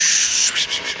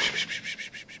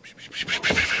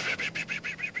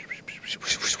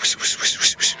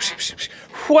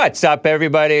What's up,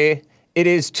 everybody? It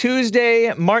is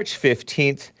Tuesday, March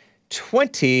 15th,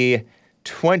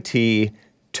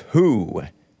 2022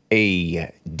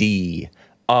 AD.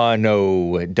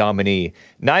 Anno Domini,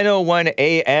 9:01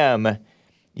 a.m.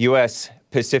 U.S.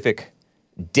 Pacific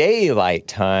Daylight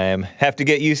Time. Have to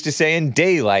get used to saying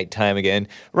daylight time again.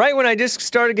 Right when I just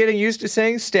started getting used to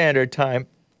saying standard time.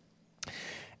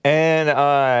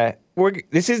 And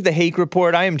this is the Hake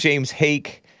Report. I am James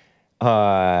Hake.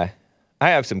 I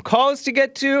have some calls to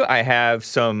get to. I have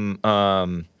some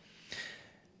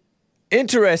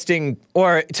interesting,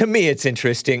 or to me it's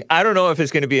interesting. I don't know if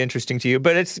it's going to be interesting to you,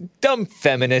 but it's dumb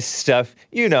feminist stuff.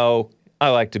 You know, I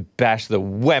like to bash the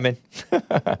women.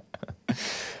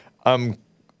 I'm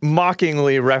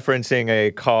mockingly referencing a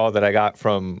call that I got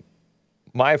from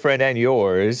my friend and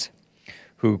yours,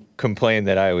 who complained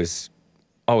that I was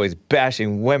always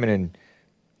bashing women and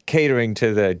catering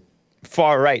to the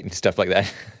far right and stuff like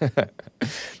that.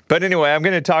 But anyway, I'm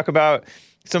going to talk about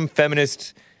some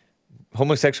feminist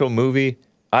homosexual movie.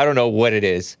 I don't know what it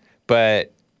is,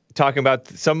 but talking about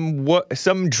some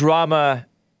drama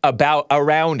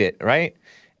around it, right?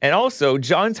 And also,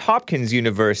 Johns Hopkins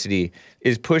University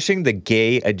is pushing the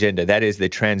gay agenda. That is the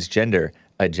transgender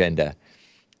agenda.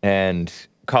 And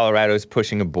Colorado's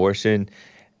pushing abortion,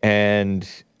 and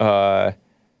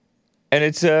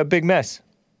it's a big mess.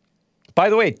 By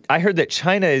the way, I heard that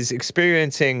China is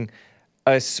experiencing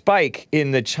a spike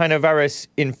in the China virus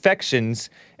infections,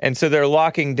 and so they're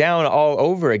locking down all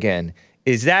over again.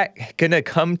 Is that going to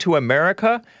come to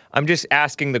America? I'm just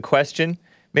asking the question.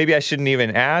 Maybe I shouldn't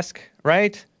even ask,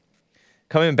 right?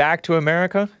 Coming back to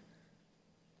America?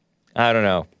 I don't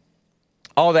know.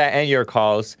 All that and your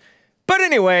calls. But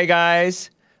anyway, guys,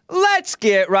 let's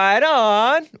get right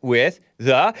on with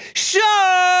the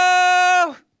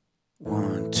show!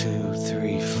 1, 2,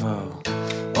 3, 4.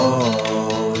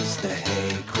 Oh, it's the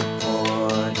Hake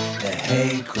Report. The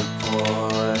Hake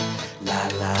Report. La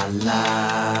la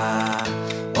la.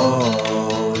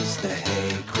 Oh, it's the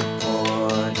Hake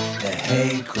Report. The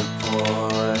Hake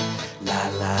Report. La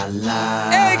la la.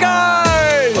 Hey,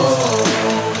 guys!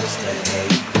 Oh, it's the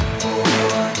Hake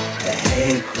Report. The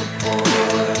Hake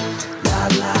Report. La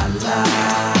la la.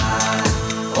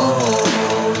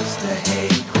 Oh, it's the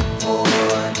Hake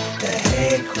Report. The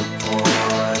Hake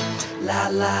Report. La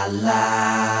la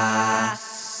la.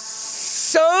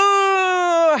 So,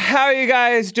 how are you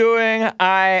guys doing?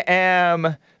 I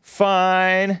am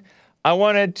fine. I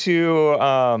wanted to,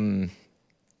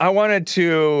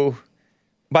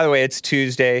 by the way, it's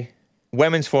Tuesday.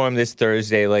 Women's Forum this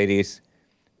Thursday, ladies.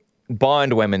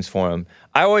 Bond Women's Forum.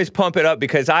 I always pump it up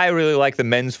because I really like the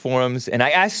men's forums, and I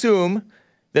assume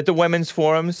that the women's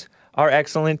forums are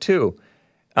excellent too.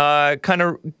 Kind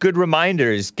of good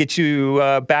reminders, get you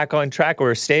back on track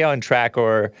or stay on track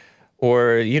or,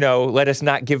 you know, let us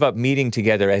not give up meeting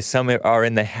together as some are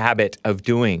in the habit of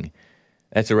doing.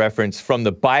 That's a reference from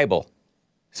the Bible.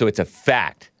 So it's a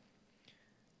fact.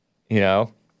 You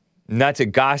know, not to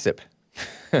gossip,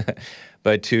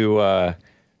 but to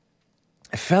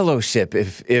fellowship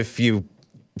if you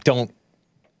don't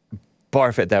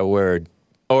barf at that word.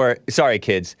 Or, sorry,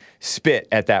 kids, spit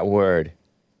at that word.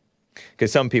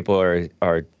 Because some people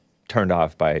are turned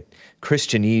off by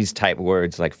Christianese type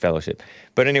words like fellowship.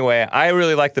 But anyway, I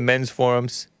really like the men's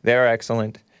forums. They're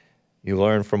excellent. You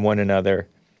learn from one another,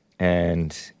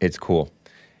 and it's cool.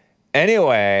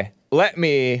 Anyway,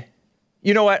 you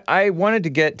know what? I wanted to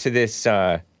get to this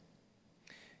gay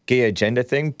agenda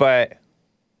thing, but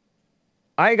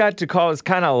I got to calls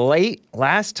kind of late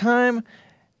last time,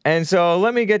 and so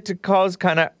let me get to calls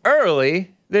kind of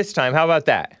early this time. How about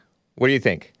that? What do you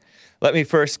think? Let me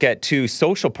first get to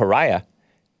Social Pariah,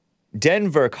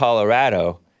 Denver,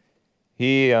 Colorado.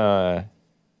 He is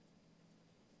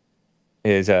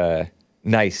a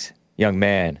nice young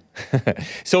man.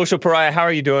 Social Pariah, how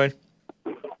are you doing?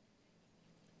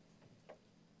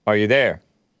 Are you there?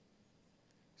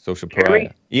 Social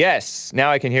Pariah. Yes, now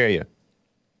I can hear you.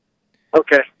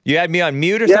 Okay. You had me on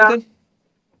mute or something?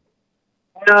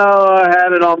 No, I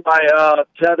had it on my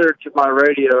tethered to my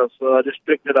radio, so I just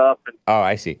picked it up. And, oh,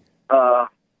 I see.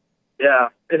 Yeah.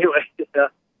 Anyway,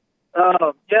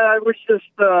 I was just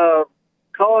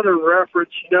calling a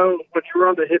reference. You know, when you were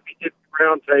on the hippy dippy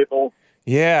round table.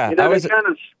 Yeah, you know, they kind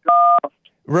of scoffed.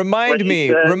 Remind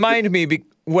me,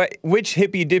 which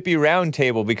hippy dippy round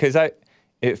table, because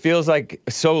it feels like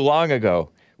so long ago.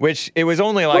 Which it was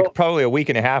only probably a week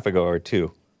and a half ago or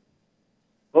two.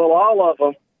 Well, all of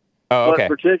them. Oh, okay.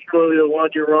 But particularly the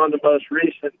one you were on the most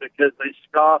recent, because they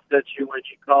scoffed at you when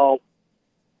you called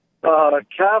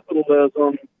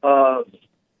capitalism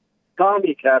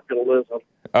commie capitalism.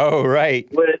 Oh, right.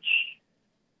 Which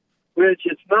which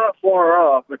it's not far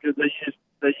off because they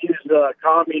use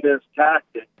communist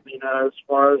tactics, as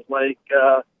far as like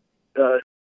you're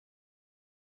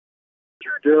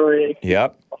doing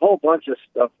Yep. a whole bunch of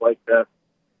stuff like that.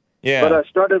 Yeah. But I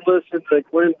started listening to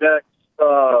Glenn Beck's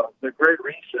The Great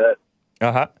Reset,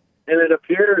 Uh-huh. and it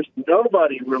appears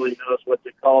nobody really knows what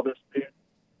to call this new,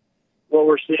 what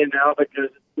we're seeing now, because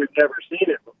we've never seen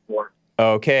it before.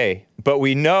 Okay. But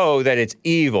we know that it's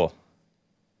evil.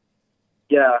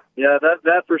 Yeah,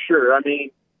 that for sure. I mean,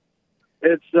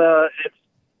 it's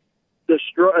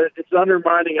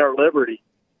undermining our liberty.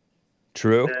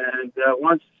 True. And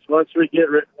once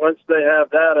they have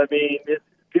that, I mean,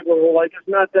 people will like, it's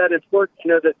not that important,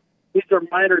 that these are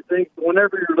minor things. But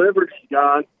whenever your liberty's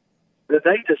gone, then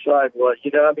they decide what,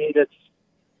 I mean,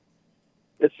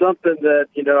 it's something that,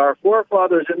 our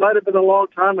forefathers, it might have been a long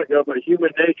time ago, but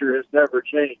human nature has never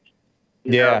changed.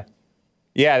 Yeah. know?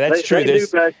 Yeah, that's true. They knew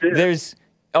back then.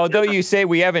 Although you say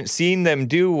we haven't seen them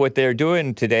do what they're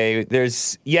doing today,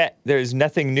 there's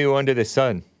nothing new under the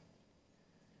sun.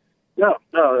 No,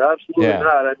 absolutely Yeah.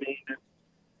 not. I mean,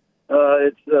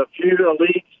 it's a few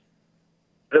elites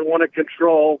that want to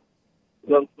control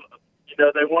the.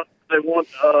 They want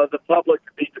the public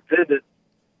to be dependent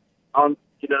on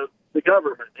the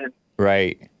government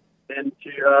Right. and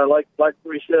to like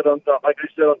we said on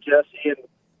Jesse and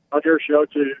on your show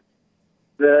too,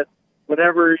 that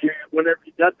whenever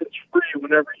nothing's free,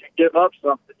 whenever you give up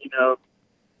something,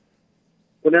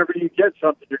 whenever you get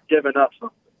something, you're giving up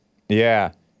something.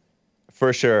 Yeah.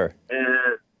 For sure.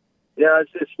 And yeah,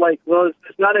 it's like, well,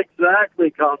 it's not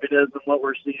exactly communism what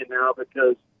we're seeing now,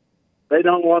 because they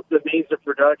don't want the means of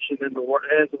production in the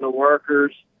hands of the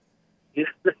workers. They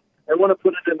want to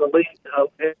put it in the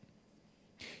lead.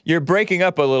 You're breaking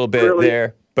up a little bit Really?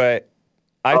 there, but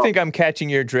I think I'm catching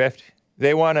your drift.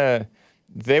 They want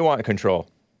control.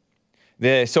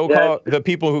 The so-called the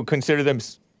people who consider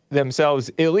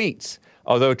themselves elites,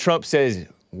 although Trump says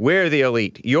we're the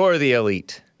elite, you're the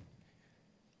elite,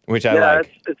 which I like.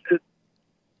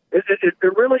 It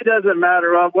really doesn't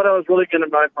matter. What I was really going to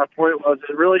my point was,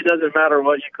 it really doesn't matter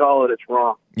what you call it. It's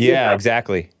wrong. Yeah,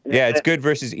 exactly. Yeah, it's good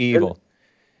versus evil.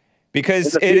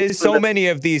 Because it is so many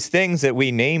of these things that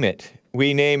we name it.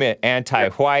 We name it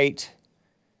anti-white.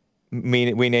 We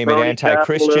name it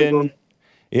anti-Christian. Capitalism.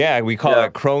 Yeah, we call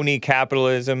it crony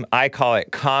capitalism. I call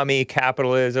it commie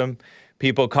capitalism.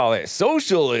 People call it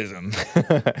socialism.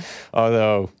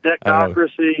 Although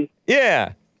Technocracy.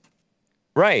 Yeah.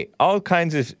 Right. All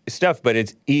kinds of stuff, but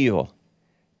it's evil.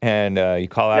 And you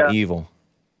call out evil.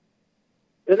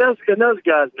 And those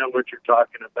guys know what you're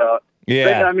talking about.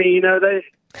 Yeah. I mean,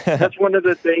 that's one of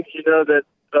the things, that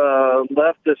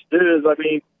leftists do is, I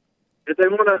mean, if they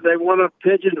want to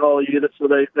pigeonhole you, so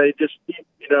they just,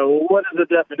 what is the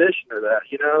definition of that?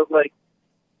 Like,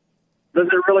 does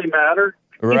it really matter?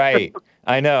 Right.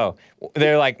 I know.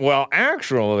 They're like, well,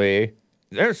 actually,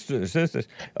 there's this.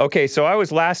 Okay, so I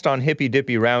was last on Hippy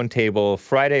Dippy Roundtable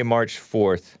Friday, March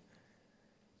 4th.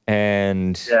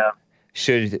 And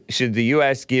should the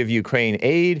U.S. give Ukraine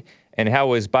aid? And how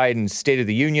was Biden's State of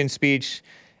the Union speech?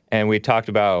 And we talked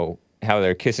about how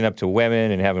they're kissing up to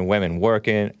women and having women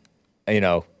working,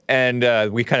 and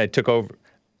we kind of took over.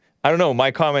 I don't know,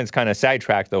 my comments kind of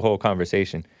sidetracked the whole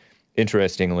conversation,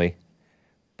 interestingly.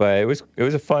 But it was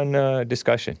a fun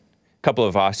discussion. A couple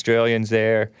of Australians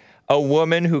there. A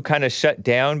woman who kind of shut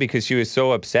down because she was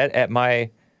so upset at my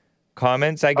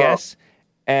comments, I guess.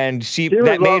 And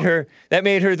that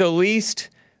made her the least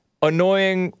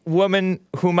annoying woman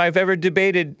whom I've ever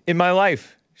debated in my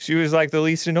life. She was like the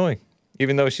least annoying,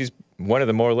 even though she's one of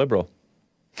the more liberal.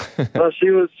 Well,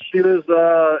 she was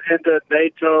into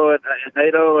NATO and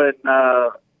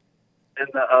the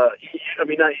EU. I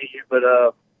mean, not EU, but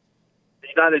the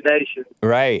United Nations.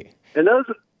 Right. And those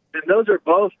are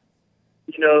both,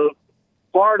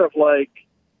 part of like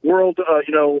world.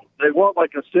 They want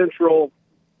like a central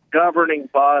governing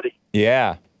body.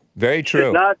 Yeah. Very true.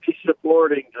 Should not be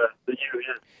supporting the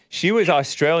UN. She was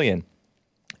Australian,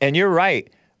 and you're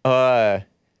right.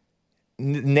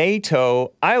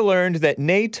 NATO, I learned that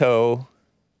NATO,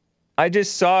 I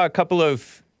just saw a couple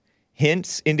of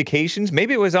hints, indications.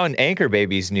 Maybe it was on Anchor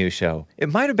Baby's new show. It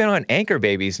might have been on Anchor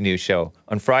Baby's new show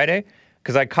on Friday,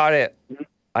 because I caught it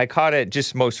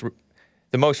just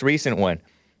the most recent one,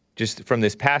 just from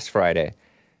this past Friday,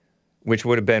 which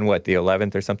would have been, the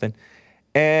 11th or something.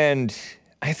 And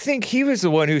I think he was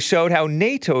the one who showed how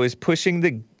NATO is pushing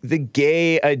the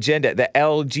gay agenda, the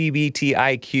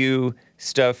LGBTIQ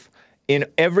stuff. In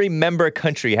every member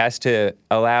country has to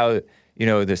allow,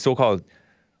 the so-called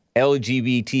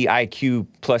LGBTIQ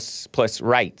plus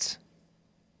rights.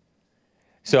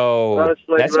 So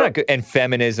Honestly, that's not good. And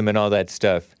feminism and all that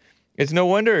stuff. It's no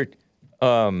wonder.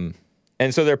 And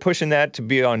so they're pushing that to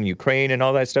be on Ukraine and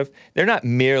all that stuff. They're not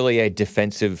merely a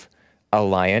defensive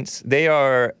alliance. They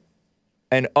are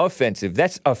an offensive.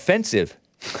 That's offensive.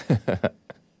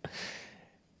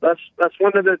 That's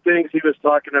one of the things he was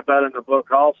talking about in the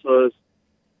book. Also, is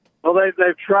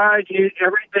they've tried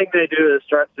everything they do is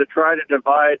to try to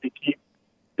divide to keep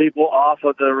people off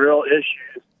of the real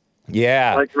issues.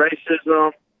 Yeah. Like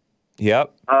racism.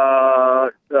 Yep.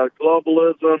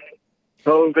 Globalism,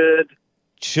 COVID.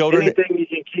 Children. Anything you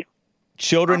can keep.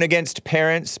 Children against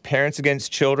parents, parents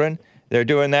against children. They're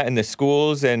doing that in the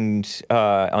schools and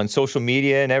on social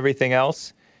media and everything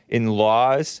else, in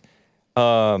laws.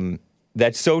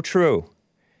 That's so true.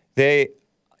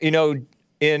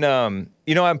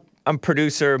 I'm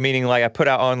producer, meaning like I put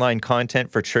out online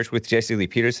content for Church with Jesse Lee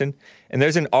Peterson, and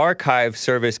there's an archive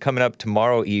service coming up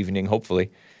tomorrow evening,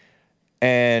 hopefully.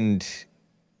 And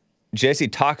Jesse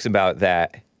talks about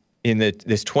that in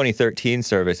this 2013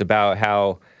 service, about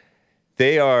how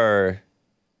they are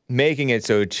making it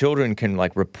so children can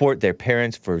like report their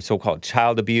parents for so-called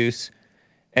child abuse,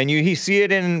 and you see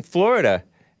it in Florida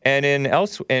and in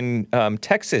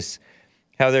Texas,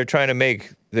 how they're trying to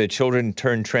make the children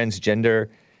turn transgender,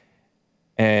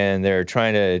 and they're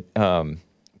trying to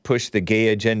push the gay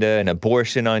agenda and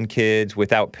abortion on kids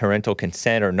without parental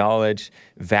consent or knowledge,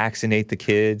 vaccinate the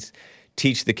kids,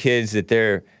 teach the kids that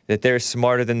they're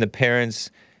smarter than the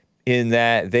parents, in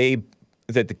that the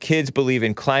kids believe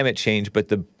in climate change,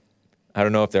 but I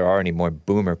don't know if there are any more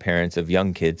boomer parents of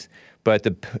young kids, but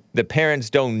the parents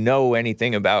don't know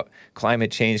anything about climate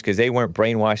change because they weren't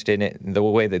brainwashed in it the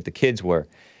way that the kids were.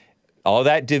 All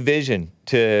that division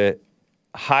to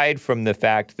hide from the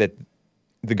fact that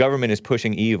the government is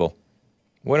pushing evil.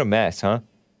 What a mess, huh?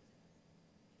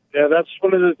 Yeah, that's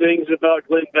one of the things about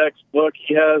Glenn Beck's book.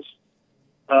 He has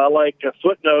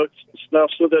footnotes and stuff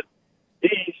so that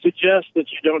he suggests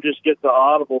that you don't just get the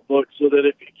Audible book, so that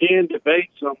if you can debate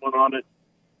someone on it,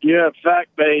 you have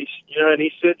fact-based, and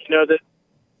he said, that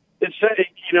it's,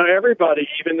 everybody,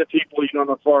 even the people, on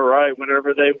the far right,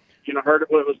 whenever they, heard of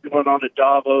what was going on at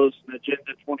Davos and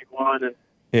Agenda 21, and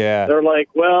they're like,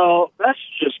 well, that's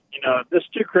just, that's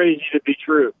too crazy to be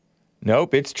true.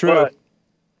 Nope, it's true. But,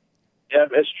 yeah,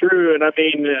 it's true, and I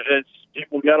mean,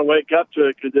 people got to wake up to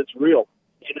it because it's real,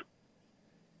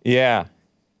 Yeah.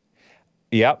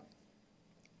 Yep.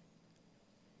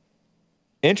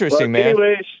 Interesting, man.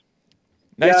 Anyways,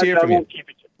 nice to hear from you. I won't keep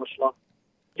it too much long.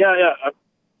 Yeah. I'll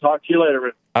talk to you later,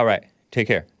 man. All right. Take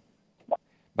care.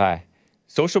 Bye.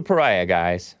 Social pariah,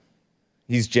 guys.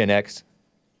 He's Gen X.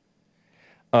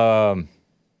 I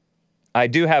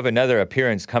do have another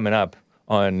appearance coming up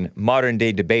on Modern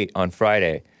Day Debate on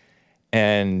Friday.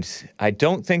 And I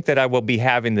don't think that I will be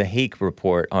having the Hake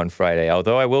Report on Friday,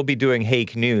 although I will be doing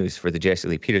Hake News for the Jesse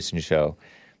Lee Peterson Show.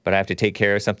 But I have to take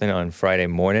care of something on Friday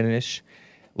morning-ish,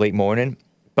 late morning.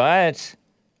 But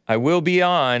I will be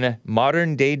on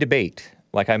Modern Day Debate,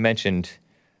 like I mentioned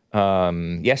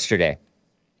yesterday.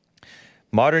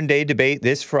 Modern Day Debate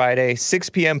this Friday, 6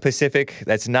 p.m. Pacific,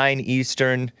 that's 9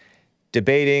 Eastern,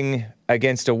 debating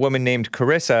against a woman named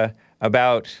Carissa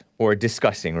or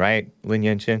discussing, right, Lin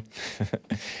Yunshin?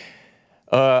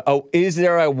 Is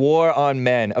there a war on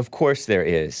men? Of course there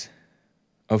is.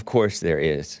 Of course there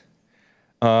is.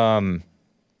 Let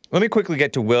me quickly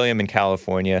get to William in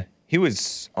California. He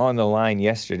was on the line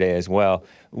yesterday as well.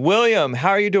 William, how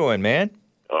are you doing, man?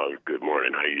 Good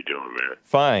morning. How you doing, man?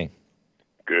 Fine.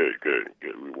 Good.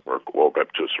 We woke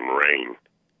up to some rain.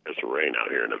 There's some rain out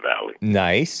here in the valley.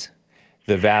 Nice.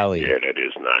 The valley. Yeah, that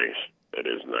is nice. That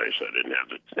is nice. I didn't have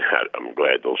to. I'm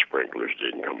glad those sprinklers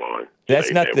didn't come on. That's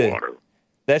not the. Water.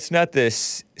 That's not the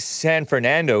San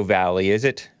Fernando Valley, is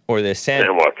it? Or the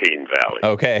San Joaquin Valley.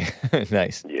 Okay,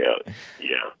 nice. Yeah.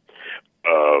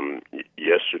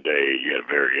 Yesterday, you had a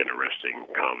very interesting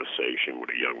conversation with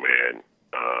a young man,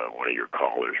 one of your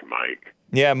callers, Mike.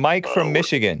 Yeah, Mike from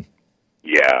Michigan.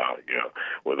 Yeah.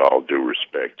 With all due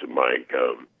respect to Mike,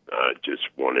 I just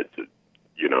wanted to,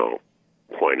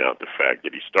 point out the fact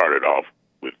that he started off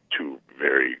with two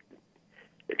very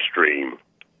extreme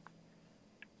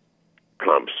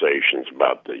conversations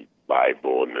about the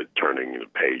Bible and the turning the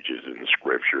pages in the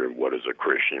Scripture and what is a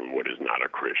Christian, what is not a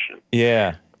Christian.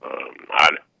 Yeah.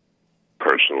 I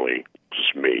personally,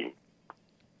 just me,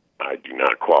 I do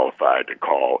not qualify to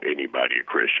call anybody a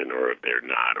Christian, or if they're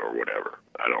not, or whatever.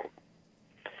 I don't.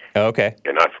 Okay.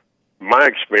 And my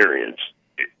experience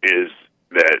is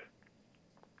that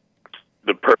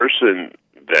the person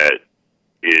that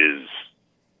is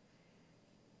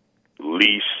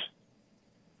least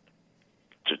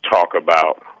to talk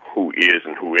about who is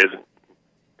and who isn't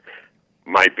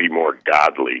might be more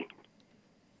godly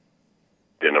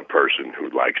than a person who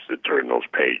likes to turn those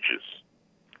pages.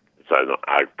 So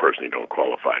I personally don't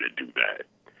qualify to do that.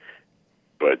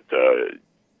 But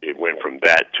it went from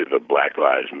that to the Black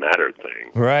Lives Matter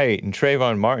thing. Right, and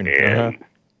Trayvon Martin. And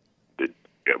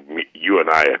you and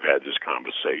I have had this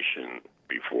conversation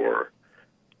before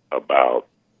about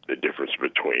the difference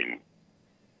between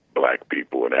black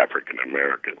people and African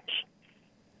Americans.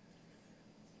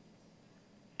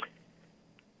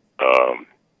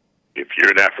 If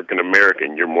you're an African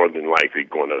American, you're more than likely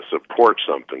going to support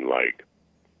something like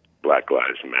Black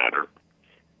Lives Matter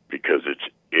because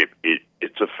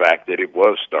it's a fact that it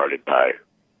was started by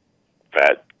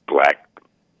fat, black,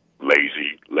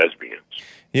 lazy lesbians.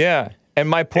 Yeah, and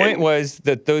my point was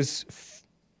that those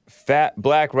fat,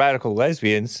 black, radical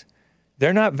lesbians,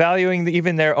 they're not valuing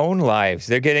even their own lives.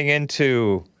 They're getting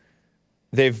into,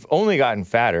 they've only gotten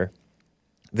fatter.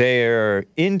 They're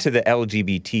into the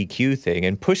LGBTQ thing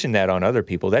and pushing that on other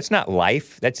people. That's not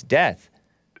life. That's death.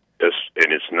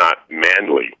 And it's not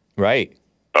manly. Right.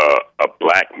 A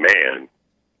black man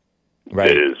right.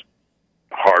 that is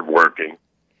hardworking,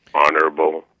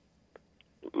 honorable,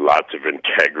 lots of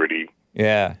integrity,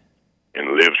 yeah,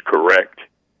 and lives correct,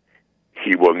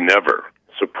 he will never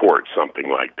support something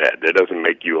like that. That doesn't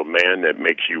make you a man. That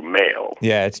makes you male.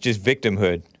 Yeah, it's just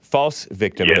victimhood. False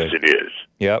victimhood. Yes, it is.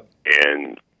 Yep.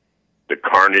 And the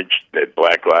carnage that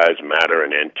Black Lives Matter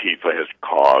and Antifa has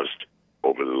caused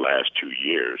over the last 2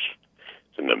 years,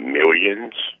 it's in the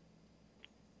millions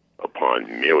upon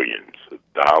millions of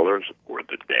dollars worth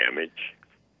of damage.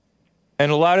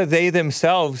 And a lot of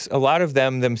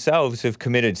them themselves have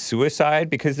committed suicide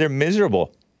because they're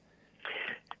miserable.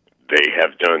 They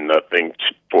have done nothing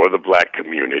for the black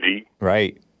community.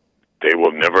 Right. They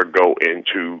will never go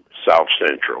into South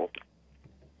Central,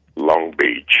 Long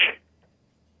Beach,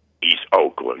 East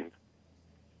Oakland,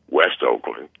 West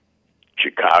Oakland,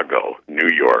 Chicago, New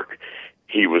York.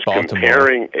 He was Baltimore.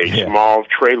 comparing a small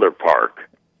trailer park.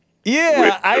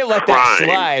 Yeah, I let that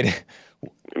slide.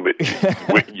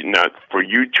 Not for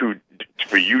you to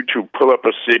pull up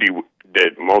a city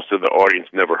that most of the audience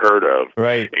never heard of,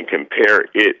 right, and compare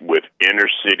it with inner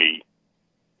city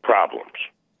problems.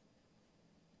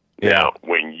 Yeah. Now,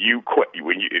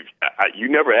 if you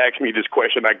never asked me this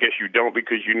question, I guess you don't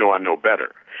because you know I know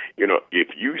better. You know,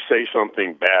 if you say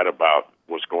something bad about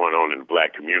what's going on in the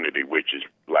black community, which is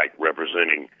like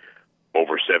representing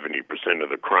over 70% of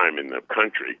the crime in the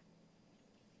country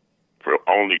for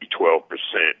only 12%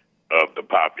 of the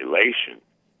population,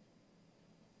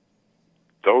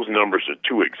 those numbers are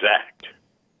too exact.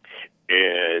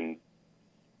 And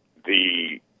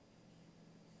the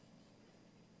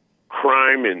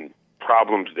crime and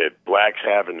problems that blacks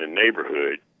have in the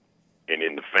neighborhood and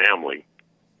in the family,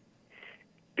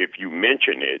 if you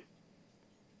mention it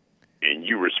and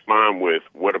you respond with,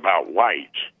 what about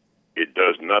whites? It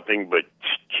does nothing but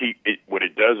what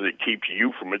it does is it keeps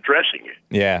you from addressing it.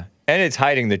 Yeah, and it's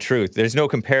hiding the truth. There's no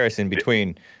comparison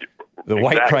between the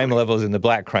white crime levels and the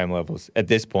black crime levels at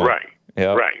this point. Right,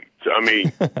 yep. Right. So, I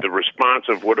mean, the response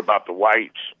of what about the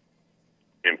whites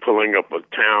and pulling up a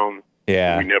town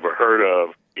we never heard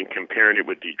of and comparing it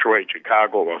with Detroit,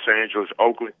 Chicago, Los Angeles,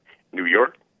 Oakland, New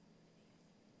York.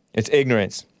 It's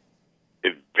ignorance.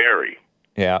 It's very.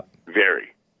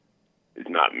 It's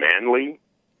not manly.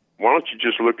 Why don't you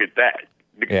just look at that?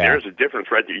 There's a difference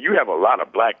right there. You have a lot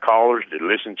of black callers that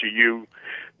listen to you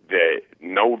that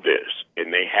know this,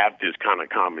 and they have this kind of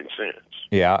common sense.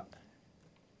 Yeah.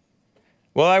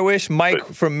 Well, I wish Mike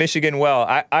from Michigan well.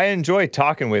 I enjoy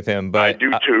talking with him, but I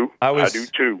do too. I do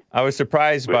too. I was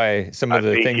surprised by some of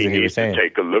the things that he was saying.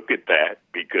 Take a look at that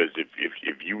because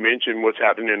if you mention what's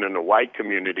happening in the white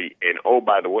community, and oh,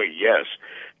 by the way, yes,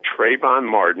 Trayvon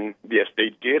Martin, yes, they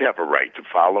did have a right to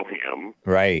follow him.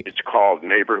 Right. It's called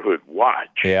Neighborhood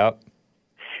Watch. Yep.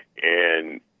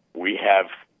 And we have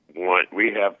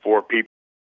 4 people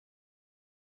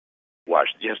watch.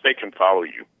 Yes, they can follow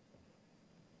you.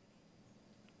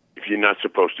 If you're not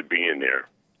supposed to be in there,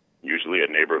 usually a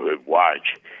neighborhood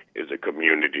watch is a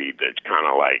community that's kind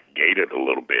of like gated a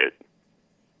little bit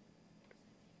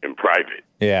and private.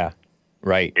 Yeah,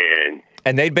 right.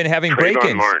 And they'd been having Trayvon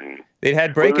break-ins. Martin. They'd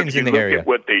had break-ins in the area. Look at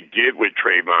what they did with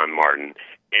Trayvon Martin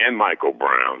and Michael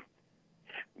Brown.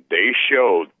 They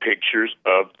showed pictures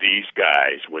of these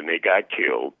guys when they got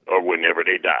killed or whenever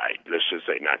they died. Let's just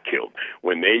say not killed.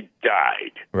 When they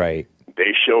died, right?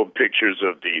 They showed pictures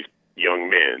of these young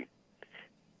men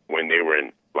when they were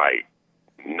like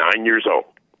 9 years old.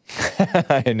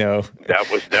 I know. That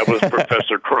was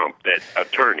Professor Crump, that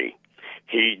attorney.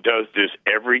 He does this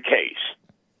every case.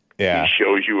 Yeah. He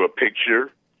shows you a picture of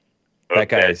That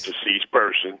that guy's- deceased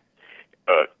person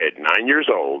at 9 years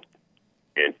old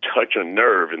and touch a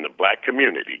nerve in the black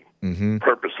community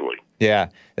purposely. Yeah,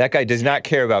 that guy does not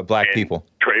care about black And people.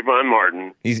 Trayvon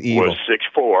Martin He's evil. was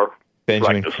 6'4".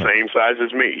 Benjamin Like the Crump. same size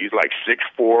as me. He's like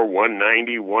 6'4",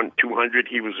 190, 200.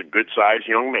 He was a good-sized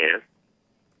young man.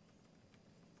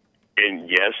 And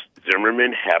yes,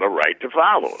 Zimmerman had a right to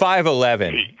follow him.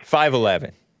 5'11".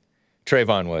 5'11".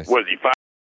 Trayvon was. Was he 5?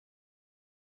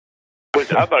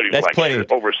 I thought he was That's like plenty.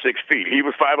 over 6 feet. He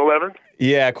was 5'11"?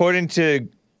 Yeah, according to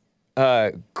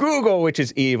Google, which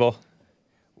is evil.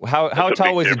 How a tall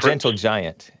big was the difference. gentle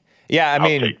giant? Yeah, I I'll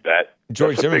mean, take that.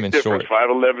 George That's a big Zimmerman's difference. short.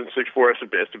 5'11", 6'4",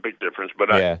 that's a big difference. But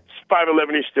Yeah.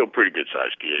 5'11", he's still a pretty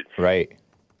good-sized kid. Right.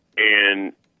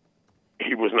 And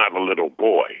he was not a little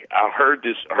boy. I heard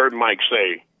Mike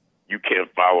say, you can't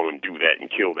follow and do that and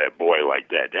kill that boy like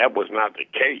that. That was not the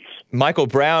case. Michael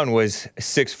Brown was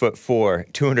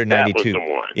 6'4", 292. That was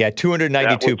the one. Yeah, 292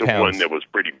 That was the pounds. one that was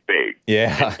pretty big.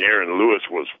 Yeah. And Darren Lewis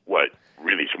was,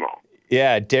 really small.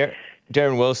 Yeah,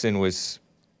 Darren Wilson was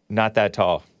not that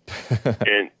tall.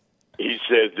 And he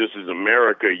says, this is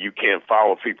America. You can't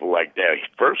follow people like that.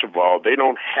 First of all, they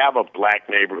don't have a black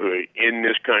neighborhood in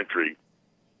this country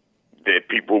that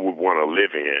people would want to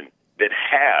live in that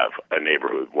have a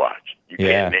neighborhood watch. You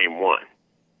can't name one.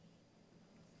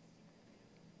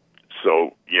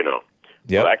 So,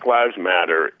 Yep. Black Lives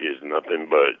Matter is nothing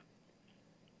but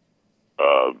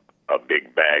a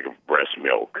big bag of breast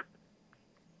milk.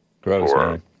 Gross, Or-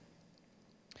 man.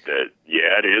 That,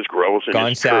 yeah, it is gross and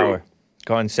Gone it's sour. true.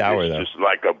 Gone sour, It's though. just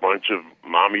like a bunch of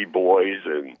mommy boys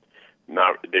and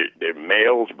they're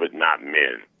males but not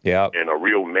men. Yeah. And a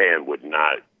real man would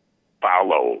not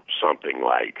follow something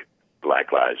like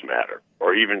Black Lives Matter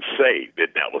or even say that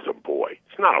was a boy.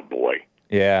 It's not a boy.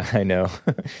 Yeah, I know.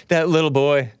 That little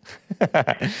boy.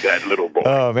 That little boy.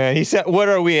 Oh, man. He said, what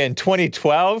are we in,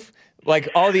 2012? Like,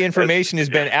 all the information has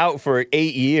been out for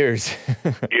 8 years.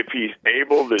 If he's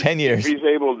able to 10 years. If he's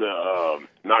able to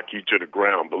knock you to the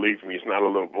ground, believe me, he's not a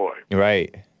little boy.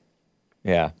 Right.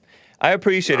 Yeah. I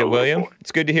appreciate Not it, a little William. boy.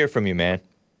 It's good to hear from you, man.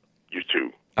 You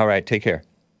too. All right. Take care.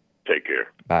 Take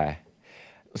care. Bye.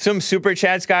 Some super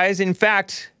chats, guys. In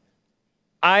fact,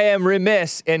 I am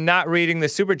remiss in not reading the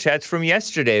super chats from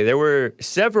yesterday. There were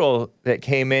several that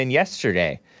came in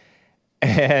yesterday.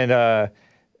 And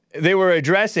they were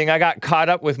addressing, I got caught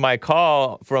up with my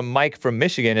call from Mike from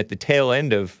Michigan at the tail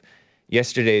end of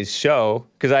yesterday's show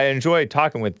because I enjoyed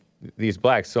talking with these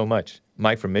blacks so much.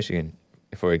 Mike from Michigan,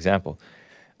 for example.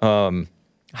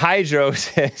 Hydro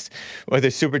says, with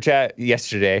a super chat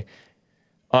yesterday,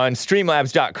 on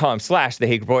streamlabs.com/The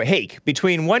Hake Report. Hake,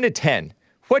 between 1 to 10,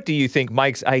 what do you think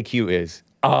Mike's IQ is?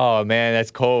 Oh, man,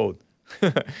 that's cold.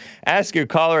 Ask your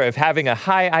caller if having a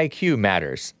high IQ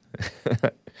matters.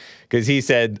 Because he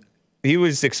said he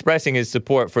was expressing his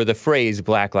support for the phrase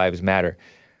Black Lives Matter,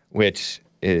 which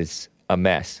is a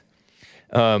mess.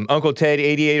 Uncle Ted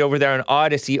 88 over there on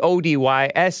Odyssey,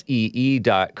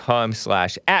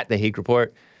 ODYSEE.com/@The Hake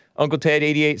Report. Uncle Ted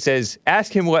 88 says,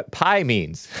 ask him what pi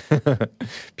means.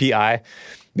 P-I.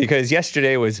 Because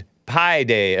yesterday was Pi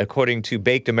Day, according to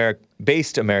Based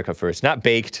America First. Not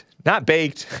baked. Not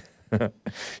baked.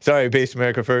 Sorry, Based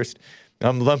America First.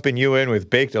 I'm lumping you in with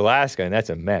Baked Alaska, and that's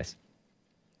a mess.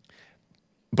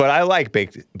 But I like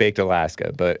Baked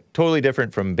Alaska, but totally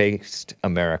different from Based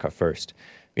America First.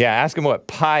 Yeah, ask him what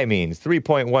pi means.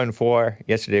 3.14.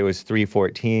 Yesterday was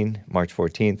 3/14, March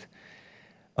 14th.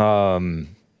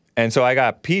 And so I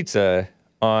got pizza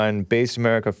on Based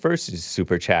America First's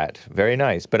super chat. Very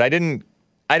nice. But I didn't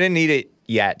eat it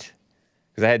yet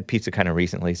because I had pizza kind of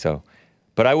recently.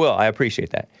 But I will. I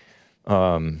appreciate that.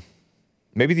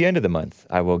 Maybe the end of the month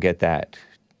I will get that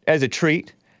as a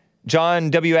treat. John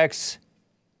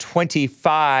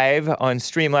WX25 on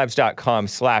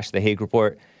streamlabs.com/The Hake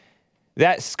Report.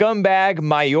 That scumbag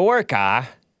Mayorkas,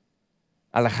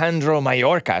 Alejandro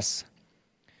Mayorkas,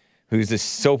 who's the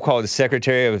so-called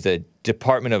secretary of the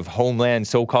Department of Homeland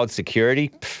so-called Security,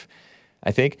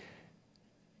 I think,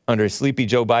 under sleepy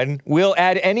Joe Biden, will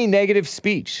add any negative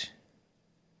speech.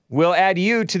 Will add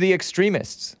you to the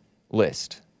extremists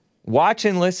list. Watch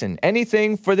and listen.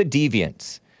 Anything for the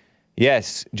deviants.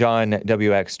 Yes, John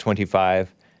WX25.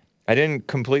 I didn't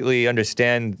completely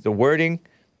understand the wording.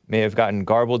 May have gotten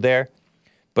garbled there.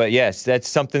 But yes, that's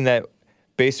something that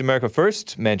Based America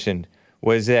First mentioned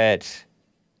was that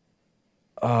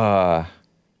Alejandro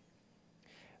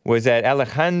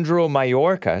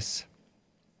Mayorkas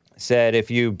said if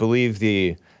you believe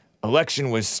the election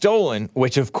was stolen,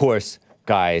 which of course,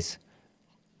 guys,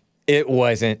 it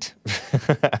wasn't.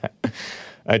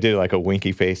 I did like a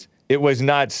winky face. It was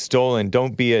not stolen.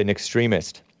 Don't be an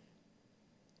extremist.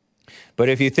 But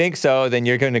if you think so, then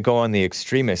you're going to go on the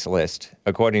extremist list,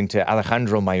 according to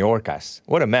Alejandro Mayorkas.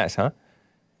 What a mess, huh?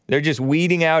 They're just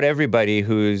weeding out everybody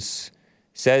who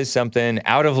says something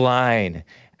out of line,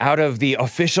 out of the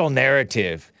official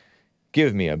narrative.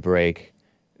 Give me a break.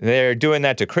 They're doing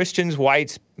that to Christians,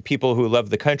 whites, people who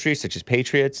love the country, such as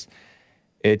patriots.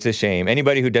 It's a shame.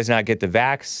 Anybody who does not get the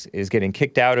vax is getting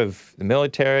kicked out of the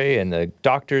military and the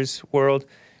doctor's world.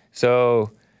 So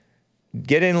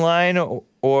get in line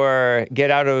or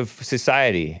get out of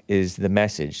society is the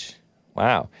message.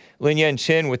 Wow. Lin Yan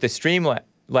Chin with the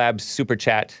Streamlabs super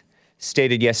chat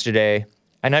stated yesterday,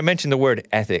 and I mentioned the word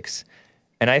ethics,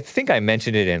 and I think I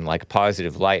mentioned it in like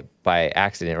positive light by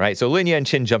accident, right? So Lin Yan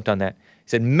Chin jumped on that. He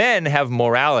said, men have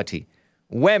morality.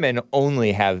 Women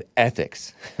only have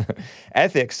ethics.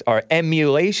 Ethics are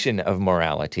emulation of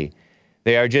morality.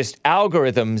 They are just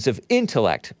algorithms of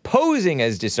intellect, posing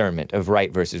as discernment of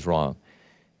right versus wrong.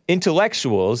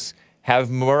 Intellectuals have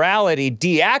morality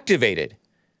deactivated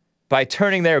by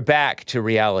turning their back to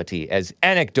reality as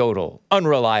anecdotal,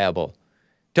 unreliable.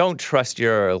 Don't trust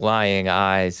your lying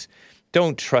eyes.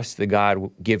 Don't trust the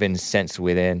God-given sense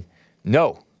within.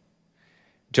 No.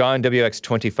 John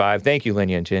WX25, thank you, Lin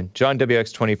Yan Chin. John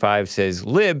WX25 says,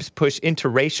 libs push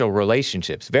interracial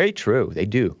relationships. Very true, they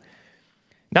do.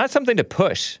 Not something to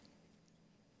push.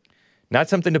 Not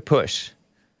something to push.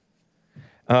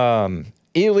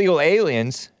 Illegal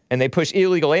aliens, and they push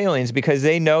illegal aliens because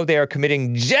they know they are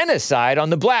committing genocide on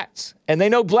the blacks. And they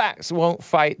know blacks won't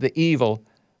fight the evil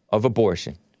of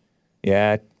abortion.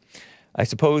 Yeah, I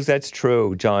suppose that's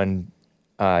true, John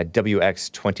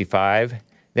WX25.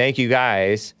 Thank you,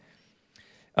 guys.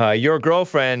 Your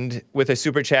girlfriend with a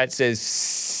super chat says,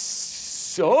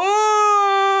 so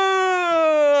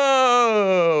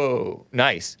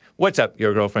nice. What's up,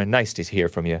 your girlfriend? Nice to hear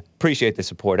from you. Appreciate the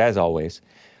support, as always.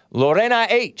 Lorena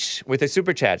H. with a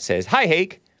super chat says, hi,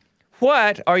 Hake.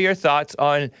 What are your thoughts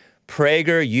on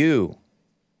PragerU?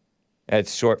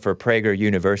 That's short for Prager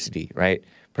University, right?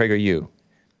 PragerU.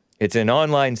 It's an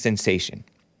online sensation,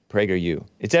 PragerU.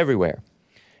 It's everywhere.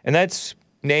 And that's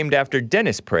named after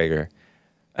Dennis Prager,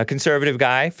 a conservative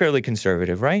guy, fairly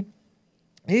conservative, right?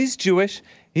 He's Jewish.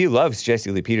 He loves Jesse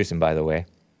Lee Peterson, by the way.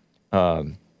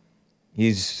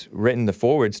 He's written the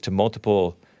forwards to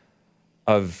multiple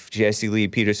of Jesse Lee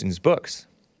Peterson's books.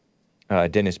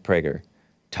 Dennis Prager.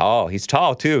 Tall. He's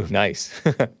tall, too. Nice.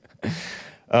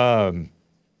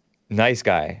 Nice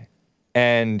guy.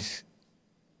 And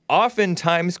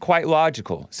oftentimes quite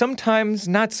logical. Sometimes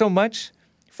not so much.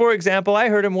 For example, I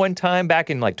heard him one time back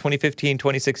in like 2015,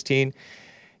 2016.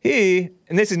 And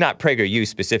this is not PragerU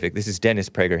specific, this is Dennis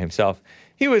Prager himself.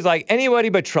 He was like, anybody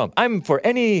but Trump. I'm for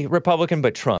any Republican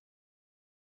but Trump.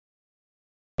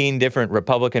 15 different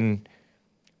Republican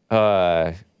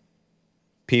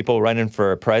people running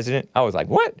for president. I was like,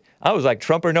 what? I was like,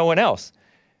 Trump or no one else.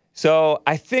 So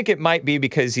I think it might be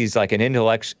because he's like an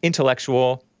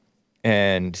intellectual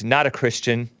and not a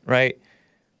Christian, right?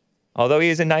 Although he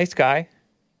is a nice guy.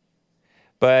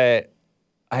 But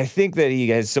I think that he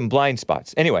has some blind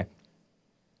spots. Anyway,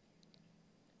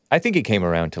 I think he came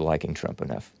around to liking Trump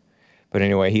enough. But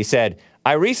anyway, he said,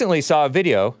 I recently saw a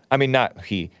video. I mean, not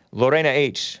he. Lorena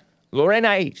H.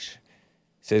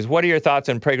 Says, what are your thoughts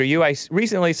on PragerU? I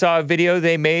recently saw a video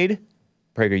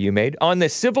PragerU made, on the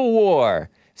Civil War,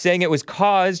 saying it was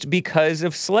caused because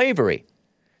of slavery.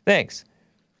 Thanks.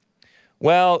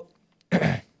 Well,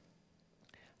 I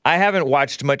haven't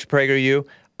watched much PragerU.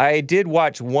 I did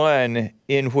watch one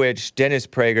in which Dennis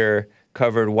Prager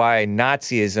covered why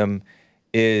Nazism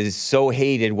is so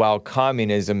hated while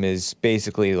communism is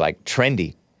basically like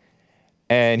trendy.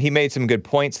 And he made some good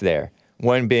points there.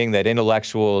 One being that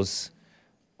intellectuals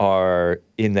are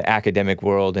in the academic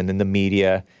world and in the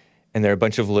media, and they're a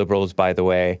bunch of liberals, by the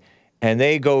way, and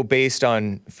they go based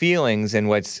on feelings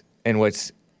and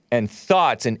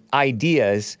thoughts and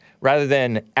ideas rather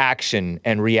than action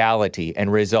and reality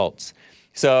and results.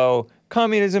 So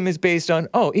communism is based on,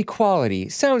 equality.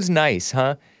 Sounds nice,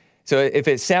 huh? So if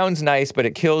it sounds nice, but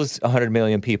it kills 100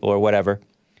 million people or whatever,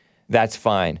 that's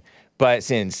fine. But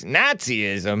since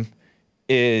Nazism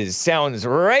sounds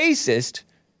racist,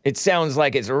 it sounds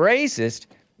like it's racist,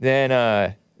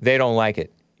 then they don't like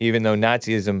it, even though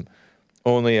Nazism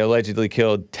only allegedly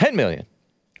killed 10 million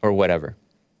or whatever.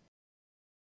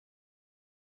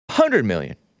 100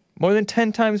 million. More than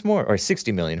 10 times more, or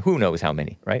 60 million, who knows how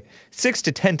many, right? 6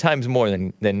 to 10 times more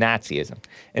than Nazism.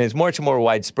 And it's much more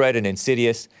widespread and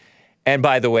insidious. And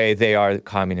by the way, they are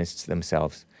communists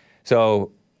themselves.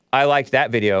 So I liked that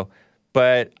video,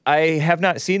 but I have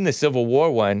not seen the Civil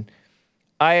War one.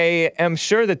 I am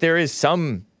sure that there is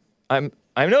some. I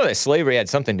know that slavery had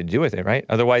something to do with it, right?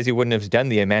 Otherwise, he wouldn't have done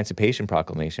the Emancipation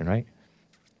Proclamation, right?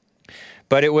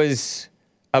 But it was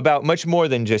about much more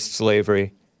than just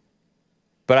slavery.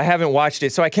 But I haven't watched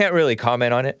it, so I can't really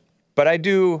comment on it. But I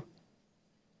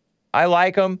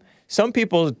like them. Some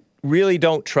people really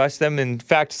don't trust them. In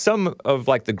fact, some of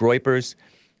like the Groypers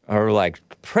are like,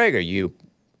 Prager, you,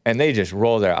 and they just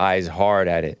roll their eyes hard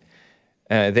at it.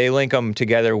 They link them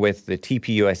together with the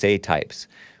TPUSA types,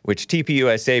 which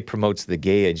TPUSA promotes the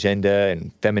gay agenda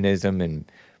and feminism and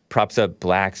props up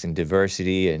blacks and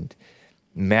diversity and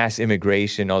mass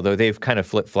immigration, although they've kind of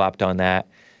flip-flopped on that.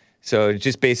 So it's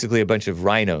just basically a bunch of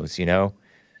rhinos, you know?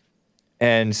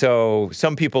 And so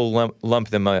some people lump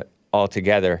them all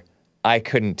together. I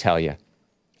couldn't tell you.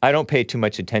 I don't pay too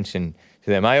much attention to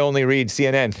them. I only read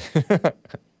CNN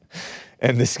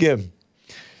and the Skim.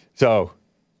 So,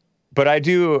 but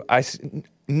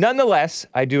nonetheless,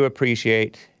 I do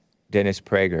appreciate Dennis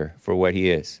Prager for what he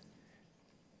is.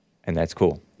 And that's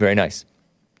cool. Very nice.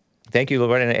 Thank you,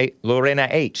 Lorena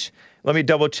H. Let me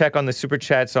double check on the super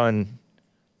chats on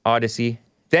Odyssey.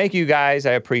 Thank you, guys.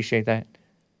 I appreciate that.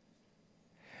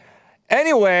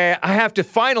 Anyway, I have to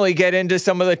finally get into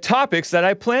some of the topics that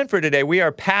I planned for today. We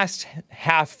are past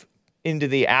halfway into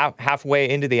the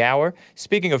hour.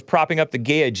 Speaking of propping up the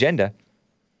gay agenda,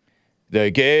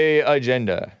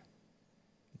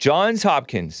 Johns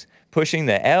Hopkins pushing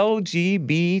the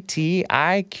LGBTIQ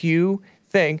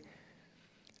thing.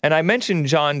 And I mentioned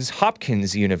Johns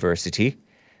Hopkins University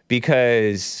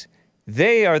because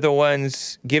they are the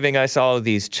ones giving us all of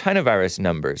these China virus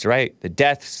numbers, right? The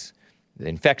deaths, the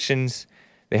infections.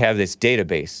 They have this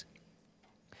database.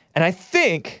 And I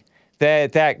think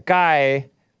that guy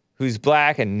who's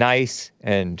black and nice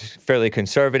and fairly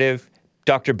conservative,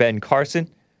 Dr. Ben Carson,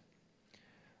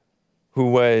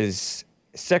 who was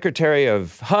Secretary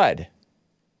of HUD,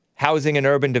 Housing and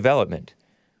Urban Development,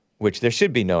 which there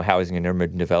should be no housing and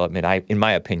urban development, in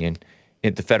my opinion,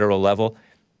 at the federal level.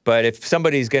 But if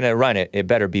somebody's going to run it, it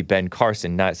better be Ben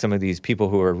Carson, not some of these people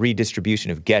who are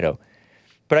redistribution of ghetto.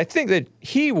 But I think that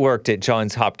he worked at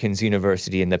Johns Hopkins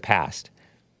University in the past.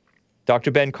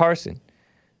 Dr. Ben Carson,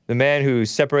 the man who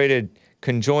separated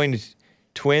conjoined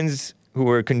twins who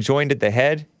were conjoined at the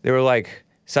head. They were like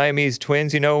Siamese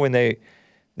twins, you know, when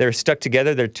they're stuck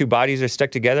together, their two bodies are stuck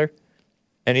together.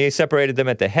 And he separated them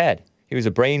at the head. He was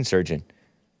a brain surgeon.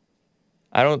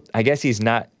 I guess he's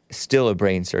not still a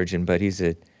brain surgeon, but he's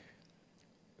a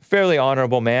fairly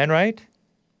honorable man, right?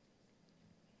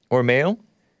 Or male?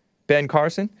 Ben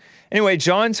Carson. Anyway,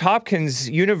 Johns Hopkins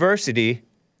University,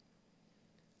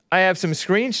 I have some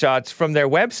screenshots from their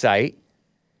website.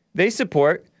 They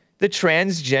support the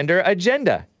transgender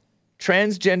agenda.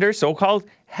 Transgender so-called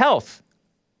health.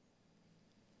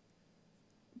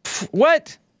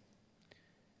 What?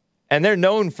 And they're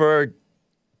known for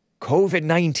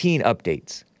COVID-19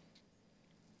 updates.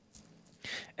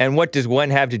 And what does one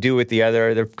have to do with the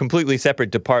other? They're completely separate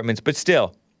departments, but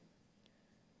still.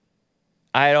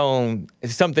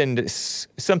 Something's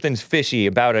fishy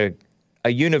about a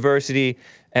university,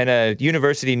 and a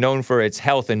university known for its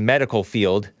health and medical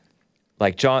field,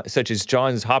 such as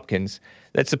Johns Hopkins,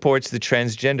 that supports the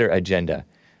transgender agenda.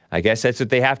 I guess that's what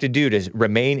they have to do to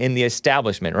remain in the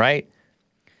establishment, right?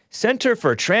 Center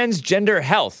for Transgender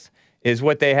Health is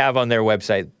what they have on their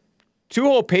website. 2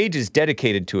 whole pages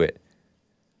dedicated to it.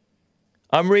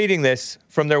 I'm reading this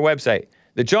from their website.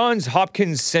 The Johns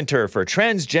Hopkins Center for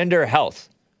Transgender Health.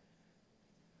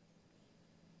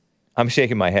 I'm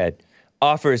shaking my head.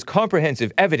 Offers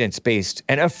comprehensive evidence-based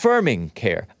and affirming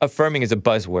care. Affirming is a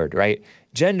buzzword, right?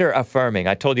 Gender affirming.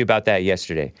 I told you about that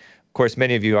yesterday. Of course,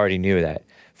 many of you already knew that.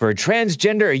 For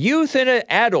transgender youth and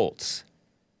adults,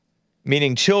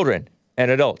 meaning children and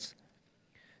adults,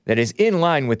 that is in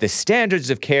line with the standards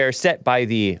of care set by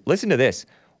the, listen to this,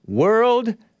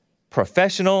 World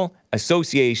Professional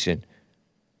Association.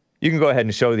 You can go ahead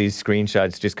and show these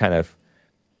screenshots, just kind of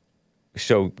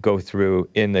go through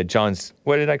in the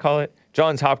what did I call it?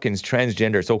 Johns Hopkins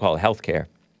Transgender So-Called Healthcare.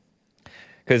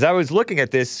 Because I was looking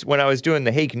at this when I was doing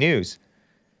the Hake News,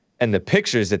 and the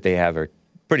pictures that they have are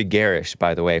pretty garish,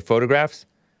 by the way. Photographs.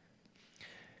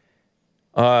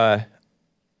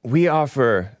 We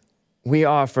offer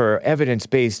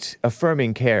evidence-based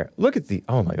affirming care. Look at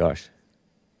oh my gosh.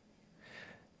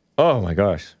 Oh my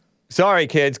gosh. Sorry,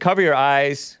 kids, cover your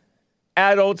eyes.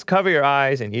 Adults, cover your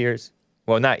eyes and ears.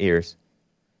 Well, not ears.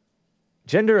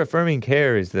 Gender affirming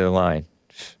care is the line.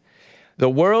 The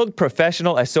World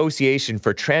Professional Association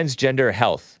for Transgender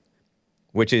Health,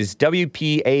 which is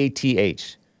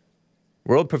WPATH.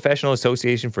 World Professional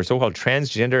Association for So-Called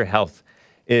Transgender Health,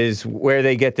 is where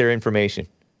they get their information.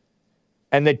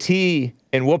 And the T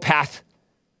in Whoopath,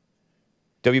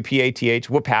 W-P-A-T-H,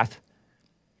 Whoopath,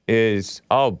 is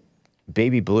all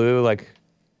baby blue, like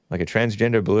a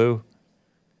transgender blue.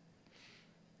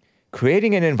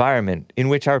 Creating an environment in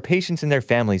which our patients and their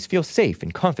families feel safe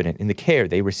and confident in the care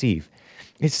they receive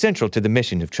is central to the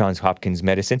mission of Johns Hopkins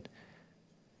Medicine.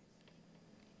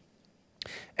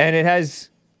 And it has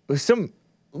some,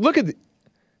 look at,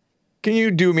 can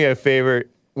you do me a favor,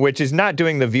 which is not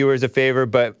doing the viewers a favor,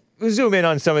 but zoom in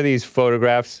on some of these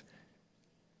photographs.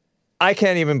 I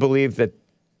can't even believe that,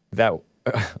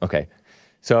 okay.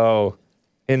 So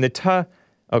in the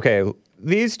okay,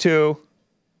 these two,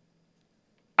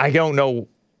 I don't know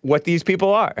what these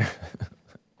people are.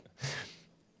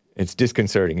 It's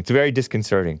disconcerting. It's very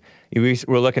disconcerting.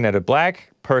 We're looking at a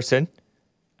black person,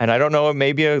 and I don't know,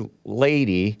 maybe a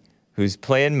lady who's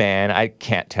playing man. I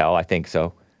can't tell. I think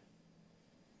so.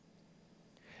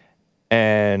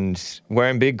 And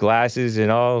wearing big glasses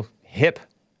and all hip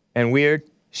and weird.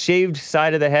 Shaved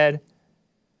side of the head.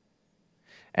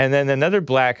 And then another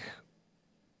black,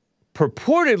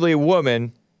 purportedly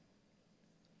woman.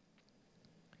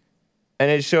 And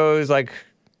it shows like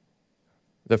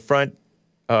the front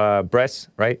breasts,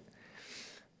 right?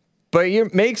 But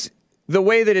it makes the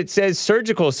way that it says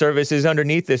surgical services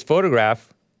underneath this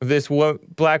photograph of this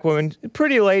black woman,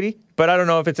 pretty lady, but I don't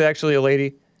know if it's actually a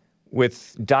lady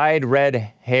with dyed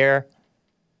red hair.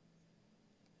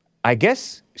 I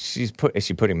guess is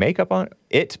she putting makeup on?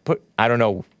 I don't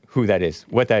know who that is,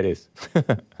 what that is.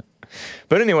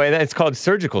 But anyway, it's called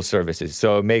surgical services.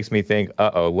 So it makes me think,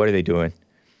 what are they doing?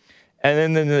 And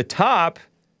then in the top,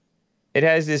 it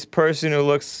has this person who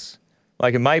looks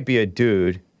like it might be a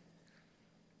dude.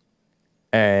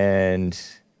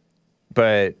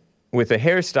 But with a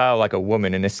hairstyle like a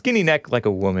woman and a skinny neck like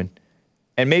a woman.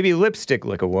 And maybe lipstick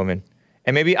like a woman.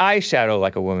 And maybe eyeshadow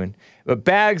like a woman. But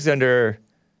bags under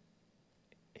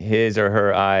his or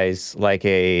her eyes like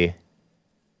a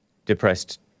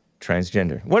depressed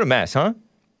transgender. What a mess, huh?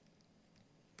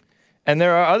 And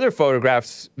there are other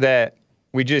photographs that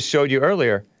we just showed you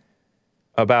earlier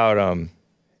about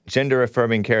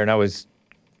gender-affirming care, and I was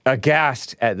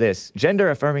aghast at this.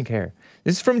 Gender-affirming care.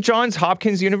 This is from Johns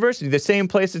Hopkins University, the same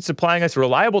place that's supplying us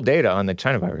reliable data on the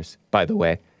China virus, by the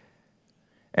way.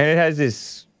 And it has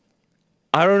this,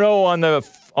 I don't know, on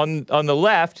the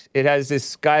left, it has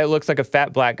this guy who looks like a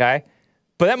fat black guy.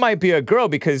 But that might be a girl,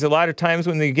 because a lot of times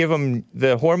when they give them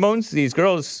the hormones, these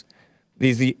girls,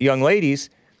 these young ladies,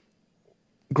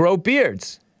 grow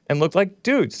beards and look like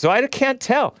dudes. So I can't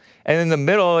tell. And in the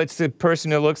middle, it's the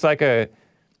person who looks like a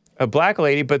black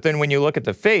lady. But then when you look at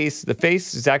the face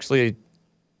is actually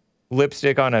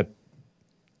lipstick on a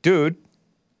dude.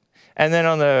 And then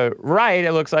on the right,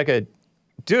 it looks like a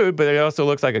dude, but it also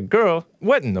looks like a girl.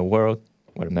 What in the world?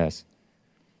 What a mess.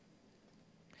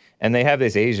 And they have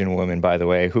this Asian woman, by the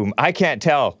way, whom I can't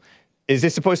tell. Is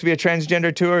this supposed to be a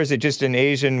transgender too, or is it just an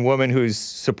Asian woman who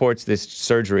supports this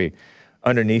surgery?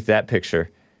 Underneath that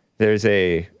picture, there's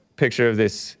a picture of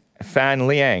this Fan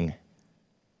Liang,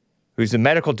 who's the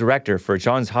medical director for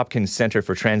Johns Hopkins Center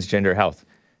for Transgender Health.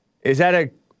 Is that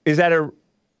a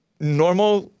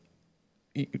normal,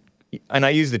 and I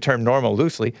use the term normal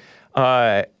loosely,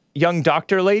 young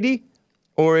doctor lady?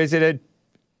 Or is it a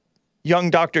young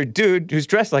doctor dude who's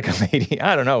dressed like a lady?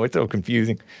 I don't know. It's so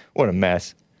confusing. What a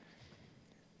mess.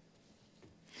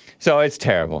 So it's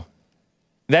terrible.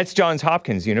 That's Johns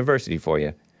Hopkins University for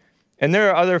you. And there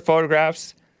are other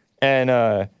photographs,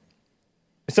 and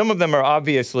some of them are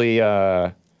obviously,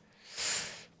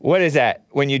 what is that?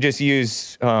 When you just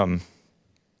use,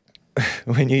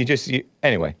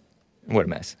 anyway, what a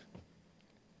mess.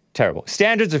 Terrible.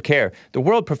 Standards of care. The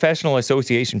World Professional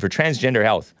Association for Transgender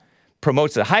Health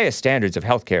promotes the highest standards of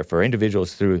health care for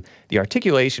individuals through the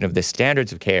articulation of the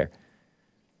standards of care.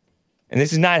 And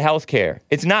this is not health care.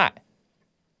 It's not.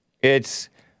 It's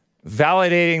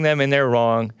validating them and they're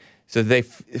wrong so they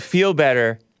feel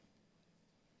better.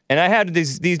 And I had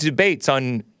these debates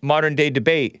on Modern Day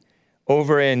Debate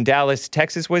over in Dallas,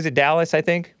 Texas. Was it Dallas, I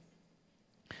think?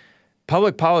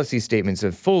 Public policy statements,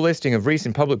 a full listing of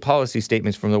recent public policy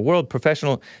statements from the World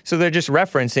Professional. So they're just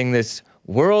referencing this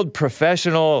World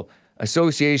Professional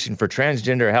Association for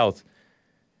Transgender Health.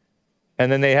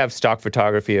 And then they have stock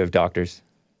photography of doctors.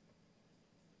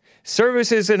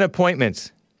 Services and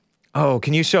appointments. Oh,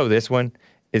 can you show this one?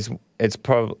 It's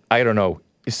probably, I don't know.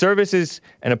 Services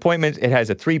and appointments, it has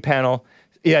a 3-panel.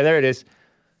 Yeah, there it is.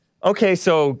 Okay,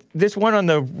 so this one on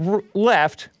the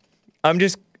left,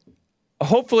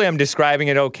 hopefully I'm describing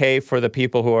it okay for the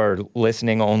people who are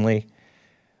listening only.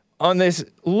 On this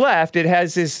left, it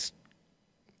has this,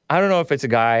 I don't know if it's a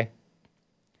guy,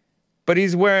 but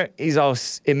he's all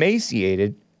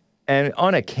emaciated and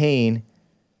on a cane.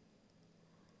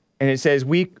 And it says,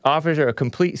 we offer a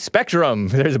complete spectrum,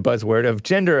 there's a buzzword, of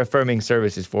gender-affirming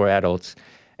services for adults.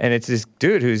 And it's this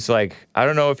dude who's like, I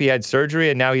don't know if he had surgery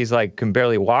and now he's like, can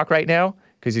barely walk right now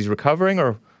because he's recovering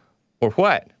or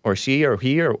what? Or she or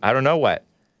he or I don't know what.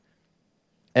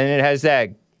 And it has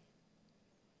that,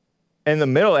 in the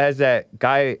middle, it has that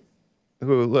guy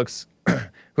who looks,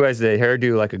 who has the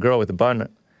hairdo like a girl with a bun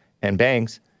and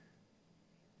bangs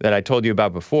that I told you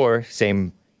about before,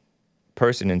 same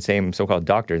person and same so-called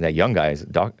doctor. That young guy is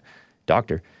a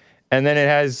doctor. And then it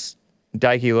has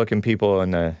dykey-looking people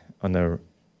on the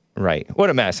right. What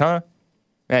a mess, huh?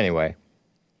 Anyway.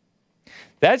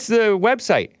 That's the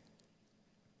website.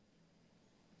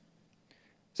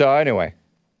 So anyway.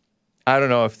 I don't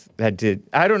know if that did...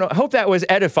 I don't know. I hope that was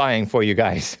edifying for you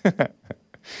guys.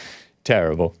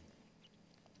 Terrible.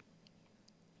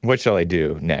 What shall I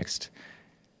do next?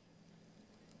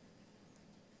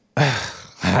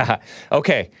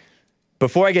 Okay,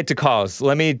 before I get to calls,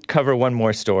 let me cover one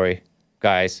more story,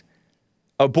 guys.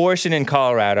 Abortion in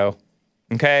Colorado,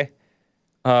 okay?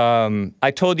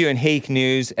 I told you in Hake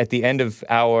News at the end of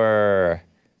our,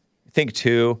 I think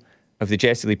 2 of the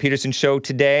Jesse Lee Peterson show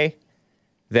today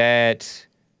that,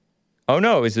 oh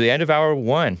no, it was the end of hour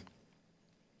 1.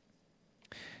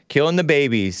 Killing the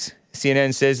babies.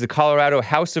 CNN says the Colorado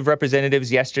House of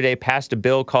Representatives yesterday passed a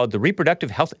bill called the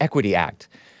Reproductive Health Equity Act,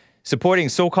 supporting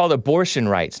so-called abortion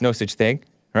rights. No such thing,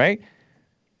 right?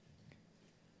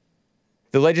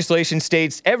 The legislation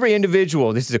states every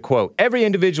individual, this is a quote, every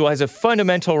individual has a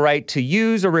fundamental right to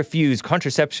use or refuse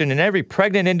contraception, and every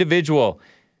pregnant individual,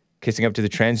 kissing up to the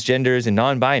transgenders and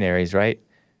non-binaries, right?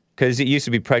 Because it used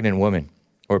to be pregnant woman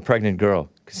or pregnant girl,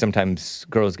 because sometimes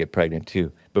girls get pregnant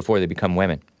too before they become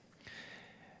women.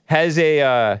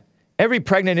 Every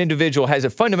pregnant individual has a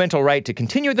fundamental right to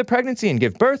continue the pregnancy and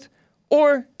give birth,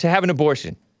 or to have an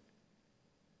abortion.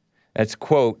 That's a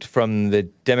quote from the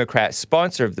Democrat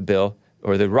sponsor of the bill,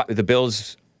 or the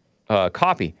bill's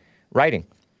copy, writing.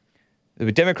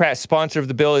 The Democrat sponsor of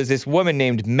the bill is this woman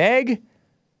named Meg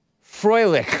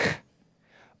Froelich.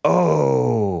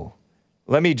 Oh,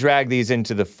 let me drag these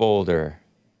into the folder.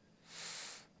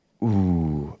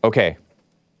 Ooh, okay.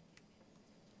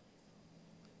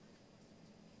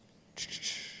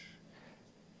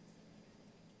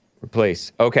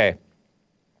 Replace, okay.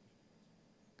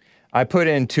 I put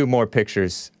in 2 more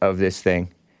pictures of this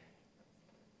thing.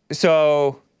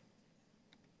 So,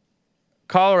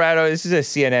 Colorado, this is a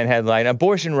CNN headline,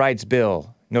 abortion rights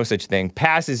bill, no such thing,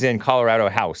 passes in Colorado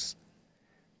House.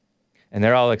 And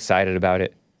they're all excited about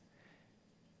it.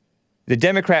 The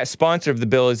Democrat sponsor of the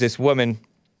bill is this woman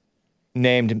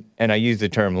named, and I use the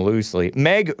term loosely,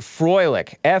 Meg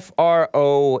Froelich, F-R-O-E-L-I-C-H.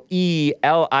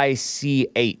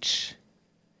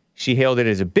 She hailed it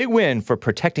as a big win for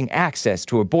protecting access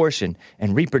to abortion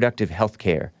and reproductive health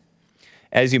care.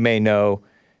 As you may know,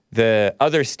 the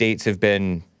other states have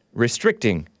been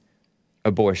restricting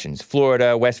abortions.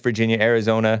 Florida, West Virginia,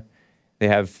 Arizona, they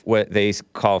have what they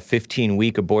call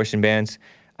 15-week abortion bans.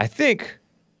 I think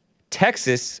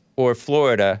Texas or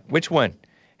Florida, which one,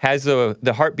 has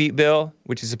the heartbeat bill,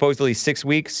 which is supposedly 6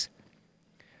 weeks.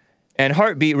 And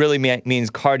heartbeat really means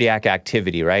cardiac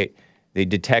activity, right? They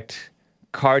detect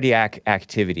cardiac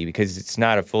activity because it's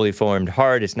not a fully formed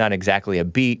heart. It's not exactly a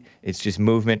beat. It's just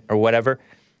movement or whatever.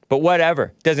 But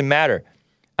whatever, doesn't matter.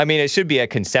 I mean, it should be a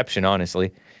conception,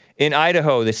 honestly. In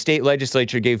Idaho, the state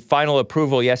legislature gave final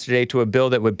approval yesterday to a bill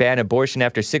that would ban abortion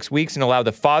after 6 weeks and allow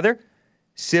the father,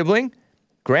 sibling,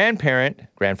 grandparent,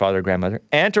 grandfather, grandmother,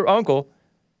 aunt or uncle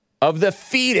of the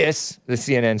fetus, the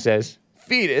CNN says,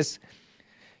 fetus,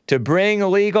 to bring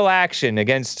legal action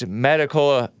against the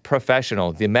medical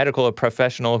professional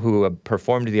who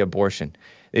performed the abortion.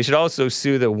 They should also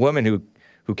sue the woman who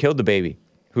killed the baby,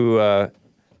 who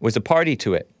was a party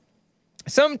to it.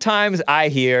 Sometimes I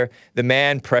hear the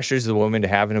man pressures the woman to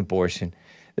have an abortion.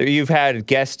 You've had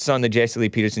guests on the Jesse Lee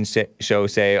Peterson show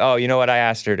say, oh, you know what, I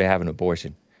asked her to have an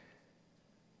abortion.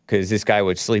 Because this guy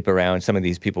would sleep around, some of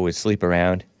these people would sleep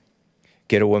around,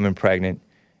 get a woman pregnant,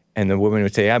 and the woman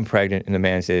would say, I'm pregnant, and the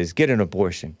man says, get an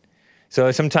abortion.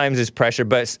 So sometimes it's pressure,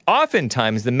 but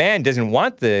oftentimes the man doesn't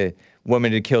want the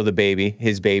woman to kill the baby,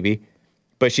 his baby,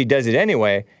 but she does it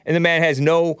anyway, and the man has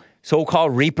no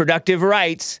so-called reproductive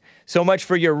rights. So much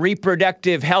for your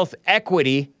reproductive health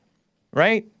equity,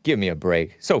 right? Give me a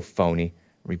break. So phony.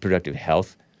 Reproductive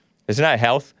health. Isn't that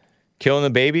health? Killing the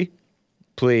baby?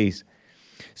 Please.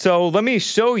 So let me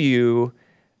show you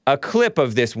a clip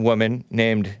of this woman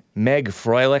named Meg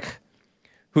Froelich,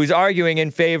 who's arguing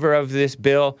in favor of this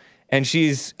bill. And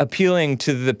she's appealing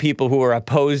to the people who are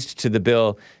opposed to the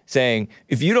bill, saying,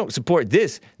 if you don't support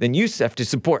this, then you have to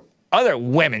support other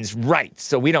women's rights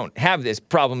so we don't have this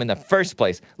problem in the first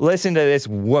place. Listen to this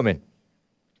woman.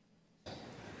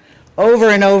 Over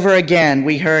and over again,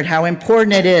 we heard how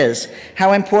important it is,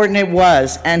 how important it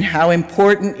was, and how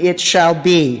important it shall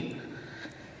be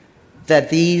that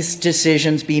these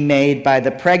decisions be made by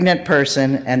the pregnant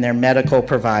person and their medical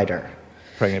provider.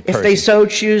 If they so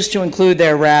choose to include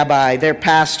their rabbi, their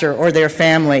pastor, or their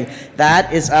family,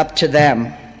 that is up to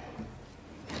them.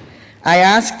 I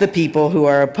ask the people who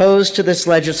are opposed to this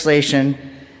legislation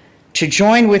to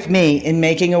join with me in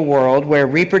making a world where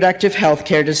reproductive health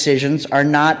care decisions are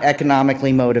not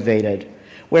economically motivated,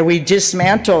 where we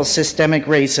dismantle systemic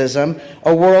racism,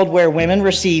 a world where women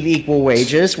receive equal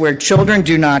wages, where children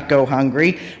do not go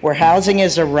hungry, where housing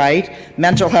is a right,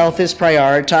 mental health is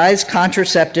prioritized,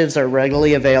 contraceptives are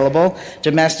readily available,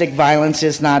 domestic violence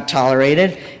is not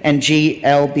tolerated, and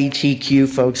GLBTQ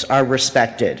folks are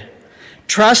respected.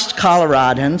 Trust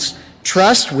Coloradans,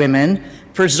 trust women,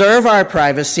 preserve our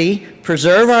privacy,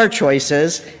 preserve our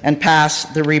choices, and pass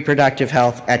the Reproductive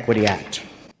Health Equity Act.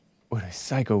 What a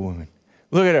psycho woman.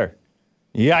 Look at her.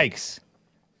 Yikes.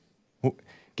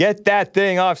 Get that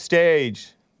thing off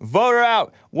stage. Vote her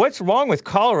out. What's wrong with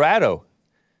Colorado?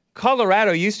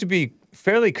 Colorado used to be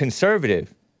fairly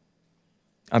conservative.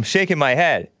 I'm shaking my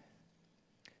head.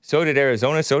 So did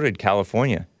Arizona, so did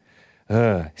California.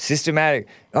 Systematic.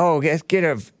 Oh, get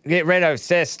rid of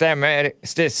systemic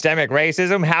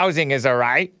racism. Housing is a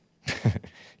right.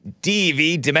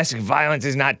 DV, domestic violence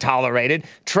is not tolerated.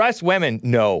 Trust women.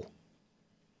 No.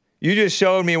 You just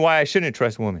showed me why I shouldn't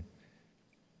trust women.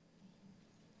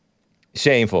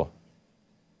 Shameful.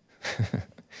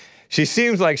 She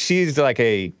seems like she's like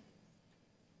a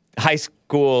high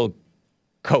school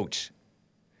coach.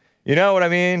 You know what I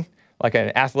mean? Like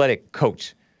an athletic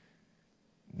coach.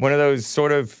 One of those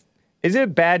sort of, is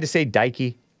it bad to say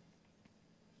dykey?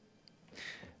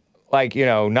 Like, you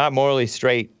know, not morally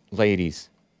straight ladies.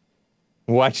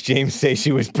 Watch James say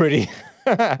she was pretty.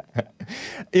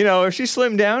 You know, if she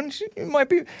slimmed down, she might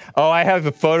be. Oh, I have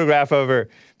a photograph of her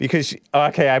because,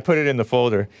 okay, I put it in the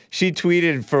folder. She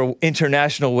tweeted for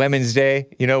International Women's Day.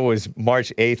 You know, it was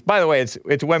March 8th. By the way,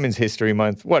 it's Women's History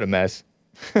Month. What a mess.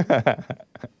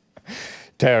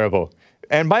 Terrible.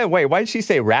 And by the way, why did she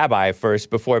say rabbi first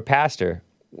before pastor?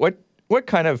 What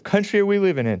kind of country are we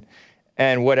living in?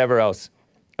 And whatever else.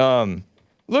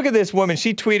 Look at this woman.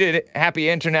 She tweeted, Happy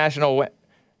International...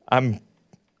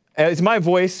 Is my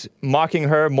voice mocking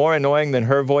her more annoying than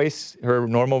her voice, her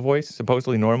normal voice,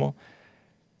 supposedly normal?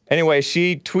 Anyway,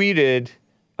 she tweeted,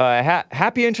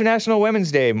 Happy International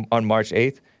Women's Day on March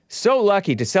 8th. So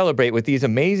lucky to celebrate with these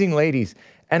amazing ladies.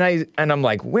 And I'm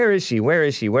like, where is she? Where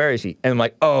is she? Where is she? And I'm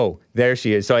like, oh, there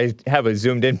she is. So I have a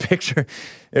zoomed in picture.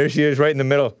 There she is right in the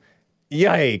middle.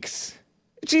 Yikes.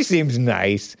 She seems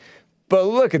nice. But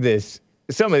look at this.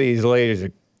 Some of these ladies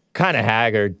are kind of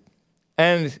haggard.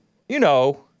 And, you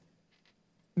know,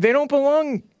 they don't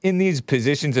belong in these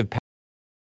positions of power.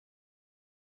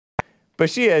 But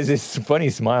she has this funny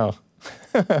smile.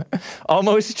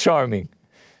 Almost charming.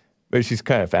 But she's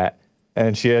kind of fat.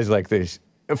 And she has like this.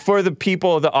 For the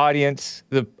people, the audience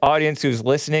who's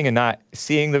listening and not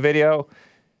seeing the video,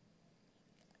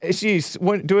 she's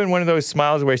doing one of those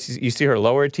smiles where you see her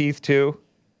lower teeth too.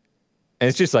 And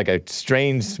it's just like a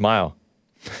strange smile.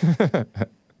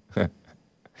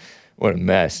 What a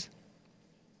mess.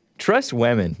 Trust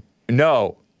women.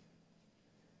 No.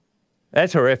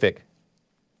 That's horrific.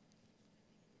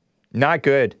 Not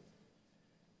good.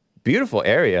 Beautiful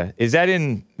area. Is that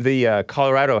in the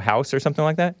Colorado House or something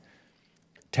like that?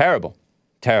 Terrible.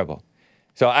 Terrible.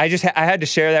 So I had to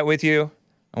share that with you.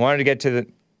 I wanted to get to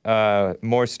the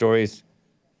more stories.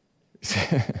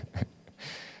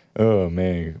 Oh,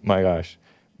 man. My gosh.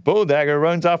 Bulldagger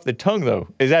runs off the tongue, though.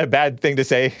 Is that a bad thing to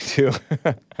say, too?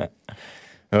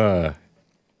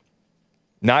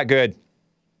 Not good.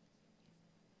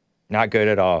 Not good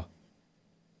at all.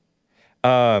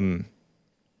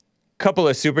 Couple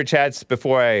of super chats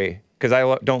before because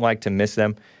I don't like to miss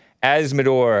them.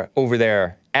 Asmador over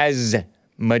there.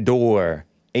 Asmador.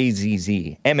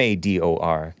 A-Z-Z.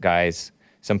 M-A-D-O-R, guys.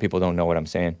 Some people don't know what I'm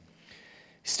saying.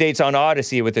 States on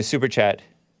Odyssey with a super chat.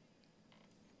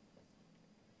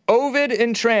 Ovid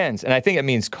in trans. And I think it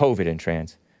means COVID in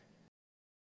trans.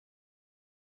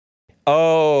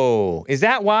 Oh, is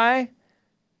that why?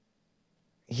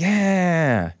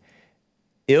 Yeah.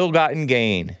 Ill-gotten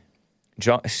gain.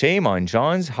 Shame on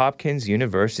Johns Hopkins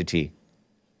University.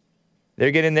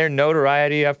 They're getting their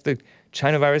notoriety off the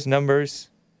China virus numbers.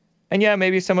 And yeah,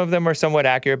 maybe some of them are somewhat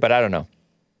accurate, but I don't know.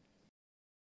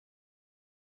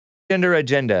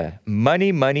 agenda.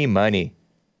 Money, money, money.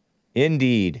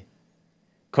 Indeed.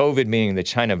 COVID meaning the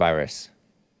China virus.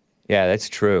 Yeah, that's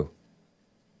true.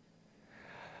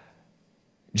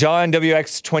 John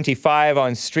WX25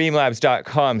 on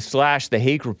streamlabs.com/The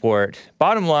Hake Report.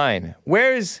 Bottom line,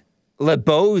 where's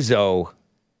Lebozo?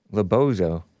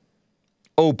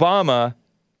 Obama,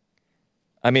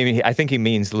 I think he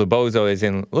means Lebozo as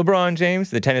in LeBron James,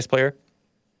 the tennis player.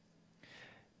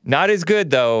 Not as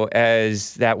good, though,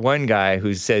 as that one guy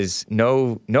who says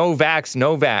no vax,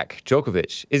 Novak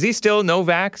Djokovic. Is he still no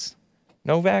vax?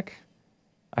 Novak?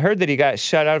 I heard that he got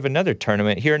shut out of another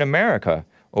tournament here in America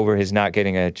over his not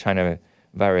getting a China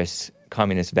virus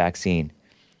communist vaccine.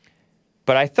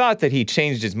 But I thought that he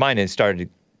changed his mind and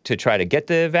started to try to get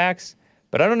the vax,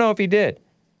 but I don't know if he did.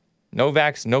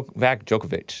 Novak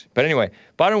Djokovic. But anyway,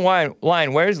 bottom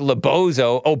line, where's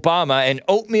Lebozo, Obama, and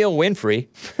Oatmeal Winfrey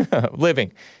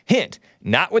living? Hint,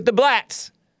 not with the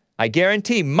Blatts. I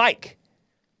guarantee Mike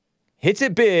hits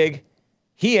it big.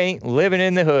 He ain't living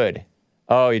in the hood.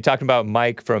 Oh, you're talking about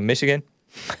Mike from Michigan?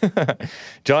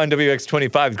 John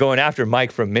WX25 is going after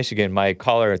Mike from Michigan, my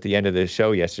caller at the end of the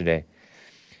show yesterday.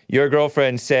 Your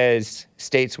girlfriend states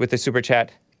with the super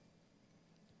chat,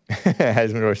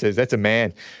 Hasmidor says, that's a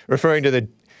man, referring to the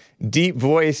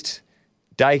deep-voiced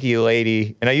dykey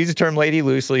lady, and I use the term lady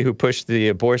loosely, who pushed the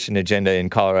abortion agenda in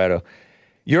Colorado.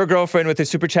 Your girlfriend with a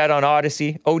super chat on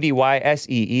Odyssey,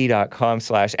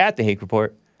 odysee.com/@The Hake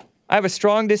Report. I have a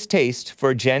strong distaste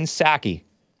for Jen Psaki.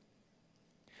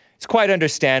 It's quite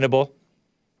understandable.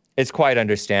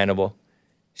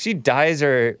 She dyes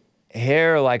her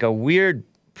hair like a weird,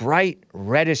 bright,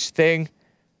 reddish thing.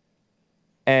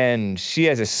 And she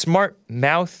has a smart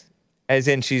mouth, as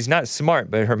in she's not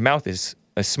smart, but her mouth is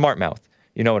a smart mouth.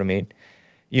 You know what I mean?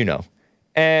 You know.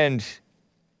 And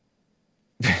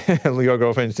your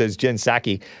girlfriend says Jen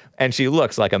Psaki, and she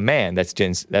looks like a man. That's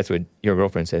what your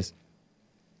girlfriend says.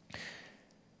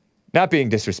 Not being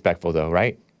disrespectful, though,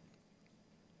 right?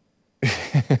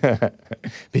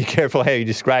 Be careful how you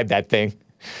describe that thing.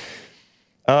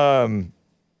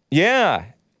 Yeah.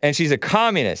 And she's a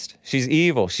communist. She's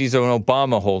evil. She's an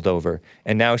Obama holdover.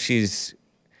 And now she's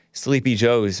Sleepy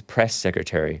Joe's press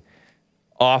secretary.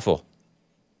 Awful.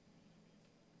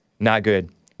 Not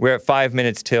good. We're at 5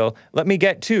 minutes till. Let me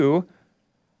get to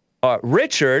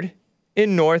Richard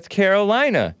in North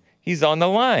Carolina. He's on the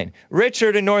line.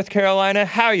 Richard in North Carolina,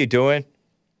 how you doing?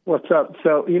 What's up?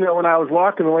 So, when I was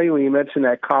walking away when you mentioned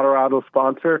that Colorado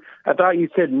sponsor, I thought you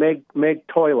said Meg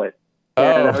Toilet.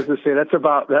 And I was just saying that's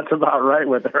about right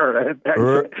with her.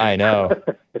 I know.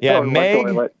 Yeah,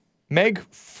 Meg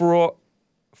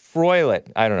Froilet.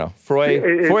 I don't know.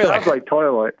 It sounds like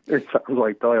toilet.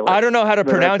 I don't know how to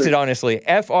pronounce it, honestly.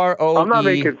 F-R-O-E. I'm not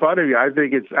making fun of you. I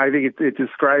think it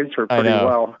describes her pretty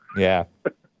well. Yeah.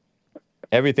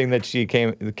 Everything that she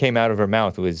came out of her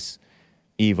mouth was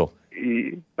evil.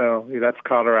 Oh, that's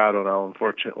Colorado now,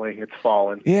 unfortunately. It's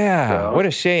fallen. Yeah, so. What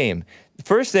a shame.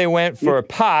 First they went for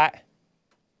pot,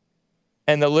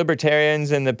 and the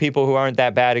libertarians and the people who aren't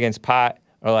that bad against pot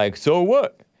are like, so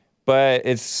what? But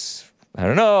it's, I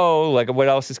don't know, like what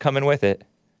else is coming with it?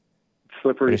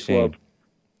 Slippery slope.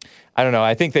 I don't know.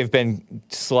 I think they've been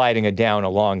sliding it down a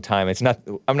long time.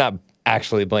 I'm not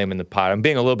actually blaming the pot. I'm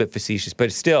being a little bit facetious,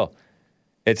 but still,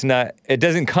 it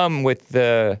doesn't come with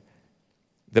the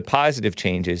positive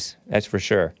changes, that's for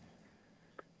sure.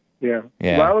 Yeah.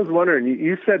 Well, I was wondering,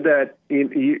 you said that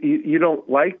you don't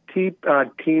like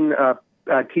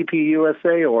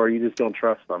TPUSA, or you just don't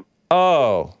trust them?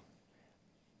 Oh.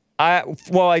 I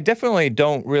definitely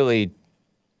don't really,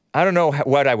 I don't know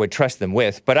what I would trust them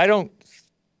with, but I don't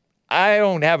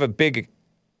really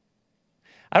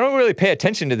pay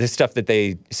attention to the stuff that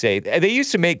they say. They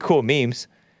used to make cool memes.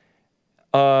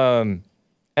 And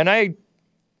I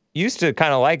used to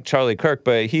kind of like Charlie Kirk,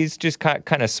 but he's just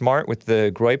kind of smart with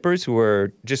the Groypers, who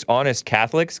are just honest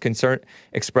Catholics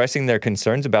expressing their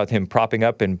concerns about him propping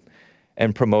up and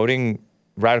promoting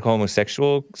radical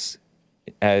homosexuals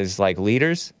as like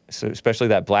leaders, so especially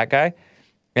that black guy.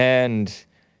 And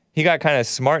he got kind of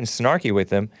smart and snarky with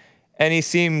them, and he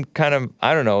seemed kind of,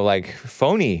 I don't know, like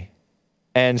phony.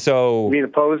 And so, you mean a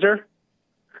poser?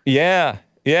 Yeah,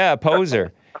 a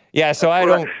poser. Yeah, so I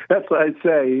don't. That's what I'd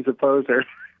say. He's a poser.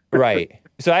 Right.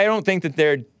 So I don't think that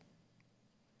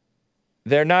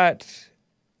they're not.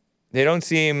 They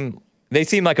seem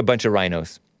like a bunch of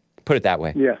rhinos. Put it that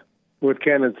way. Yeah. With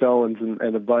Candace Owens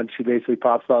and a bunch, she basically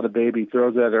pops out a baby,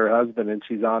 throws it at her husband, and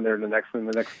she's on there in the next 2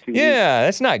 weeks. Yeah,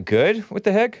 that's not good. What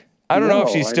the heck? I don't know if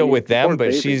she's still with them,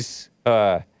 but she's.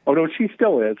 Oh no, she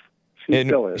still is. She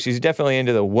still is. She's definitely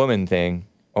into the woman thing,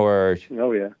 or.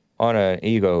 Oh yeah. on an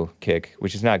ego kick,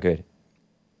 which is not good.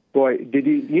 Boy,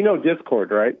 you know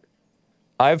Discord, right?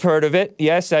 I've heard of it.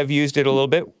 Yes, I've used it a little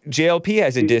bit. JLP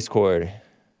has a Discord.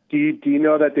 Do you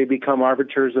know that they become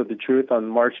arbiters of the truth on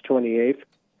March 28th?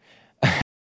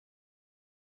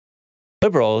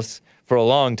 Liberals for a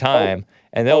long time,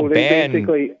 and they'll ban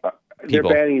basically, they're people.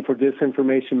 banning you for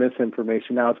disinformation,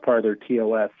 misinformation. Now it's part of their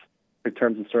TOS, their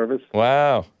terms of service.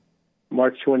 Wow.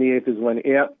 March 28th is when,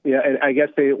 and I guess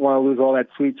they want to lose all that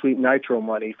sweet nitro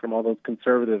money from all those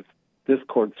conservative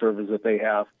Discord servers that they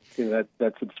have,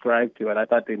 that subscribe to it. I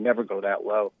thought they'd never go that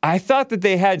low. I thought that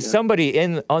they had somebody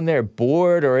on their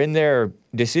board or in their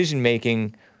decision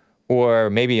making, or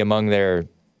maybe among their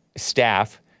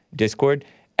staff, Discord,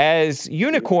 as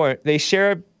Unicorn. They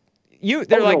share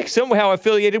they're somehow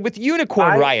affiliated with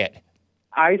Unicorn Riot.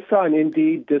 I saw an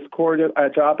Indeed Discord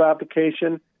job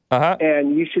application,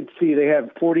 and you should see they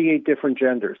have 48 different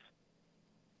genders.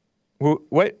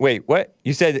 What? Wait, what?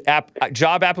 You said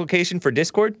job application for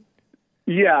Discord?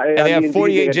 Yeah. And they have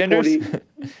 48 genders?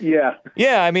 Yeah.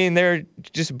 Yeah, I mean, they're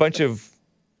just a bunch of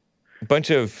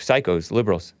psychos,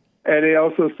 liberals. And they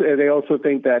also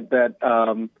think that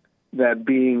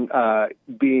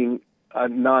being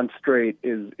non-straight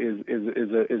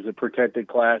is a protected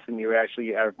class, and you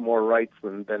actually have more rights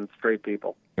than straight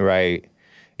people. Right.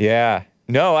 Yeah.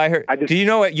 No, I heard. Do you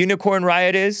know what Unicorn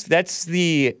Riot is? That's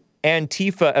the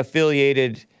Antifa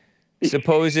affiliated,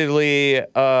 supposedly,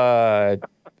 they're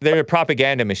a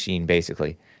propaganda machine,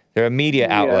 basically. They're a media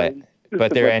outlet,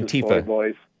 but they're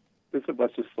Antifa. It's a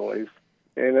bunch of soys.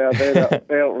 And they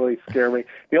don't really scare me.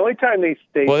 The only time they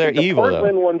stay, well, they're evil,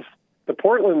 the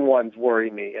Portland ones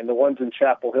worry me, and the ones in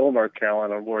Chapel Hill, North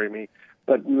Carolina, worry me.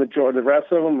 But the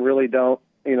rest of them really don't,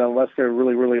 unless they're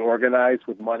really, really organized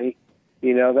with money.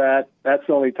 That's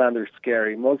the only time they're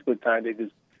scary. Most of the time they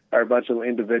just are a bunch of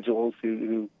individuals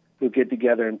who get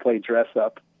together and play dress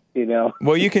up,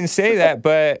 Well, you can say that,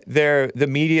 but the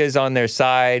media is on their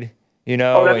side,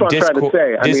 Oh, that's what I'm trying to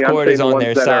say. Discord is on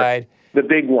their side. The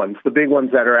big ones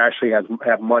that are actually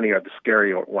have money are the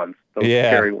scary ones. Those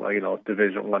scary,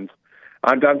 division ones.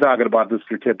 I'm talking about just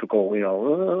your typical,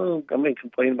 I'm going to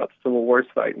complain about the Civil War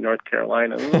site in North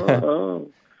Carolina. Yeah.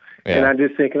 And I'm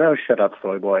just thinking, oh, shut up,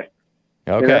 soy boy.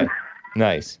 Okay.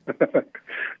 Nice.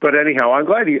 But anyhow, I'm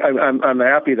glad I'm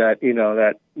happy that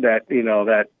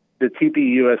that the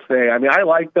TPUSA. I mean, I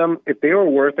like them. If they were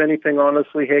worth anything,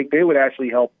 honestly, Hake, they would actually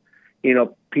help.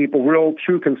 People, real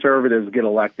true conservatives, get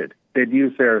elected. They'd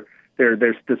use the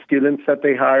students that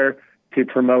they hire to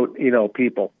promote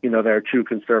people that are true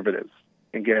conservatives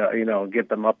and get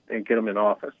them up and get them in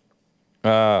office.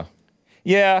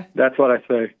 Yeah. That's what I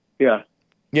say. Yeah.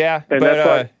 Yeah. And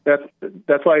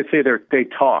that's why I say they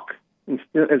talk.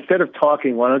 Instead of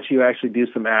talking, why don't you actually do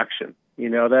some action? You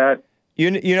know that?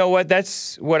 You know what?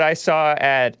 That's what I saw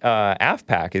at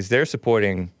AFPAC, is they're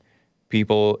supporting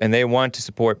people, and they want to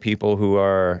support people who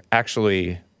are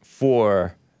actually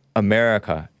for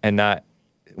America and not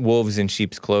wolves in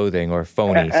sheep's clothing or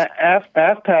phonies.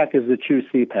 AFPAC is the true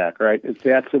CPAC, right?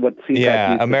 That's what CPAC Yeah,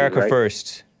 used to America be, right?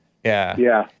 First. Yeah.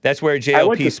 Yeah. That's where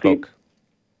JLP spoke.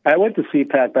 I went to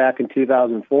CPAC back in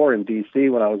 2004 in D.C.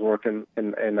 when I was working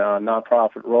in a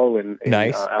nonprofit role in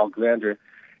Alexandria.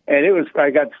 And I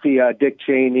got to see Dick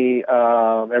Cheney,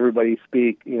 everybody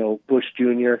speak, Bush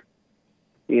Jr.,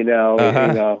 it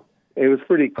was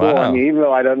pretty cool. Wow. I mean, even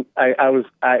though I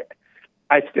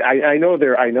know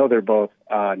they're both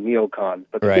neocons,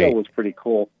 but still it was pretty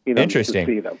cool, Interesting.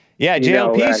 to see them. Yeah,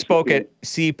 JLP spoke at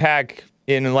CPAC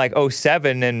in like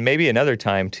 2007 and maybe another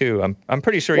time too. I'm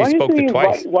pretty sure he spoke it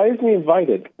twice. Why isn't he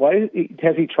invited? Has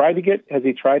he tried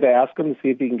to ask him to see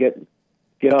if he can get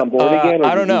on board again? Or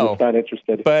I don't know. He's not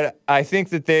interested. But I think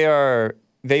that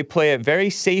they play it very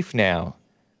safe now.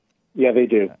 Yeah, they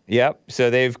do. Yep. So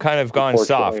they've kind of gone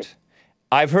soft.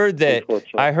 I've heard that.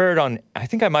 I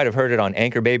think I might have heard it on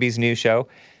Anchor Baby's new show.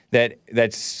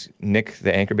 That's Nick,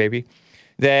 the Anchor Baby.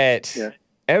 That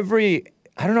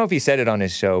I don't know if he said it on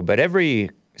his show, but every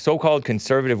so-called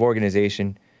conservative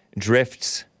organization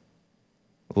drifts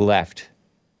left,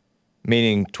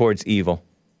 meaning towards evil.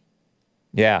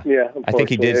 Yeah. Yeah. I think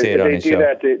he did say it on his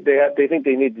show. They think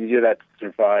they need to do that to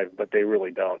survive, but they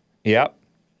really don't. Yep.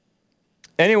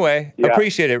 Anyway,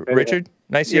 appreciate it, Richard.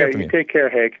 Nice to hear from you. Take care,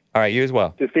 Hake. All right, you as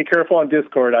well. Just be careful on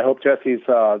Discord. I hope Jesse's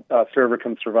server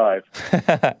can survive.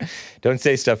 Don't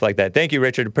say stuff like that. Thank you,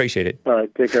 Richard. Appreciate it. All right,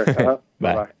 take care.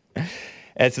 Bye.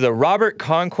 It's the Robert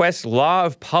Conquest Law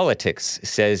of Politics,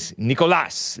 says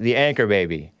Nicolas, the Anchor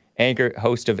Baby,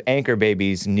 host of Anchor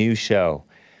Baby's new show.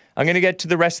 I'm going to get to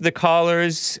the rest of the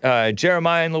callers,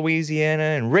 Jeremiah in Louisiana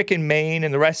and Rick in Maine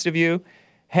and the rest of you.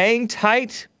 Hang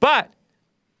tight, but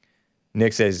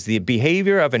Nick says, the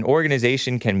behavior of an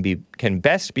organization can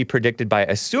best be predicted by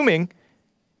assuming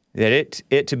that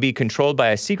it to be controlled by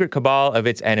a secret cabal of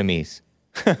its enemies.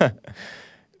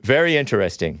 Very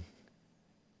interesting.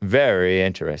 Very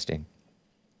interesting.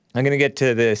 I'm going to get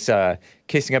to this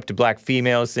kissing up to black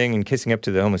females thing and kissing up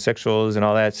to the homosexuals and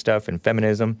all that stuff and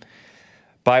feminism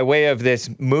by way of this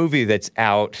movie that's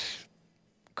out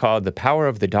called The Power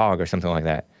of the Dog or something like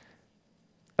that.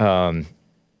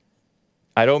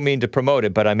 I don't mean to promote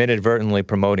it, but I'm inadvertently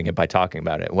promoting it by talking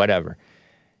about it. Whatever.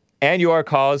 And your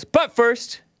calls. But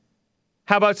first,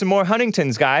 how about some more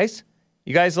Huntingtons, guys?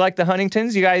 You guys like the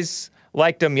Huntingtons? You guys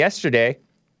liked them yesterday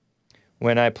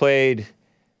when I played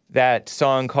that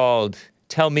song called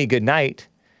Tell Me Goodnight.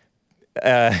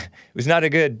 It was not a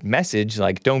good message.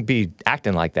 Like, don't be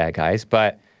acting like that, guys.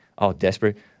 But, all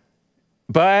desperate.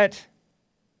 But,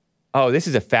 oh, this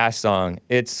is a fast song.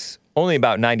 It's only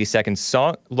about 90 seconds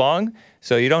long,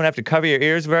 so you don't have to cover your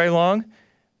ears very long.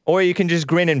 Or you can just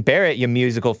grin and bear it, you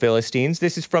musical Philistines.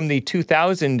 This is from the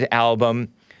 2000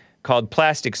 album called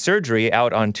Plastic Surgery,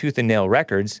 out on Tooth and Nail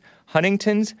Records.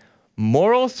 Huntington's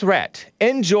Moral Threat.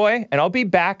 Enjoy, and I'll be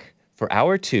back for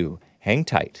hour 2. Hang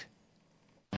tight.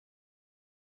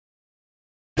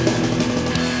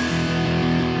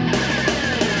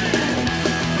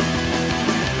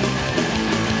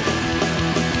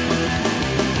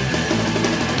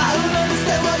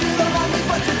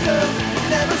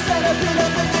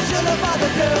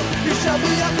 You shut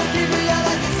me up and keep me out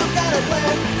like it's some kind of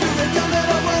plan. To live your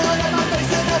little world and my face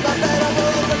and my bed. I'm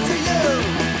all over to you.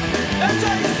 That's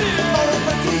how you see it. All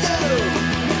over to you.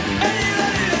 And you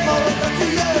don't need it. All over to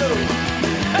you.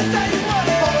 That's how you want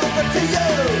it. All over to you.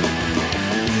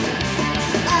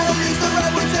 I don't use the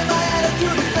right words and my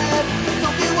attitude is bad.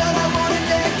 Don't get what I want and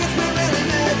yeah, it gets me really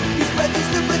mad. You spread these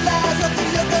stupid lies up to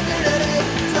your community.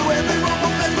 So everyone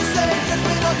will feel the same. Just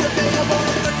me not to be. I'm all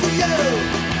over to you.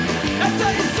 That's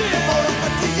how you see it. More over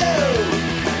to you.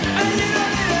 And you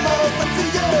don't need it. More over to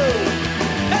you.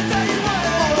 That's how you want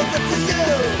it. More over to you.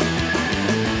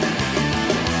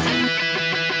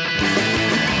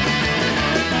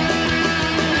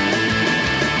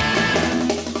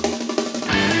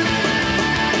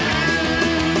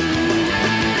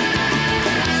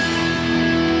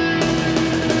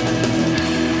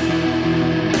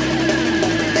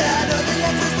 Yeah, I know the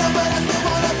answer's no, but I still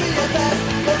wanna be your best.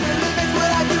 What really makes what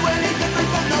I do any different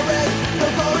from the rest? No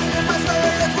glory in my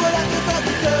story, that's what I'm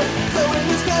devoted to. So in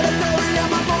this category, I'm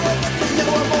more over to you.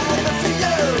 I'm more over to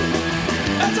you.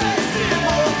 That's how you see it.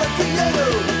 More over to you.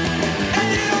 And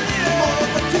you don't need it. More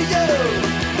over to you.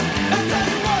 That's how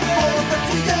you want it. More over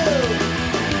to you.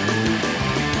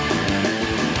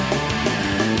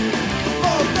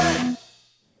 More over.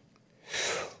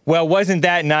 Well, wasn't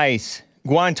that nice?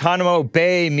 Guantanamo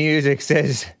Bay music,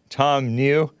 says Tom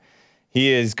New.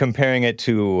 He is comparing it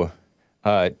to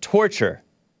torture.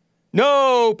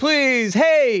 No, please,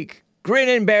 Hake! Grin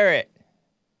and bear it.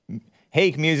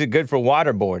 Hake music good for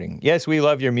waterboarding. Yes, we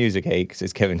love your music, Hake,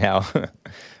 says Kevin Howe.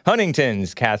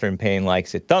 Huntington's, Catherine Payne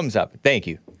likes it. Thumbs up. Thank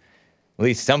you. At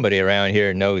least somebody around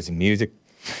here knows music.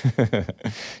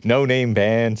 No-name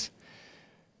bands.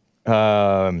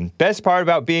 Best part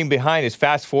about being behind is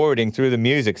fast-forwarding through the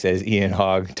music, says Ian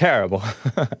Hogg. Terrible.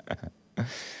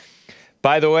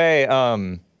 By the way,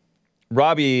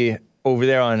 Robbie over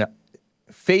there on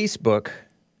Facebook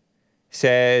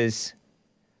says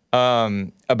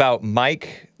about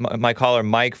Mike, my caller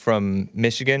Mike from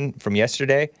Michigan from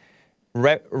yesterday,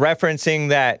 referencing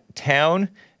that town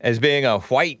as being a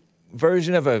white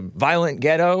version of a violent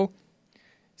ghetto,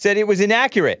 said it was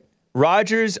inaccurate.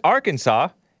 Rogers, Arkansas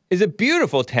is a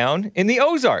beautiful town in the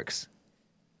Ozarks.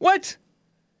 What?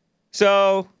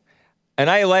 So, and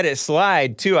I let it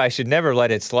slide, too. I should never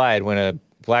let it slide when a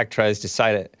black tries to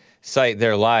cite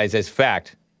their lies as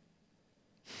fact.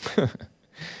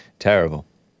 Terrible.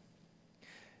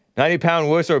 90-pound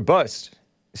wuss or bust,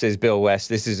 says Bill West.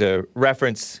 This is a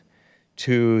reference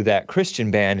to that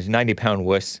Christian band, 90-pound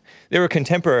wuss. They were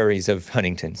contemporaries of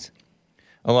Huntington's,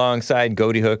 alongside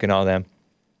Goaty Hook and all them.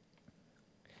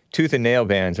 Tooth and nail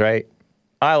bands, right?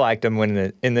 I liked them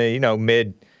when in the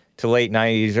mid to late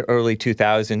 90s, early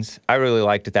 2000s. I really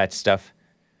liked that stuff.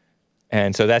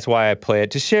 And so that's why I play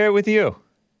it, to share it with you.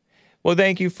 Well,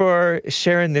 thank you for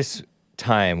sharing this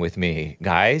time with me,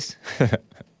 guys.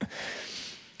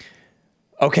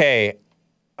 Okay.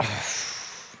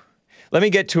 Let me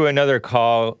get to another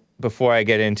call before I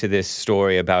get into this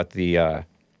story about the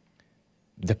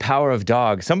power of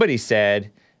dog. Somebody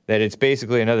said that it's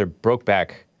basically another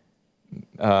Brokeback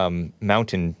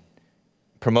Mountain,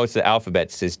 promotes the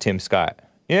alphabet, says Tim Scott.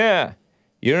 Yeah,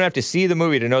 You don't have to see the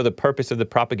movie to know the purpose of the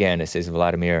propaganda, says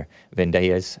Vladimir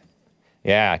Vendayas.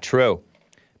 Yeah, true.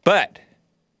 But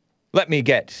let me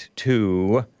get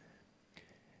to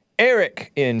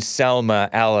Eric in Selma,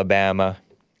 Alabama.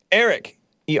 Eric,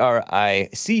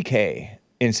 E-R-I-C-K,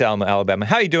 in Selma, Alabama.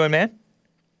 How you doing, man?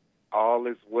 All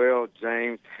is well,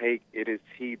 James Hake. It is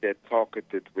he that talketh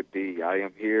with thee. I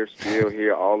am here, still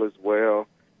here. All is well.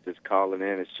 Just calling in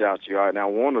and shout you out. Now,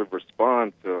 I want to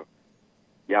respond to,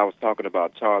 I was talking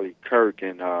about Charlie Kirk,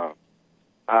 and I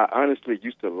honestly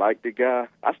used to like the guy.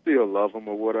 I still love him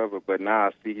or whatever, but now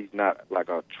I see he's not like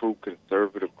a true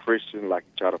conservative Christian like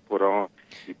he try to put on.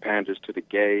 He panders to the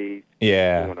gays.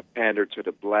 Yeah. He want to pander to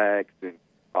the blacks and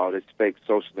all this fake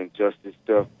social injustice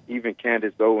stuff. Even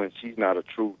Candace Owens, she's not a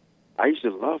true. I used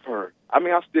to love her. I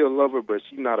mean, I still love her, but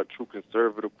she's not a true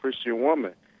conservative Christian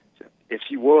woman. If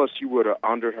she was, she would have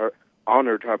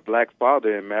honored her black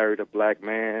father and married a black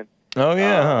man. Oh,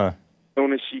 yeah, huh?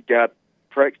 Soon as she got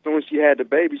pregnant, soon as she had the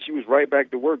baby, she was right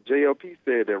back to work. JLP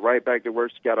said that, right back to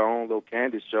work. She got her own little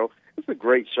Candace show. It's a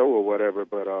great show or whatever,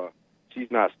 but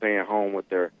she's not staying home with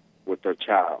their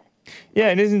child. Yeah,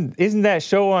 and isn't that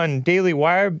show on Daily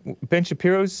Wire Ben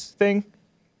Shapiro's thing?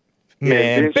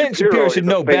 Man, Yeah, Ben Shapiro should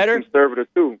know better. Conservative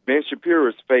too. Ben Shapiro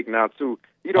is fake now too.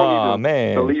 He don't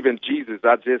even believe in Jesus.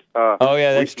 I just oh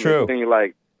yeah, that's true. Seen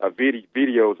like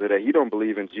videos of that. He don't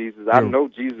believe in Jesus. I know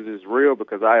Jesus is real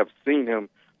because I have seen him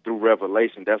through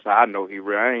Revelation. That's how I know he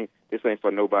real. This ain't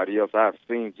for nobody else. I've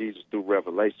seen Jesus through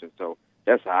Revelation, so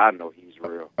that's how I know he's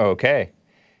real. Okay,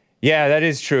 yeah, that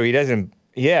is true. He doesn't.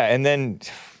 Yeah, and then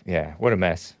yeah, what a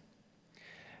mess.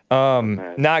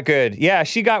 Not good. Yeah,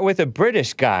 she got with a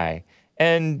British guy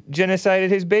and genocided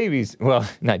his babies. Well,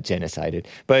 not genocided,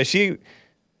 but she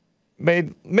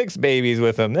made mixed babies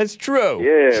with him. That's true.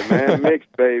 Yeah, man,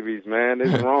 mixed babies, man.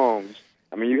 It's wrong.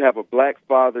 I mean, you have a black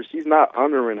father. She's not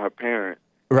honoring her parents.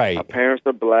 Right. Her parents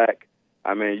are black.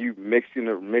 I mean, you mixing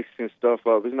stuff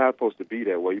up. It's not supposed to be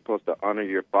that way. You're supposed to honor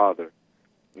your father,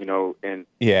 you know. And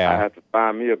yeah. I have to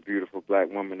find me a beautiful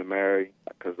black woman to marry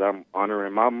because I'm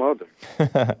honoring my mother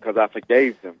because I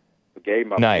forgave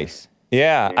my nice. parents.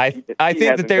 Yeah, I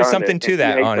think that there's something to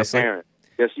that, honestly.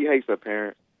 Yeah, she hates her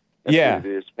parents. That's what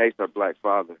it is. She hates her black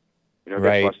father. You know,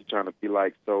 that's why she's trying to be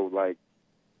like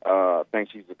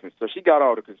thinks she's a conservative. She got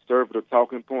all the conservative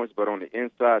talking points, but on the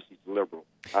inside, she's liberal.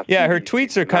 Yeah, her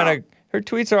tweets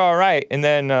are all right, and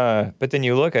then but then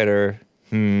you look at her,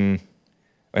 and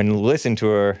listen to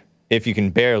her if you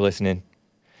can bear listening.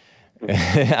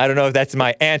 I don't know if that's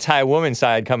my anti-woman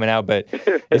side coming out, but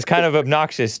it's kind of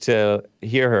obnoxious to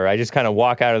hear her. I just kind of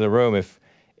walk out of the room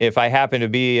if I happen to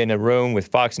be in a room with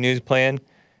Fox News playing,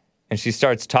 and she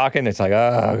starts talking. It's like,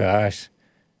 oh gosh,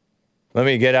 let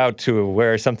me get out to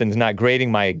where something's not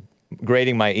grating my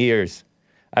ears.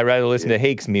 I'd rather listen to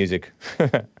Hake's music.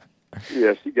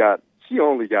 Yeah, she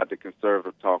only got the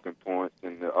conservative talking points,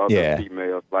 and the other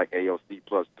females like AOC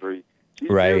plus 3. She's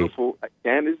beautiful.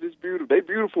 Candace is beautiful. They're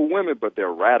beautiful women, but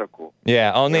they're radical.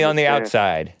 Yeah, only on the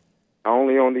outside.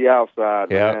 Only on the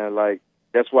outside, man. Like,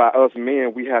 that's why us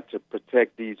men, we have to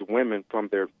protect these women from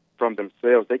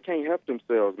themselves. They can't help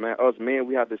themselves, man. Us men,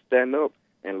 we have to stand up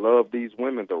and love these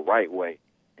women the right way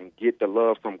and get the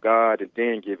love from God and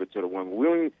then give it to the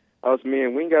women. Us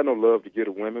men, we ain't got no love to give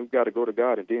to women. We got to go to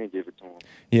God and then give it to them.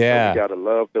 Yeah. So we got to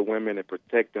love the women and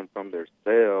protect them from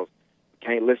themselves. We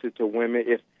can't listen to women.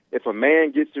 If a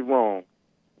man gets it wrong,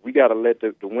 we got to let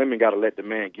the women got to let the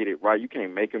man get it right. You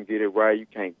can't make him get it right. You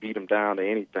can't beat him down to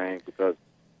anything because,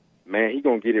 man, he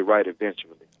going to get it right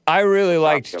eventually. I really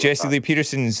liked Jesse Lee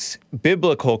Peterson's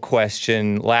biblical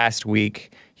question last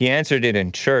week. He answered it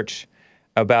in church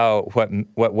about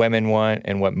what women want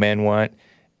and what men want.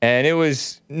 And it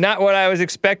was not what I was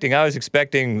expecting. I was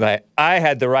expecting that I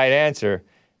had the right answer.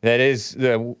 That is,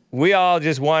 we all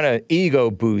just want an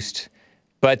ego boost.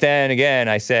 But then again,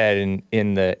 I said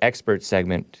in the expert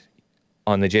segment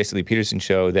on the Jesse Lee Peterson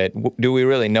show that do we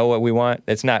really know what we want?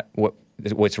 That's not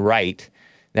what's right.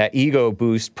 That ego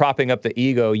boost, propping up the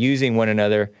ego, using one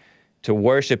another to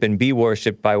worship and be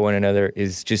worshipped by one another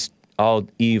is just all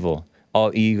evil,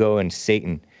 all ego and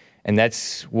Satan. And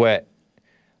that's what,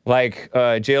 like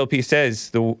JLP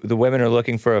says, the women are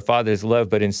looking for a father's love,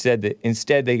 but instead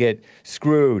they get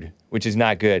screwed, which is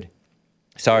not good.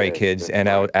 Sorry, kids and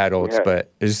adults,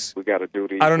 but we got to do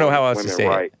these. I don't know how else to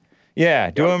say it. Yeah,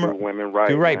 do women right.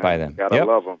 Do right man. by them. Gotta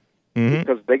love them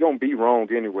because they're gonna be wrong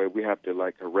anyway. We have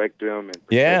to correct them and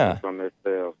protect them from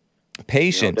themselves.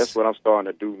 Patience. You know, that's what I'm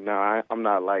starting to do now. I'm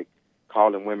not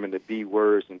calling women the B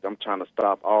words, and I'm trying to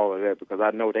stop all of that because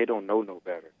I know they don't know no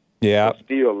better. Yeah. But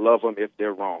still love them if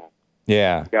they're wrong.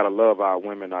 Yeah. We gotta love our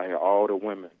women out here, all the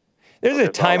women. There's So a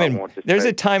that's all time I and want to there's say.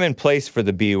 a time and place for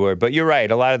the B word, but you're right.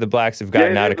 A lot of the blacks have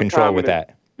gotten Yeah, out it of is a control time with and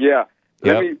that. Yeah.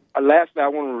 Yep. Lastly, I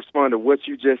want to respond to what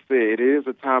you just said. It is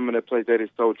a time and a place. That is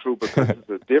so true, because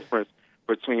there's a difference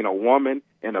between a woman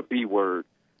and a B word.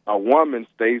 A woman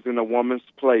stays in a woman's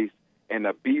place, and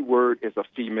a B word is a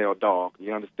female dog.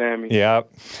 You understand me?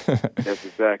 Yep. That's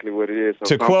exactly what it is. So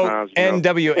To quote sometimes,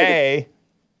 you know, NWA,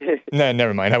 no,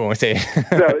 never mind. I won't say it.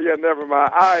 yeah, never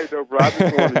mind. All right, though, bro. I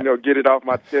just wanted to get it off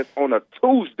my chest on a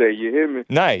Tuesday. You hear me?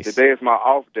 Nice. Today is my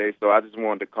off day, so I just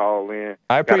wanted to call in.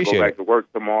 I appreciate Gotta go back it. to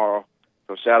work tomorrow.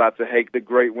 So shout out to Hake the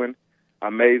Great One.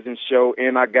 Amazing show.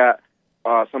 And I got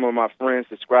some of my friends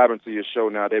subscribing to your show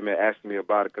now. They've been asking me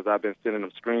about it because I've been sending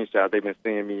them screenshots. They've been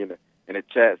seeing me in the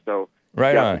chat. So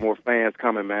Right we got on. some more fans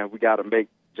coming, man. We got to make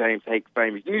James Hake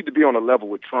famous. You need to be on a level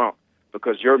with Trump,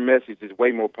 because your message is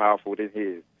way more powerful than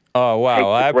his. Oh, wow. Hake the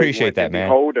I Great appreciate One, that, and man.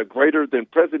 Behold, a greater than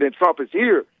President Trump is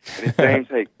here. And it's James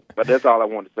Hake. But that's all I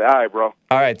wanted to say. All right, bro. All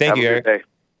right. Thank Have you, a Eric. good day.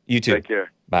 You too. Take care.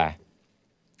 Bye.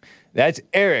 That's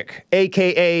Eric,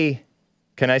 a.k.a.,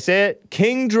 can I say it?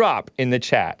 King Drop in the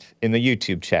chat, in the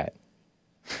YouTube chat.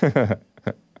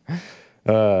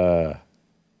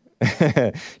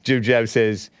 Jib Jab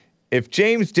says, if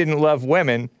James didn't love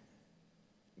women,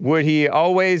 would he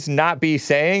always not be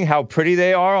saying how pretty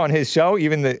they are on his show,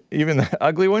 even the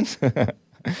ugly ones?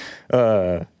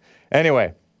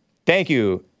 Anyway, thank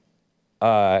you,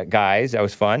 guys. That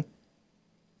was fun.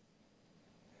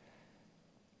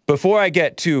 Before I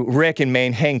get to Rick and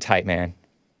Maine, hang tight, man.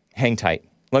 Hang tight.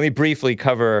 Let me briefly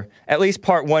cover at least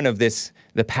part one of this,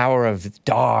 the power of the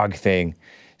dog thing.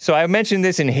 So I mentioned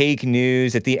this in Hake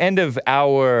News at the end of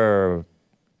hour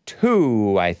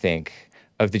 2, I think,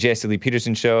 of the Jesse Lee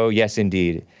Peterson show. Yes,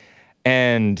 indeed.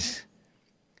 And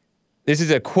this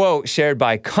is a quote shared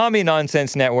by Commie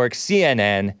Nonsense Network,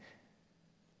 CNN.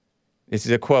 This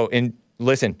is a quote. And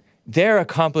listen, their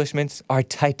accomplishments are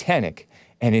titanic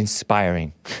and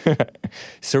inspiring.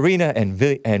 Serena and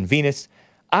Venus,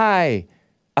 I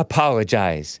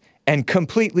apologize and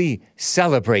completely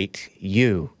celebrate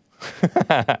you.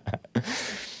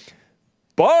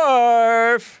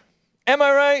 Barf! Am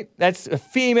I right? That's a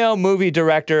female movie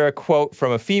director, a quote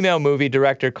from a female movie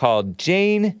director called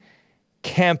Jane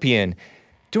Campion.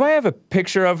 Do I have a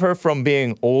picture of her from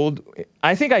being old?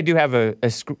 I think I do have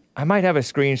I might have a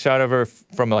screenshot of her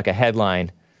from like a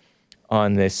headline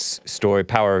on this story,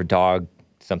 Power of Dog,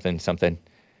 something.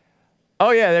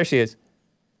 Oh yeah, there she is.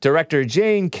 Director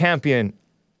Jane Campion.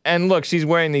 And look, she's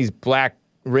wearing these black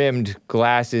rimmed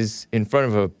glasses in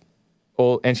front of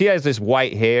and she has this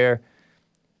white hair.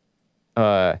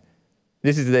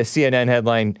 This is the CNN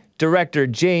headline. Director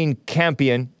Jane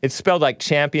Campion. It's spelled like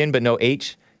champion, but no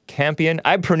H. Campion.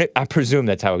 I presume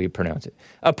that's how we pronounce it.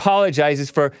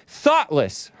 Apologizes for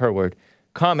thoughtless, her word,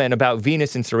 comment about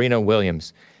Venus and Serena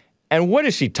Williams. And what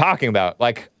is she talking about?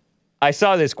 Like, I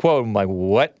saw this quote, I'm like,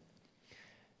 what?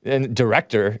 And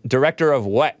director of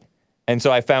what? And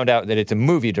so I found out that it's a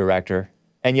movie director.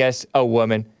 And yes, a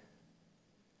woman.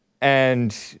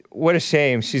 And what a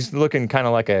shame. She's looking kind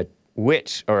of like a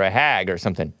witch or a hag or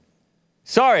something.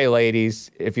 Sorry,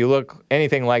 ladies. If you look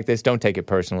anything like this, don't take it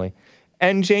personally.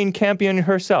 And Jane Campion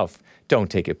herself,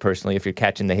 don't take it personally if you're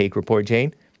catching the Hake Report,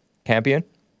 Jane Campion.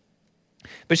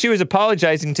 But she was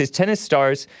apologizing to tennis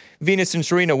stars Venus and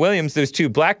Serena Williams, those two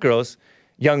black girls,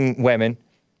 young women.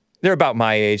 They're about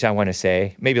my age, I want to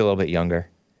say, maybe a little bit younger.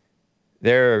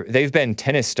 They've been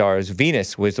tennis stars.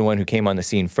 Venus was the one who came on the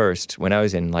scene first when I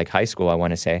was in like high school, I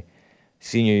want to say.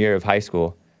 Senior year of high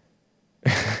school.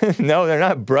 No, they're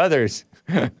not brothers.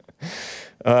 No,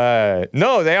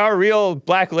 they are real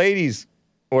black ladies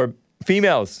or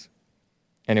females.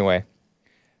 Anyway,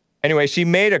 she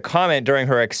made a comment during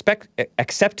her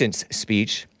acceptance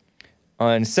speech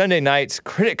on Sunday night's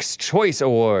Critics' Choice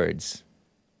Awards.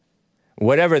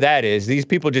 Whatever that is, these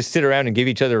people just sit around and give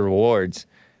each other awards.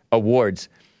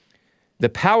 The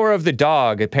Power of the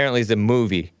Dog apparently is a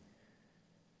movie.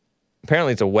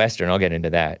 Apparently it's a Western. I'll get into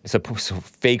that. It's a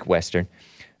fake Western.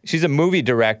 She's a movie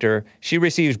director. She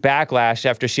received backlash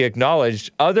after she acknowledged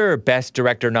other Best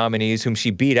Director nominees whom she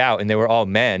beat out, and they were all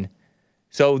men.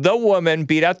 So the woman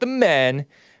beat out the men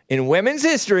in Women's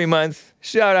History Month.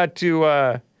 Shout out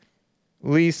to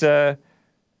Lisa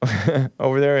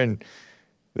over there in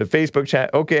the Facebook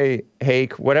chat. Okay,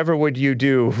 Hake, whatever would you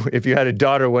do if you had a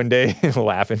daughter one day?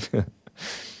 Laughing.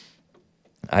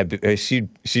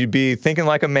 She'd be thinking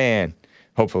like a man.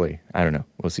 Hopefully. I don't know.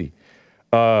 We'll see.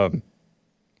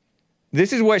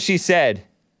 This is what she said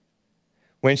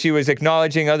when she was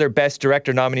acknowledging other Best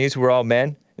Director nominees who were all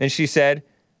men. And she said,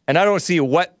 and I don't see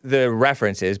what the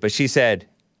reference is, but she said,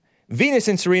 Venus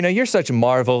and Serena, you're such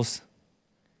marvels.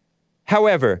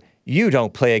 However, you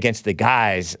don't play against the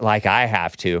guys like I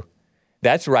have to.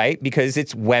 That's right, because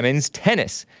it's women's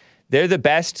tennis. They're the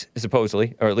best,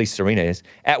 supposedly, or at least Serena is,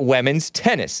 at women's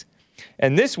tennis.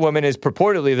 And this woman is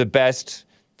purportedly the best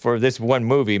for this one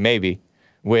movie, maybe,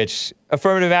 which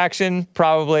affirmative action,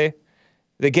 probably.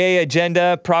 The gay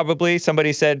agenda, probably.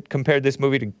 Somebody said, compared this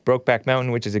movie to Brokeback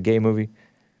Mountain, which is a gay movie.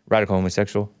 Radical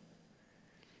homosexual.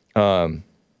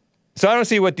 So I don't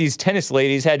see what these tennis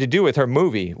ladies had to do with her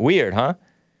movie. Weird, huh?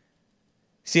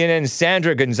 CNN's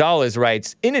Sandra Gonzalez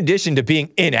writes, in addition to being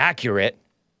inaccurate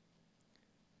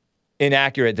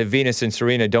that Venus and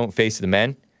Serena don't face the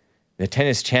men, the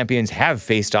tennis champions have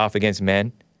faced off against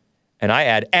men. And I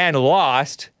add, and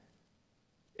lost.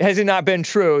 Has it not been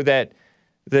true that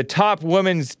the top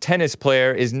women's tennis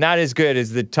player is not as good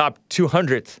as the top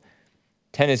 200th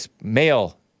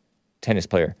male tennis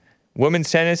player?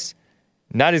 Women's tennis,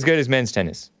 not as good as men's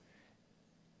tennis.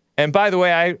 And by the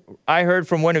way, I heard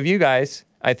from one of you guys,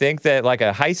 I think, that like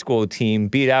a high school team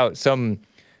beat out some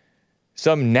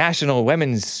national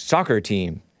women's soccer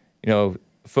team. You know,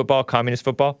 football, communist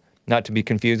football, not to be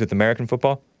confused with American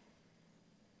football.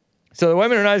 So the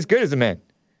women are not as good as the men.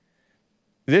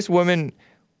 This woman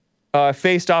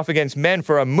faced off against men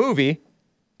for a movie,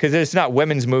 because it's not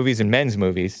women's movies and men's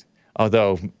movies,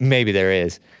 although maybe there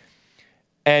is.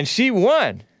 And she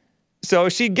won. So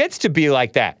she gets to be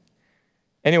like that.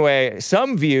 Anyway,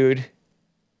 some viewed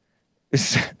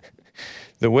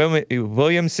the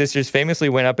Williams sisters famously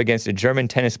went up against a German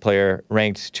tennis player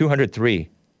ranked 203.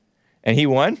 And he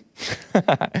won?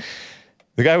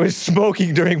 The guy was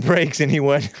smoking during breaks and he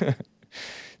won.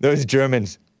 Those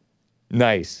Germans.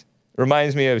 Nice.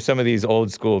 Reminds me of some of these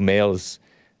old school males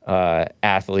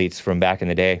athletes from back in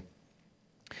the day.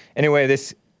 Anyway,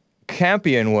 this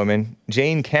Campion woman,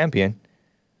 Jane Campion,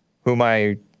 whom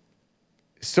I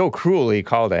so cruelly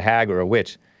called a hag or a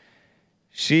witch,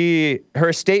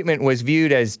 her statement was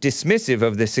viewed as dismissive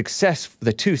of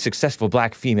the two successful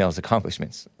black females'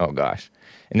 accomplishments. Oh gosh.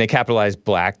 And they capitalized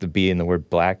black, the B in the word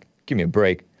black. Give me a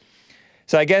break.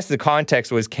 So I guess the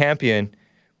context was Campion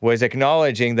was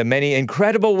acknowledging the many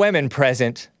incredible women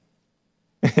present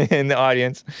in the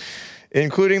audience,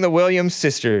 including the Williams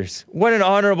sisters. What an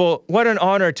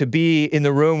honor to be in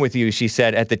the room with you, she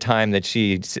said at the time that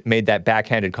she made that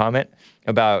backhanded comment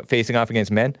about facing off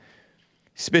against men,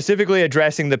 specifically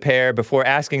addressing the pair before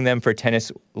asking them for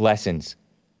tennis lessons.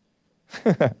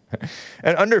 An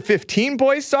under 15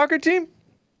 boys soccer team?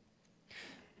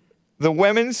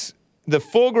 The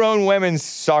full-grown women's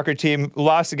soccer team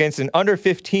lost against an under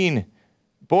 15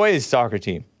 boys soccer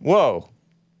team. Whoa.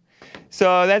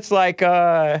 So that's like,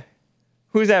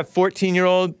 who's that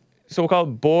 14-year-old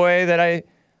so-called boy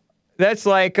that's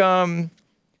like,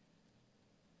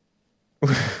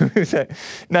 who's that?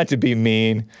 Not to be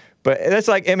mean, but that's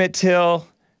like Emmett Till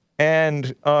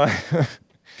and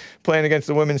playing against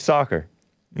the women's soccer.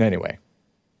 Anyway.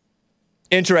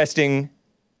 Interesting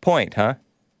point, huh?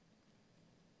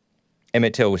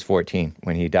 Emmett Till was 14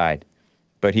 when he died,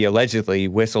 but he allegedly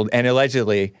whistled and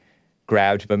allegedly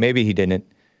grabbed, but maybe he didn't,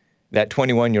 that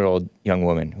 21-year-old young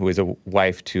woman who was a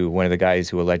wife to one of the guys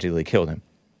who allegedly killed him.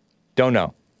 Don't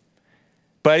know.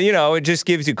 But, you know, it just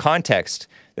gives you context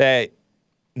that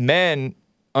men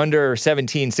under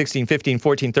 17, 16, 15,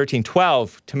 14, 13,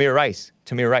 12, Tamir Rice,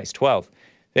 12.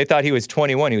 They thought he was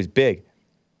 21. He was big.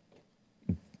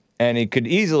 And he could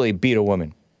easily beat a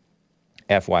woman.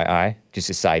 FYI, just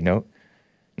a side note.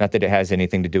 Not that it has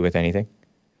anything to do with anything.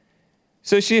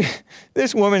 So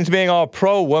this woman's being all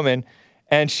pro-woman,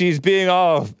 and she's being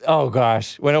all, oh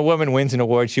gosh, when a woman wins an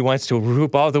award, she wants to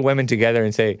group all the women together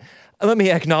and say, let me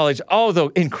acknowledge all the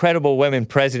incredible women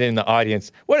present in the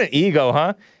audience. What an ego,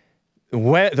 huh?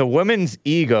 The woman's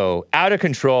ego, out of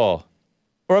control.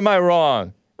 Or am I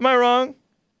wrong? Am I wrong?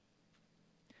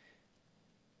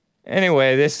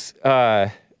 Anyway,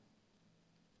 I'll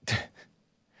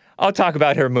talk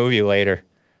about her movie later.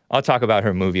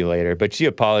 But she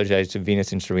apologized to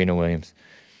Venus and Serena Williams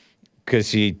because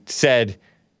she said,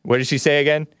 what did she say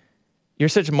again? You're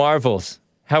such marvels.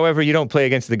 However, you don't play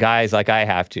against the guys like I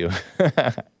have to.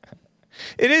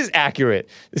 It is accurate.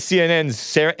 The CNN's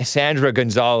Sandra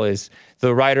Gonzalez,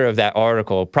 the writer of that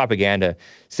article, Propaganda,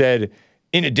 said,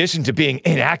 in addition to being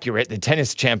inaccurate, the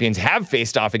tennis champions have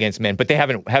faced off against men, but they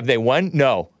haven't. Have they won?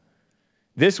 No.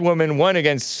 This woman won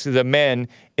against the men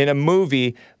in a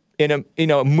movie,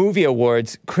 movie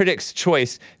awards, Critics'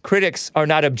 Choice. Critics are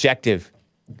not objective.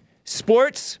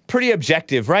 Sports, pretty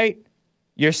objective, right?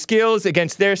 Your skills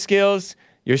against their skills,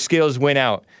 your skills win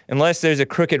out. Unless there's a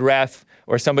crooked ref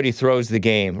or somebody throws the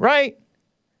game, right?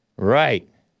 Right.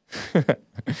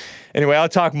 Anyway, I'll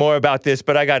talk more about this,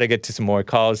 but I got to get to some more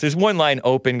calls. There's one line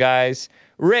open, guys.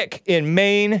 Rick in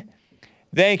Maine.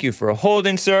 Thank you for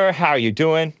holding, sir. How are you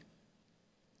doing?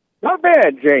 Not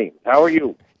bad, James. How are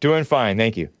you? Doing fine,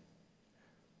 thank you.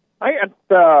 I got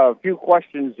a few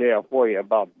questions there for you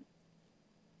about.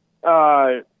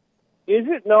 Is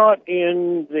it not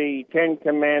in the Ten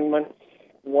Commandments?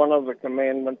 One of the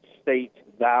commandments states,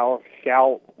 "Thou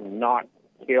shalt not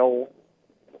kill."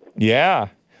 Yeah.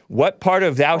 What part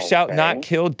of thou shalt Okay. not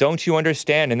kill don't you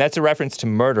understand? And that's a reference to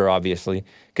murder, obviously,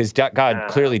 because God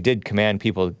clearly did command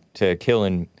people to kill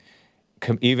and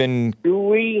even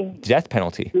death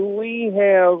penalty. Do we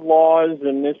have laws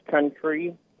in this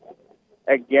country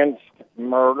against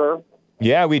murder?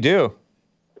 Yeah, we do.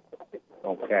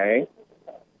 Okay.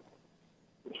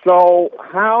 So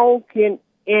how can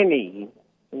any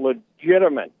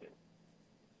legitimate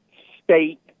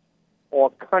state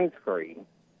or country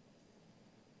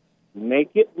make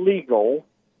it legal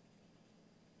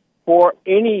for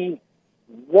any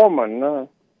woman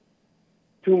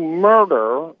to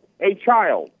murder a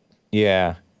child?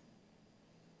 Yeah.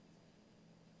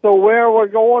 So where we're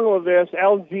going with this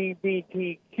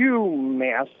LGBTQ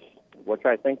mess, which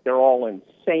I think they're all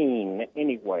insane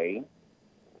anyway.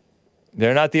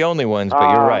 They're not the only ones,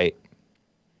 but you're right.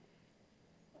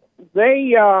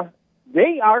 They are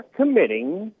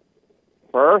committing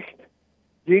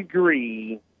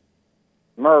first-degree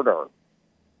murder.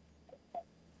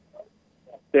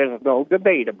 There's no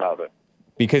debate about it.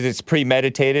 Because it's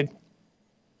premeditated?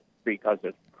 Because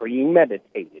it's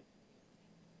premeditated.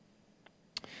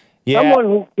 Yeah. Someone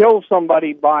who kills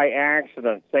somebody by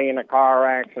accident, say in a car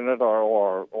accident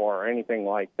or anything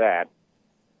like that,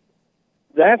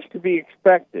 that's to be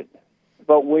expected.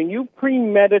 But when you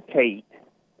premeditate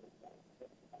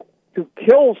to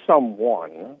kill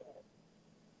someone,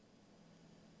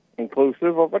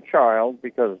 inclusive of a child,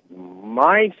 because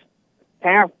my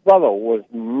half-brother was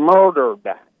murdered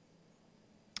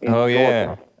in yeah.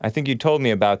 Georgia. I think you told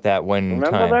me about that one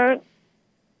Remember time. that?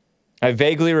 I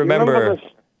vaguely remember. Remember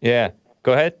this? Yeah.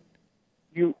 Go ahead.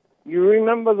 You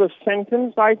remember the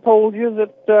sentence I told you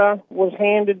that was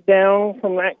handed down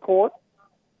from that court?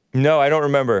 No, I don't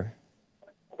remember.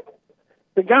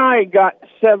 The guy got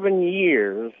 7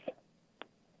 years.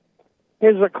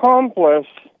 His accomplice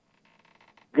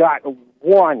got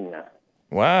 1.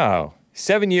 Wow.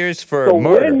 7 years for So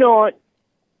murder. we're not,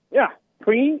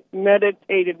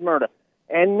 premeditated murder.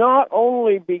 And not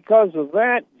only because of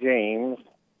that, James,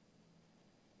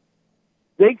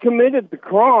 they committed the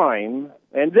crime,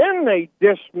 and then they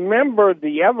dismembered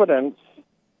the evidence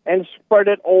and spread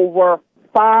it over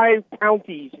 5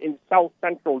 counties in south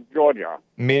central Georgia.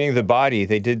 Meaning the body.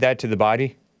 They did that to the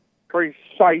body?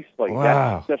 Precisely.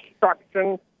 Wow. That's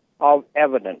destruction of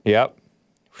evidence. Yep.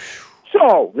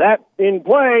 So, that in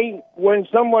play, when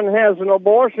someone has an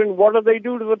abortion, what do they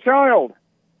do to the child?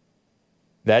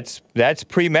 That's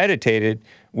premeditated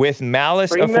with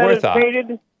malice aforethought.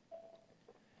 Premeditated.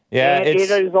 Yeah, And it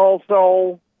is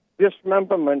also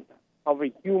dismemberment of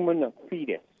a human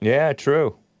fetus. Yeah,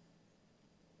 true.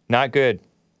 Not good.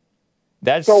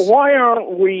 So why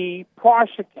aren't we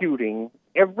prosecuting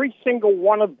every single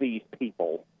one of these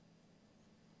people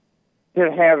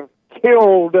that have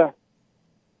killed,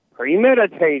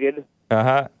 premeditated,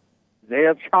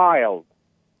 their child?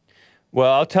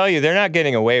 Well, I'll tell you, they're not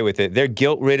getting away with it. They're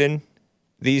guilt-ridden,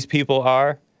 these people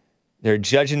are. They're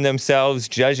judging themselves,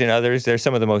 judging others. They're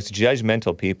some of the most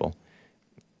judgmental people.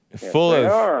 Yes, Full they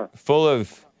are.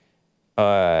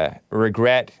 of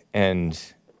regret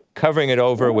and covering it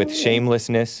over with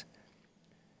shamelessness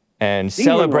and Demon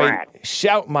celebrate, rat.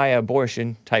 shout my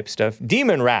abortion type stuff.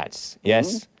 Demon rats,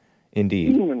 yes,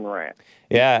 indeed. Demon rat.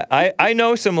 Yeah, I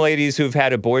know some ladies who've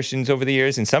had abortions over the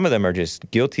years, and some of them are just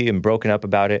guilty and broken up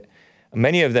about it.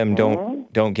 Many of them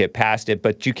don't get past it,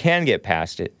 but you can get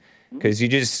past it because you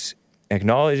just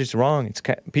acknowledge it's wrong. It's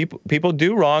people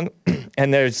do wrong,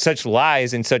 and there's such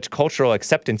lies and such cultural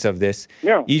acceptance of this.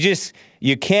 Yeah.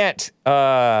 You can't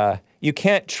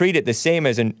treat it the same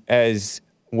as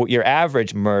your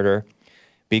average murder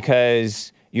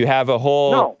because you have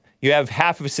you have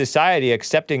half of society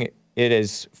accepting it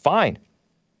as fine.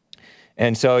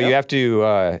 And so you have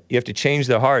to change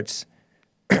the hearts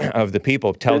of the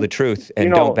people, tell the truth,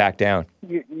 and don't back down.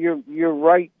 You're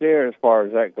right there as far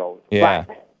as that goes. Yeah.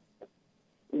 But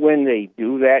when they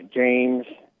do that, James,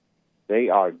 they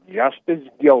are just as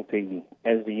guilty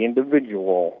as the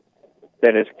individual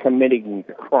that is committing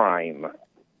the crime.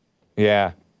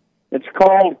 Yeah. It's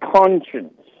called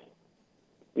conscience.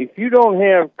 If you don't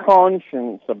have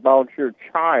conscience about your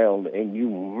child and you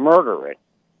murder it,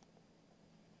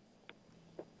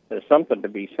 There's something to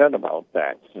be said about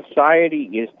that. Society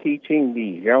is teaching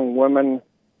these young women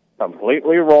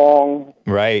completely wrong.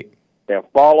 Right. They're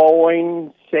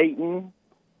following Satan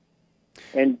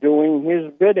and doing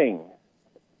his bidding.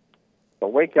 So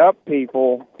wake up,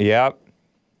 people. Yep.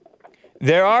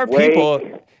 There are Wake people.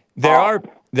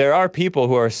 There are people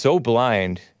who are so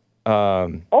blind.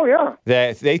 Oh yeah.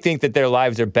 That they think that their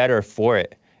lives are better for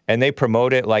it, and they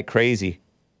promote it like crazy.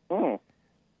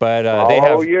 But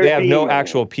they have no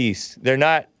actual peace. They're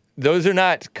not. Those are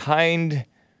not kind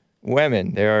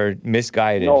women. They are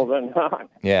misguided. No, they're not.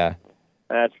 Yeah.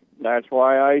 That's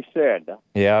why I said,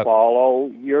 Yeah. follow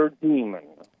your demon.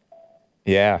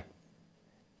 Yeah.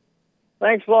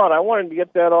 Thanks a lot. I wanted to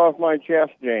get that off my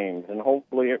chest, James, and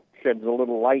hopefully it sheds a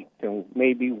little light to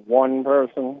maybe one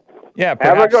person. Yeah.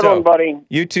 Have a good one, buddy.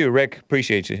 You too, Rick.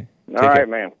 Appreciate you. All right,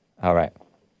 man. All right.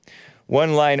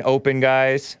 One line open,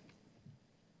 guys.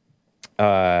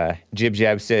 Jib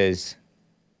Jab says,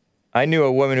 I knew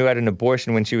a woman who had an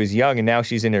abortion when she was young, and now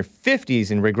she's in her 50s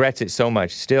and regrets it so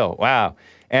much still. Wow.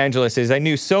 Angela says, I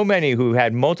knew so many who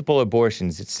had multiple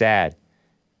abortions. It's sad.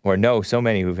 Or no, so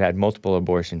many who've had multiple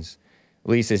abortions.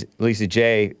 Lisa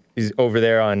J is over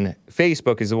there on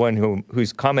Facebook is the one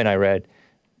whose comment I read.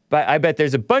 But I bet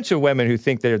there's a bunch of women who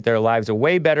think that their lives are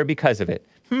way better because of it.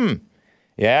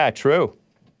 Yeah, true.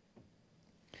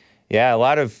 Yeah, a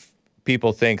lot of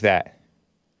people think that.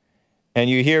 And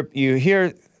you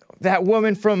hear that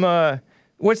woman from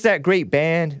what's that great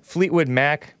band, Fleetwood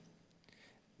Mac?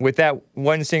 With that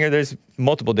one singer, there's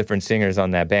multiple different singers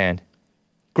on that band.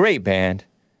 Great band,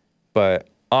 but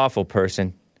awful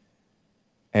person.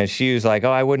 And she was like,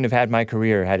 "Oh, I wouldn't have had my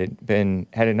career had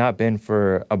it not been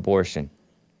for abortion."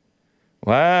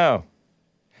 Wow.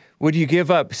 Would you give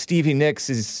up Stevie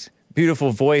Nicks'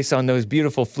 beautiful voice on those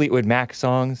beautiful Fleetwood Mac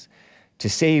songs to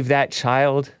save that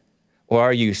child? Or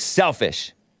are you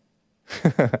selfish?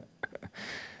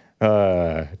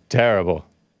 Terrible.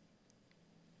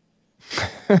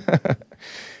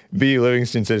 B.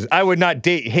 Livingston says, I would not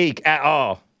date Hake at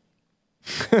all.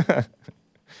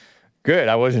 Good,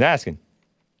 I wasn't asking.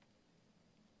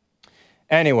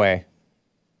 Anyway,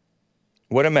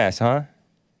 what a mess, huh?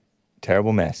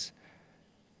 Terrible mess.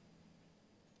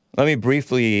 Let me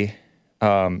briefly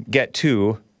get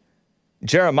to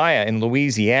Jeremiah in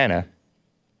Louisiana.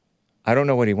 I don't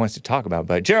know what he wants to talk about,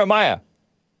 but Jeremiah,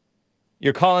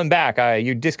 you're calling back.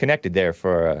 You disconnected there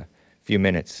for a few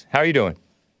minutes. How are you doing?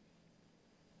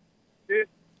 This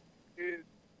is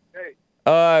hey.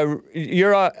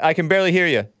 I can barely hear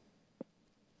you.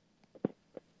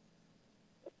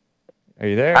 Are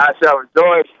you there? I shall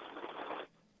rejoice.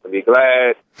 I'll be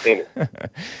glad in it.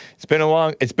 It's been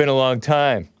a long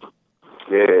time.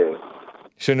 Yeah.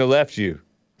 Shouldn't have left you.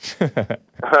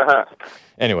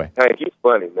 Anyway. Hank, you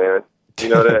funny, man. You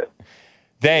know that?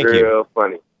 Thank you. Real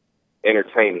funny.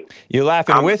 Entertaining. You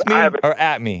laughing with me or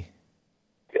at me?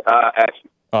 Actually.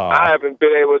 I haven't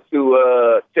been able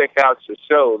to check out your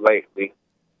show lately.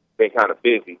 Been kind of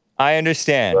busy. I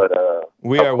understand. But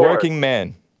we are working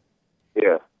men.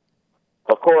 Yeah.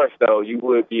 Of course, though, you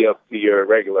would be up to your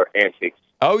regular antics.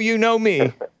 Oh, you know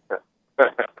me.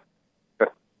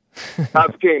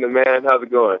 How's the kingdom, man? How's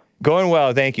it going? Going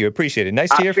well, thank you. Appreciate it. Nice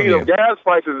to hear from you. Gas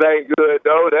prices ain't good,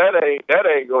 though. That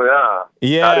ain't going on.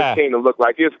 Yeah. How the kingdom look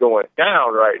like it's going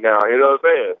down right now. You know what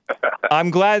I'm saying? I'm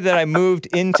glad that I moved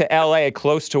into L.A.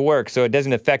 close to work, so it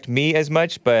doesn't affect me as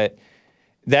much, but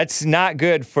that's not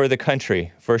good for the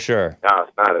country, for sure. No,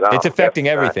 it's not at all. It's affecting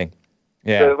everything.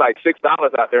 Yeah. It's like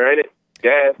 $6 out there, ain't it?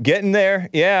 Gas. Getting there,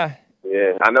 yeah.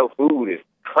 Yeah, I know food is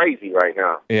crazy right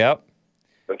now. Yep.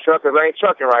 The truckers ain't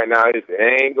trucking right now. It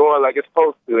ain't going like it's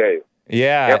supposed to. Hey.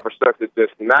 Yeah. Infrastructure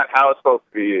just not how it's supposed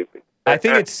to be. Is it? I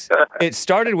think it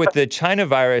started with the China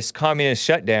virus communist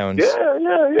shutdowns.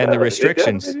 Yeah. And the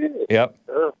restrictions. Yep.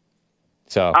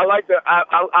 So I like that.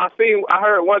 I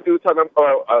heard one dude talking,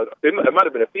 it might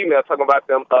have been a female talking about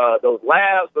them those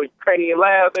labs, those Ukrainian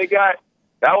labs they got.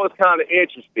 That was kind of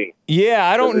interesting. Yeah,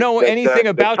 I don't know anything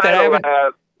about that. I haven't.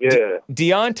 Yeah.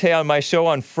 Deontay on my show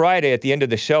on Friday at the end of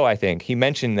the show, I think he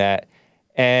mentioned that,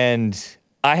 and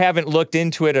I haven't looked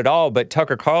into it at all. But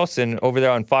Tucker Carlson over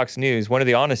there on Fox News, one of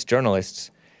the honest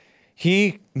journalists,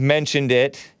 he mentioned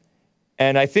it,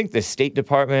 and I think the State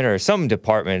Department or some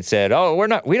department said, "Oh,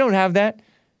 we don't have that."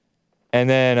 And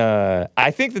then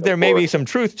I think that there may be some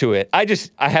truth to it. I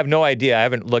have no idea. I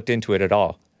haven't looked into it at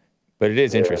all, but it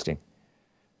is interesting.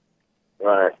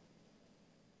 Right.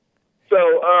 So,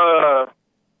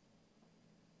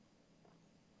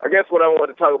 I guess what I want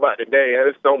to talk about today, and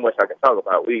there's so much I can talk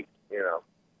about. You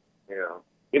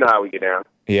know how we get down.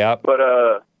 Yeah. But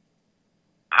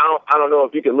I don't know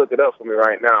if you can look it up for me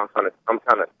right now. I'm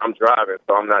driving,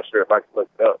 so I'm not sure if I can look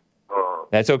it up.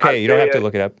 That's okay. You don't have to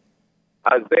look it up.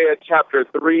 Isaiah chapter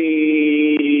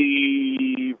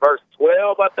 3, verse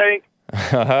 12, I think.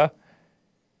 Uh-huh.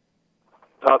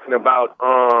 Talking about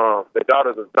the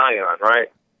daughters of Zion, right?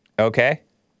 Okay.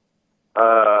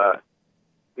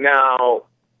 Now,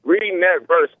 reading that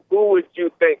verse, who would you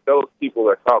think those people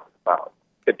are talking about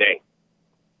today?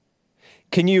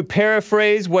 Can you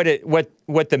paraphrase what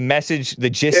the message, the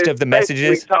gist of the message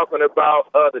is? It's talking about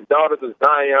the daughters of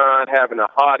Zion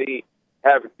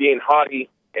being haughty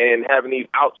and having these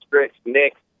outstretched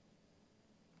necks,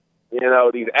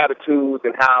 these attitudes,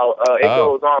 and how it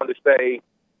goes on to say,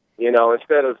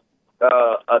 instead of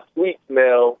a sweet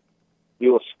smell,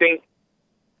 you'll stink,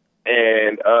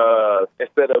 and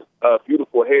instead of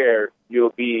beautiful hair,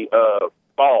 you'll be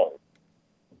bald.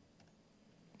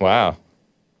 Wow.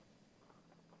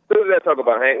 Who's that talking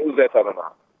about, Hank? Who's that talking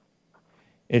about?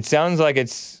 It sounds like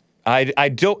it's. I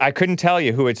couldn't tell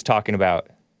you who it's talking about.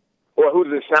 Or who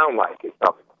does it sound like it's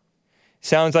talking about?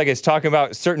 Sounds like it's talking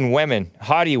about certain women,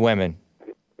 haughty women.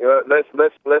 Let's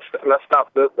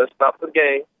stop the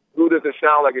game. Who does it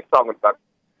sound like it's talking about?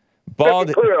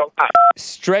 Bald,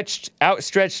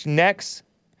 outstretched necks.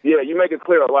 Yeah, you make it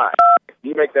clear a lot.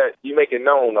 You make it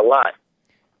known a lot.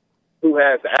 Who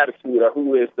has the attitude, or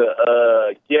who is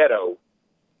the ghetto?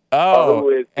 Oh,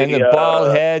 and the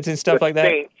bald heads and stuff like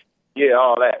that? Yeah,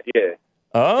 all that, yeah.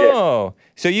 Oh, yeah.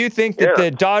 So you think that the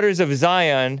daughters of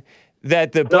Zion,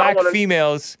 that the black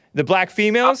females...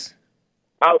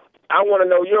 I want to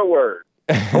know your word.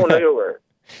 I want to know your word.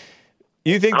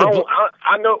 You think I know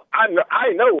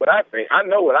what I think. I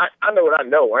know what I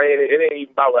know. It ain't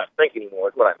even about what I think anymore.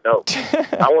 It's what I know.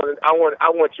 I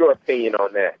want your opinion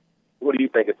on that. What do you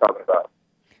think it's talking about?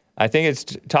 I think it's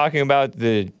talking about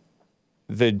the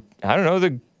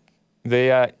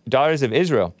daughters of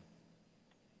Israel.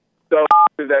 So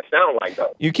what does that sound like,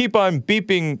 though? You keep on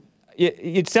beeping.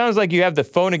 It sounds like you have the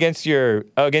phone against your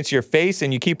face,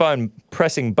 and you keep on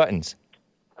pressing buttons.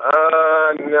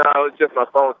 No, it's just my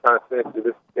phone's kind of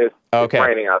sensitive. It's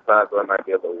raining outside, so it might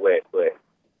be a little wet. But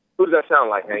who does that sound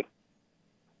like, Hank?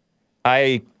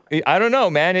 I don't know,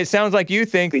 man. It sounds like you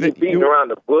think that you're beating around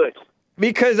the bush.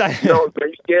 Because are you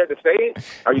scared to say it?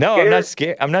 Are you no, scared? I'm not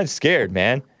scared. I'm not scared,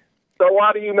 man. So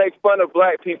why do you make fun of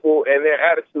black people and their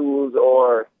attitudes,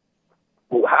 or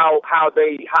how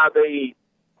they?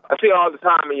 I see all the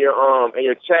time in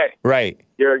your chat. Right.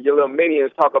 Your little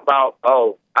minions talk about,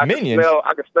 I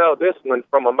can smell this one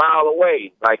from a mile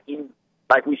away, like we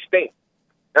stink.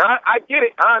 And I get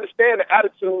it. I understand the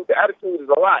attitude. The attitude is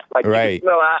a lot. Like right. You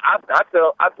can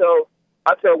smell.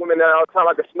 I tell women that all the time.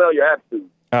 I can smell your attitude.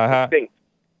 Uh-huh. It stinks.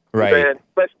 Right.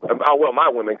 Well, my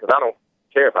women, because I don't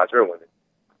care about your women.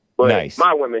 But nice.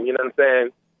 My women, you know what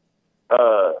I'm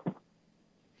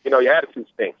saying? Your attitude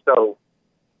stinks. So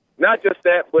not just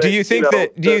that, but do you think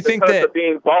that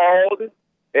being bald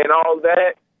and all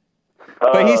that?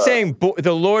 But he's saying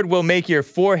the Lord will make your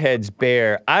foreheads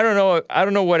bare. I don't know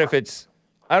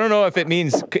if it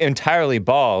means entirely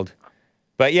bald.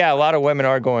 But yeah, a lot of women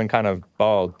are going kind of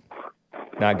bald.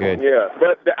 Not good. Yeah,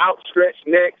 but the outstretched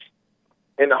necks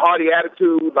and the haughty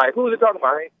attitude, like, who's it talking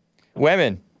about? Right?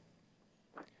 Women.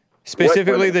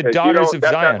 Specifically the daughters of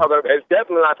Zion. It's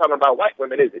definitely not talking about white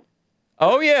women, is it?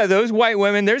 Oh, yeah, those white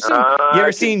women. There's some... you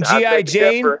ever seen G.I.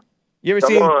 Jane? You ever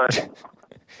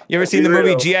seen the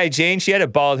movie G.I. Jane? She had a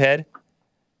bald head.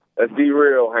 Let's be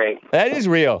real, Hank. That is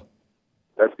real.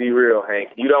 Let's be real, Hank.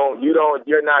 You're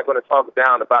not going to talk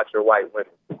down about your white women.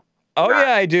 Oh,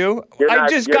 yeah, I do. I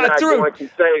just got through. You're not going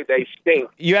to say they stink.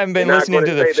 You haven't been listening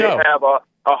to the show. They have a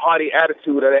haughty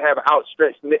attitude, or they have an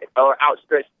outstretched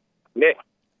neck.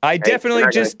 I definitely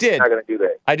just did. You're not going to do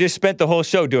that. I just spent the whole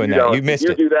show doing that. You missed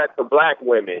it. You do that to black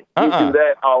women. You do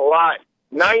that a lot.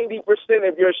 90%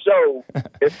 of your show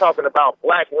is talking about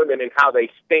black women and how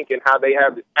they stink and how they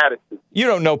have this attitude. You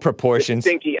don't know proportions.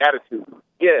 This stinky attitude.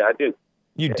 Yeah, I do.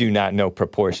 You do not know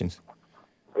proportions.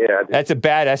 Yeah, I do. That's a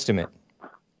bad estimate.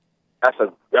 That's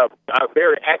a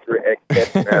very accurate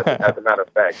estimate, as a matter of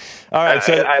fact. All right,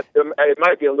 so it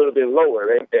might be a little bit lower.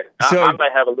 I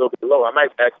might have a little bit lower. I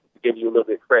might actually give you a little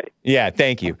bit of credit. Yeah,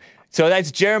 thank you. So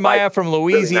that's Jeremiah from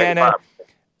Louisiana,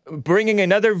 bringing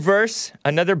another verse,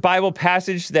 another Bible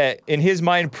passage that, in his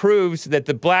mind, proves that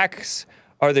the blacks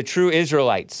are the true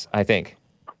Israelites, I think.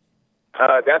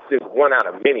 That's just one out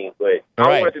of many, but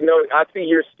I wanted to know, I see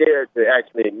you're scared to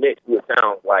actually admit who it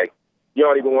sounds like. You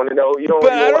don't even want to know.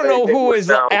 But I don't know who is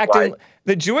acting. Like.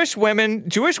 The Jewish women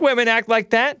act like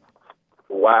that.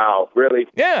 Wow, really?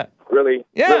 Yeah. Really?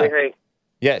 Yeah. Really, Hank?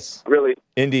 Yes. Really?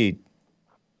 Indeed.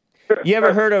 You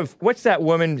ever heard of, what's that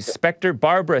woman, Specter,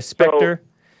 Barbara Specter?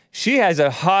 She has a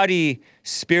haughty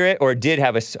spirit, or did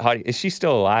have a haughty, is she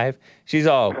still alive? She's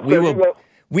all,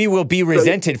 we will be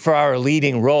resented for our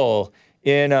leading role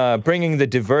in bringing the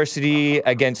diversity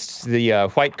against the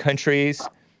white countries.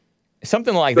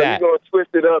 Something like that. So you're going to twist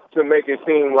it up to make it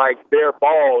seem like they're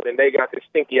bald and they got this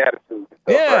stinky attitude.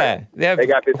 Yeah, right? they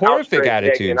got this horrific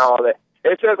attitudes and all that.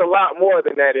 It says a lot more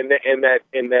than that in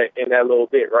that little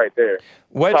bit right there.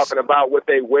 Talking about what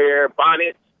they wear,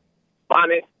 bonnets,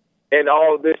 and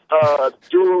all this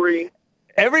jewelry.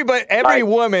 Every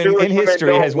woman in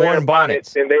history has worn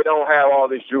bonnets, and they don't have all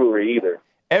this jewelry either.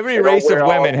 Every race of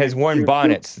women has worn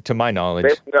bonnets, to my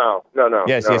knowledge. No.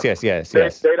 Yes.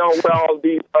 They don't wear all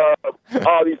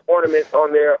these ornaments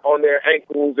on their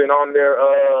ankles and on their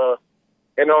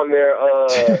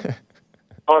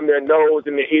nose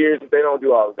and their ears. They don't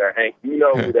do all of that, Hank. You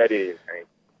know who that is, Hank.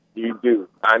 You do.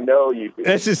 I know you do.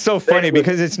 This is so funny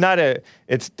because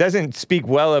it doesn't speak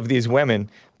well of these women,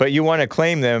 but you want to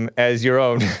claim them as your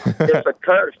own. It's a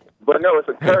curse. But no, it's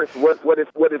a curse. What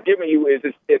it's giving you is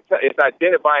it's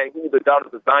identifying who the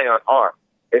daughters of Zion are.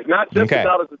 It's not just the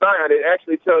daughters of Zion. It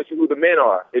actually tells you who the men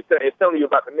are. It's telling you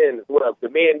about the men as well. The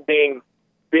men being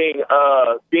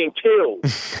killed,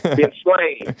 being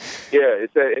slain. Yeah,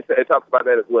 it talks about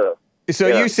that as well. So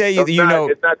you say it's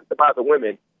not just about the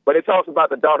women, but it talks about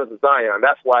the daughters of Zion.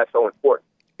 That's why it's so important.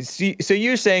 So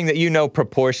you're saying that you know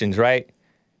proportions, right?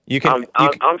 I'm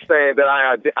saying that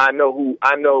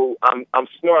I'm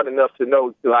smart enough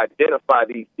to identify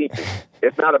these people.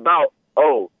 It's not about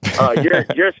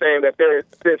you're saying that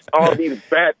since all these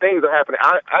bad things are happening,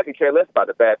 I can care less about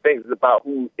the bad things. It's about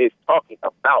who is talking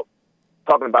about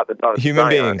the daughters human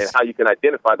of Zion beings and how you can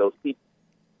identify those people.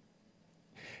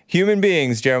 Human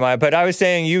beings, Jeremiah. But I was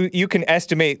saying you can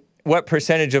estimate what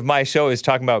percentage of my show is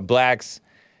talking about blacks.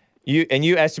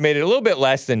 You estimated a little bit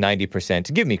less than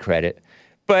 90%. Give me credit.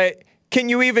 But can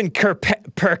you even per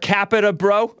capita,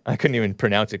 bro? I couldn't even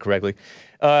pronounce it correctly.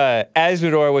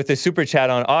 Azador with the super chat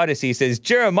on Odyssey says,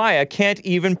 Jeremiah can't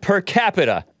even per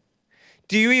capita.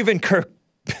 Do you even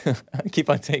I keep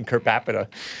on saying per capita.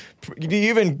 Do you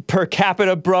even per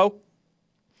capita, bro?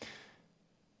 Do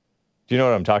you know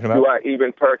what I'm talking about? Do I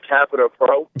even per capita,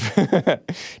 bro?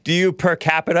 Do you per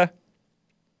capita?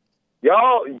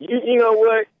 Y'all, you know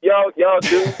what? Y'all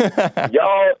do.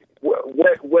 Y'all,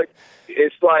 what?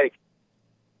 It's like,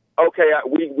 okay,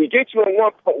 we get you in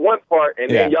one part, and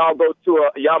then y'all go to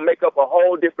y'all make up a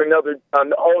whole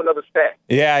other stat.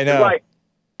 Yeah, I know.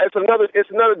 It's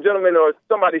another gentleman or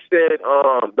somebody said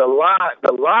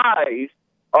the lies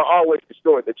are always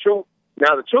destroyed. The truth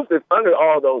is under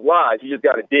all those lies. You just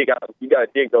got to dig out. You got to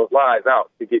dig those lies out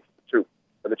to get to the truth.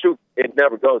 But the truth, it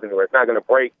never goes anywhere. It's not going to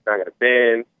break. It's not going to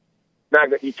bend.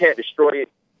 You can't destroy it.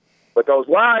 But those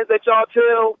lies that y'all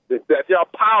tell, that y'all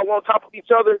pile on top of each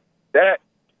other, that's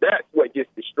what gets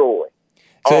destroyed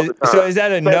all the time. So is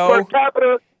that a no? Per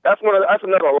capita, that's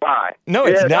another lie. No,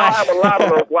 it's not. Y'all have a lot of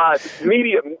those lies. The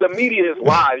media is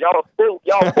lies. Y'all full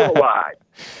of lies.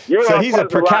 So he's a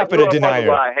per capita denier.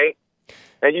 Lie, Hank.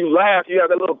 And you laugh. You have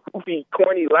that little goofy,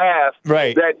 corny laugh.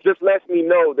 Right. That just lets me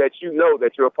know that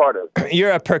you're a part of it.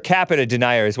 You're a per capita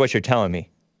denier, is what you're telling me.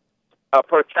 A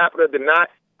per capita denier.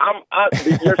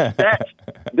 Your stats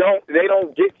don't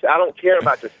get. I don't care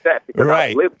about your stats because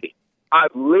I've lived it.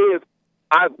 I've lived.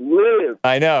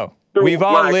 I know. We've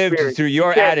all lived through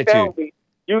your attitude.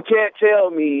 You can't tell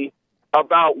me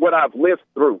about what I've lived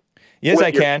through. Yes,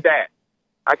 I can. Stats.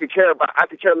 I could care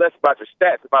less about your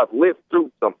stats if I've lived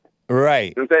through something.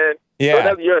 Right. You know what I'm saying?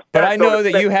 Yeah. So but I know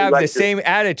that you have the same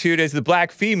attitude as the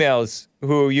black females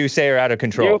who you say are out of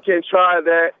control. You can try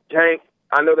that, Hank.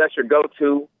 I know that's your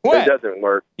go-to. What? It doesn't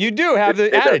work. You do have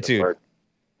the attitude.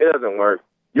 It doesn't work.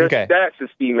 Your stats is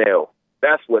female.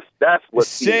 That's what's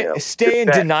female. Stay in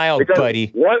denial, because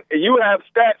buddy. You have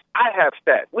stats. I have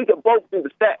stats. We can both do the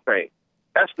stat thing.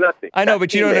 That's nothing. I know,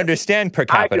 but you don't understand per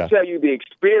capita. I can tell you the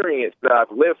experience that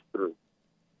I've lived through.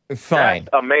 Fine.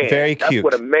 That's a man. Very cute. That's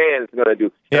what a man's going to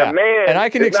do. Yeah. A man and I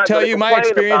can tell you my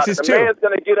experiences too. A man's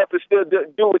going to get up and still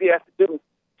do what he has to do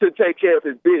to take care of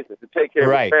his business, to take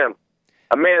care of his family.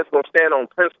 A man's going to stand on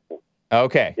principle.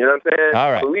 Okay. You know what I'm saying?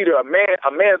 All right. A leader, a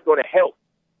man's going to help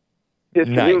his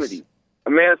community. A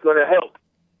man's going to help.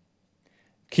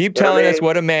 Keep telling us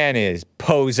what a man is,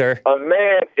 poser. A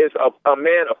man is a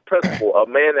man of principle, a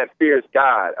man that fears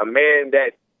God, a man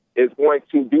that is going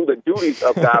to do the duties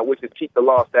of God, which is keep the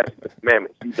law, statutes, and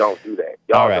commandments. You don't do that.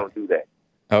 Y'all don't do that.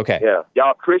 Okay. Yeah.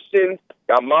 Y'all Christians,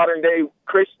 y'all modern day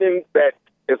Christians that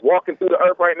is walking through the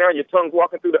earth right now, your tongue's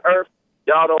walking through the earth,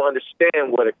 y'all don't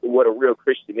understand what a real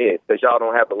Christian is because y'all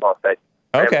don't have the law, statutes.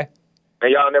 Okay.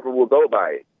 and y'all never will go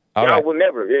by it. All y'all right. will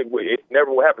never. It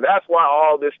never will happen. That's why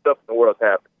all this stuff in the world's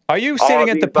happening. Are you All sitting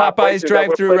at the these Popeyes vibrations that we're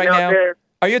drive-through right putting out now? there-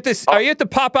 Are you at this? Are you at the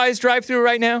Popeyes drive-through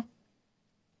right now?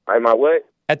 Am I what?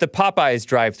 At the Popeyes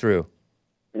drive-through.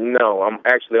 No, I'm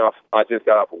actually off. I just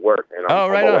got off of work, and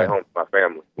I'm right on my way on. home to my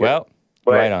family. Well,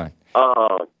 But, right on.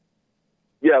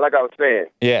 Yeah, like I was saying.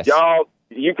 Yes. Y'all,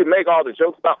 you can make all the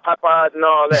jokes about Popeyes and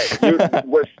all that.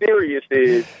 What's serious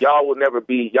is y'all will never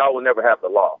have the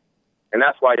law. And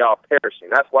that's why y'all perishing.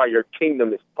 That's why your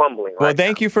kingdom is crumbling. Well, right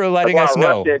thank now. you for letting That's us why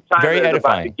know. Russia and China Very is about to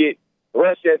edifying. get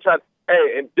Russia and China.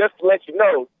 Hey, and just to let you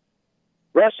know,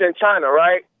 Russia and China,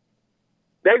 right?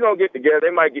 They're gonna get together. They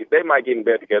might get in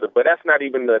bed together, but that's not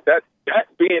even that's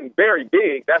being very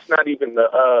big. That's not even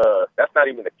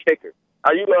the kicker.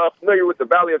 Are you familiar with the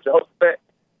Valley of Jehoshaphat?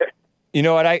 You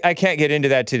know what? I can't get into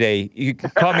that today. You can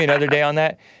call me another day on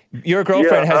that. Your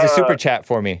girlfriend has a super chat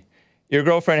for me. Your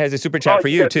girlfriend has a super chat for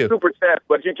you too. Super chat,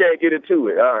 but you can't get into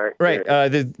it. All right. Right. Yeah.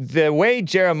 The way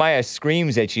Jeremiah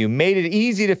screams at you made it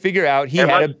easy to figure out he Am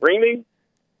I screaming?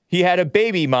 He had a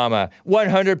baby mama.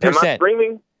 100%. Am I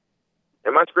screaming?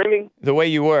 Am I screaming? The way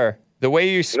you were. The way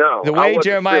you. No. The way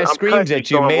Jeremiah screams country,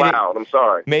 at you so made I'm loud. I'm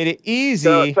sorry. Made it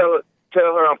easy. Tell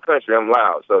her I'm country. I'm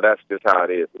loud. So that's just how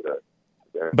it is with us.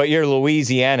 Yeah. But you're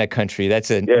Louisiana country. That's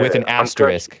with an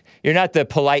asterisk. You're not the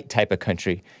polite type of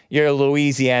country. You're a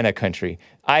Louisiana country.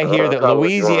 I hear that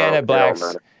Louisiana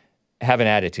blacks have an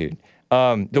attitude.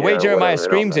 The way Jeremiah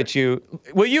screams at you,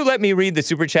 will you let me read the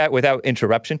super chat without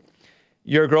interruption?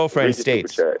 Your girlfriend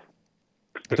states,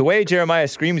 the way Jeremiah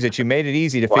screams at you made it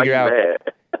easy to figure out.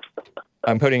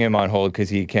 I'm putting him on hold because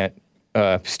he can't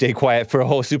stay quiet for a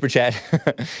whole super chat.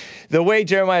 The way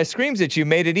Jeremiah screams at you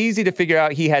made it easy to figure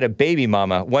out he had a baby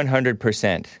mama,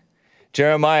 100%.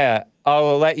 Jeremiah,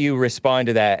 I'll let you respond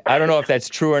to that. I don't know if that's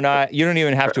true or not. You don't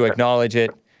even have to acknowledge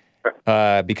it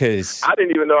because... I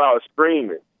didn't even know I was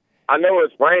screaming. I know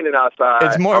it's raining outside.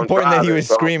 It's more important that he was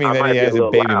screaming than he has a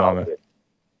baby mama.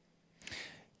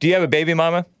 Do you have a baby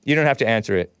mama? You don't have to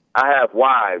answer it. I have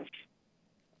wives.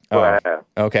 Oh,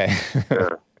 okay. Yeah.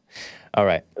 All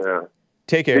right. Yeah.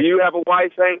 Take care. Do you have a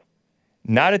wife, Hank?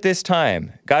 Not at this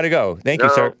time. Gotta go. Thank you,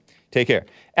 sir. Take care.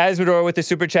 Asmodor with the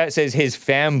super chat says his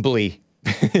family.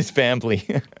 His family.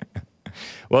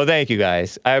 Well, thank you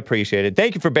guys. I appreciate it.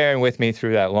 Thank you for bearing with me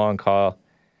through that long call.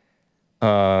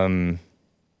 Man.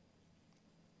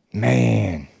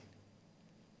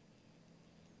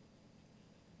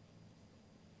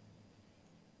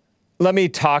 Let me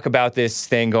talk about this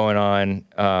thing going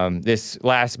on, this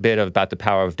last bit about the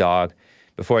power of dog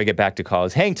before I get back to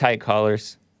calls. Hang tight,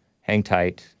 callers. Hang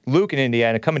tight. Luke in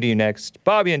Indiana coming to you next.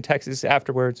 Bobby in Texas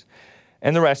afterwards.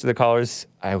 And the rest of the callers,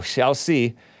 I shall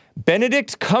see.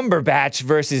 Benedict Cumberbatch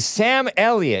versus Sam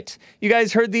Elliott. You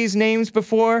guys heard these names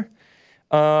before?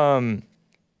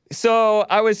 So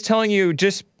I was telling you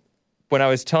just when I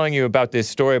was telling you about this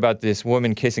story about this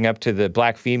woman kissing up to the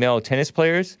black female tennis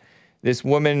players, this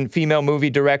woman, female movie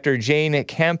director, Jane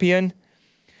Campion.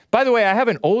 By the way, I have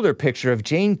an older picture of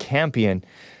Jane Campion.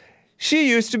 She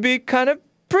used to be kind of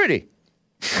pretty.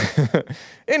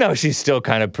 You know, she's still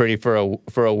kind of pretty for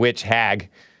a witch hag.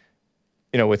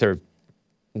 You know, with her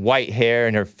white hair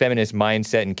and her feminist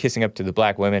mindset and kissing up to the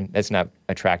black women. That's not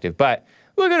attractive. But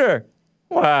look at her.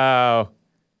 Wow.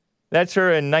 That's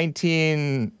her in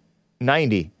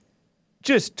 1990.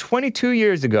 Just 22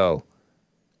 years ago.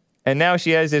 And now she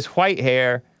has this white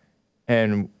hair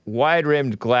and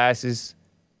wide-rimmed glasses,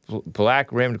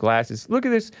 black-rimmed glasses. Look at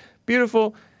this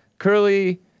beautiful,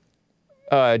 curly,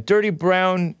 dirty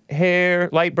brown hair,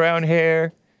 light brown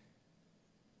hair.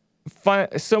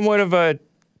 Somewhat of a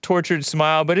tortured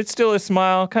smile, but it's still a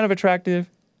smile, kind of attractive.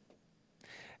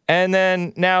 And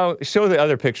then now show the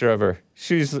other picture of her.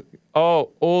 She's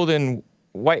all old and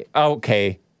white.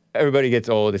 Okay, everybody gets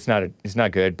old. It's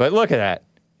not good. But look at that.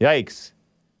 Yikes.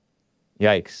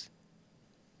 Yikes.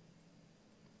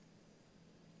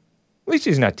 At least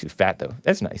she's not too fat, though.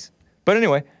 That's nice. But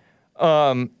anyway,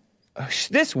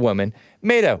 this woman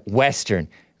made a Western.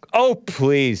 Oh,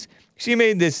 please. She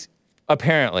made this,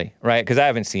 apparently, right? Because I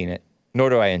haven't seen it,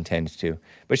 nor do I intend to.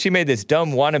 But she made this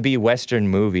dumb wannabe Western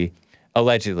movie,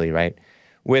 allegedly, right?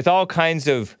 With all kinds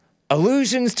of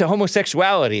allusions to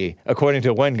homosexuality, according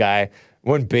to one guy,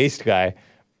 one based guy.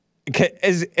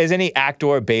 As any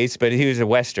actor based, but he was a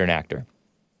Western actor.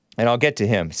 And I'll get to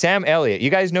him. Sam Elliott.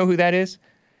 You guys know who that is?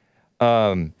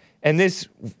 And this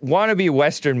wannabe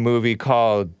Western movie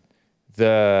called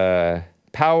The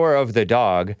Power of the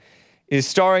Dog is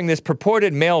starring this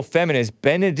purported male feminist,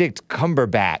 Benedict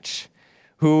Cumberbatch,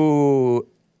 who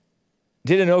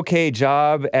did an okay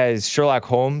job as Sherlock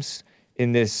Holmes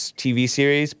in this TV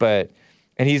series, but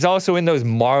And he's also in those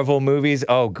Marvel movies.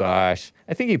 Oh, gosh.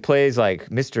 I think he plays like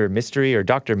Mr. Mystery or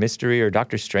Dr. Mystery or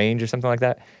Dr. Strange or something like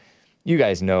that. You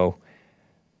guys know.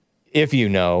 If you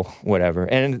know, whatever.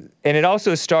 And it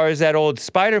also stars that old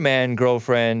Spider-Man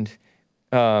girlfriend,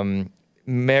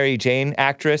 Mary Jane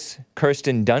actress,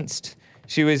 Kirsten Dunst.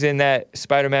 She was in that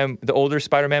Spider-Man, the older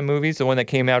Spider-Man movies, the one that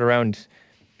came out around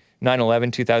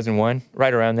 9/11, 2001,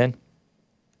 right around then.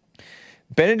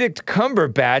 Benedict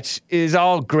Cumberbatch is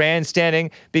all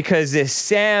grandstanding because this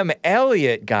Sam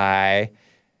Elliott guy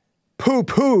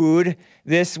poo-pooed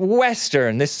this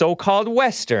Western, this so-called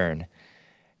Western.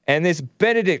 And this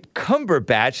Benedict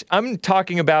Cumberbatch, I'm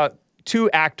talking about two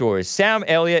actors. Sam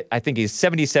Elliott, I think he's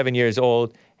 77 years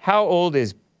old. How old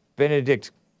is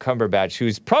Benedict Cumberbatch,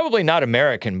 who's probably not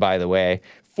American, by the way?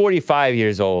 45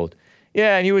 years old.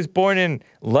 Yeah, and he was born in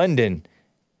London.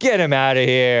 Get him out of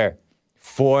here,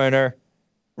 foreigner.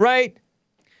 Right?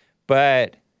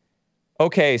 But,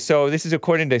 okay, so this is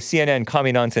according to CNN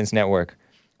Commie Nonsense Network.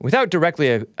 Without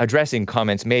directly addressing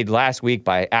comments made last week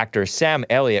by actor Sam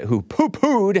Elliott, who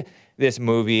poo-pooed this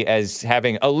movie as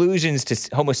having allusions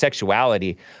to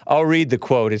homosexuality, I'll read the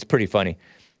quote. It's pretty funny,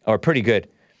 or pretty good.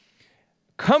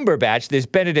 Cumberbatch, this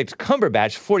Benedict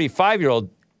Cumberbatch, 45-year-old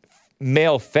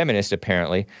male feminist,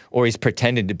 apparently, or he's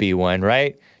pretended to be one,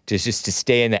 right? Just to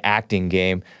stay in the acting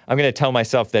game. I'm going to tell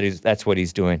myself that that's what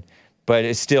he's doing, but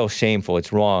it's still shameful.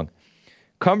 It's wrong.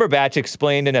 Cumberbatch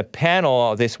explained in a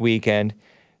panel this weekend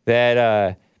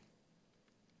that,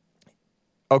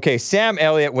 Sam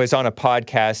Elliott was on a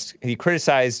podcast. He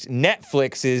criticized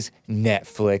Netflix,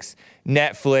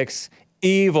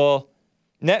 evil.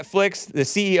 Netflix, the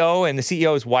CEO and the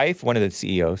CEO's wife, one of the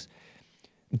CEOs,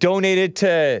 donated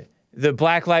to the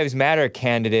Black Lives Matter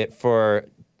candidate for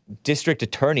district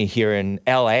attorney here in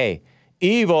LA.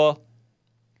 Evil.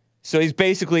 So he's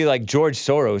basically like George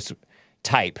Soros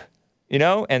type, you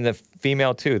know? And the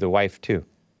female too, the wife too.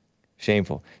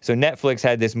 Shameful. So Netflix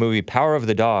had this movie, Power of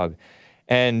the Dog.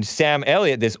 And Sam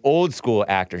Elliott, this old school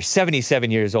actor,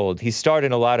 77 years old, he starred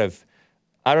in a lot of,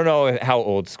 I don't know how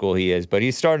old school he is, but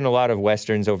he starred in a lot of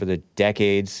Westerns over the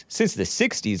decades, since the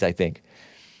 60s, I think.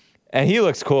 And he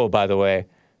looks cool, by the way.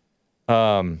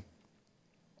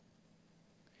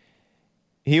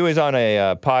 He was on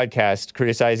a podcast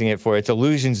criticizing it for its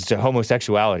allusions to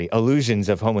homosexuality. Allusions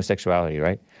of homosexuality,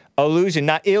 right? Allusion,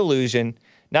 not illusion,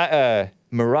 not a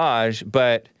mirage,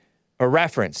 but a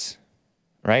reference,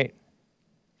 right?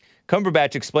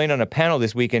 Cumberbatch explained on a panel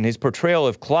this weekend his portrayal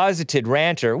of closeted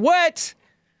rancher. What?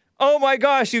 Oh my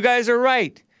gosh, you guys are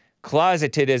right.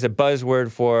 Closeted is a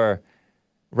buzzword for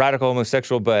radical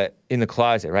homosexual, but in the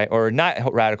closet, right? Or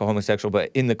not radical homosexual, but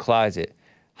in the closet,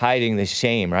 hiding the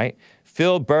shame, right?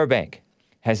 Phil Burbank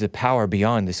has the power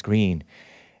beyond the screen.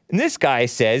 And this guy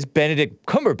says, Benedict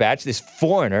Cumberbatch, this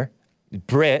foreigner,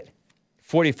 Brit,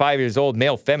 45 years old,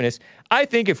 male feminist, I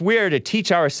think if we are to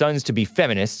teach our sons to be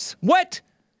feminists, what?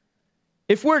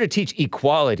 If we're to teach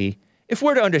equality, if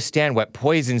we're to understand what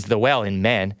poisons the well in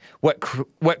men, what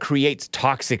creates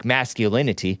toxic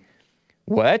masculinity,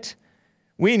 what?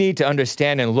 We need to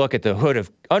understand and look at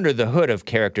under the hood of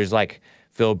characters like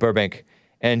Phil Burbank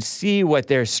and see what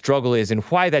their struggle is and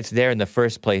why that's there in the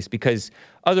first place, because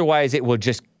otherwise it will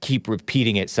just keep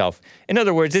repeating itself. In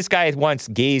other words, this guy wants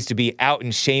gays to be out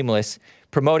and shameless,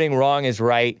 promoting wrong is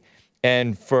right,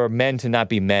 and for men to not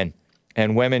be men,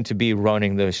 and women to be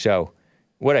running the show.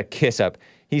 What a kiss-up.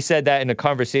 He said that in a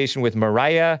conversation with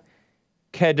Mariah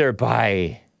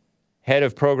Kederbai, head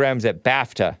of programs at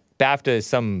BAFTA. BAFTA is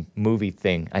some movie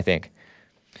thing, I think.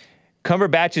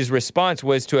 Cumberbatch's response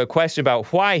was to a question about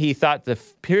why he thought the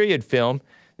period film,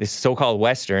 this so-called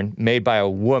Western, made by a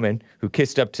woman who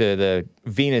kissed up to the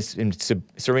Venus and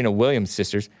Serena Williams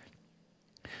sisters,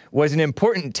 was an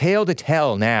important tale to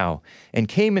tell now, and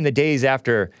came days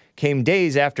after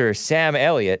Sam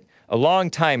Elliott, a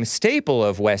longtime staple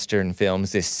of Western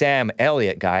films, this Sam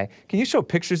Elliott guy. Can you show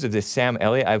pictures of this Sam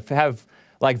Elliott? I have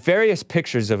like various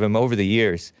pictures of him over the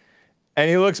years. And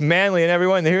he looks manly and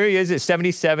everyone. Here he is at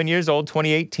 77 years old,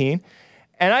 2018.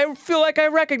 And I feel like I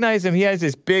recognize him. He has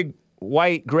this big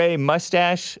white gray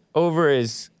mustache over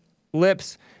his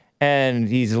lips. And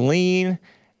he's lean.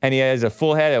 And he has a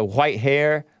full head of white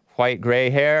hair, white gray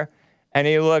hair. And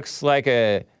he looks like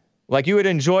you would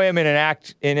enjoy him in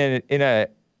a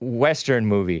Western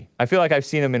movie. I feel like I've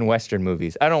seen him in Western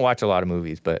movies. I don't watch a lot of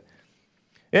movies, but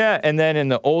yeah. And then in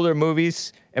the older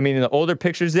movies, in the older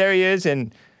pictures, there he is.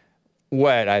 And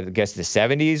I guess the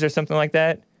 70s or something like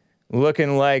that.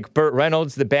 Looking like Burt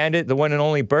Reynolds, the bandit, the one and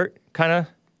only Burt, kind of.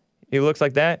 He looks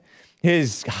like that.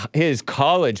 His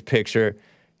college picture,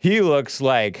 he looks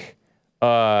like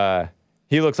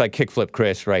He looks like Kickflip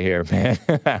Chris right here, man.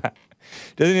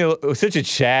 Doesn't he look such a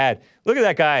Chad? Look at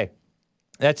that guy.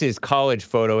 That's his college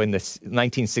photo in the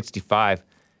 1965.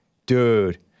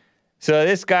 Dude. So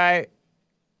this guy,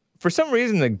 for some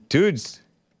reason, the dudes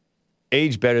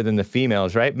age better than the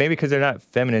females, right? Maybe because they're not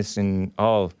feminists and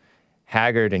all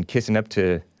haggard and kissing up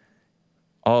to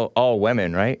all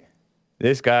women, right?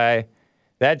 This guy,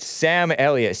 that's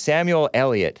Samuel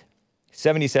Elliott,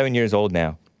 77 years old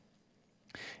now.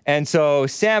 And so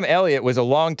Sam Elliott was a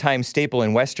longtime staple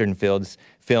in Western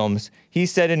films. He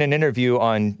said in an interview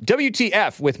on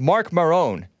WTF with Mark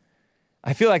Marone,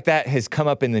 I feel like that has come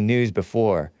up in the news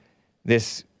before,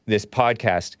 this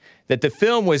podcast, that the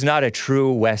film was not a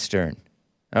true Western.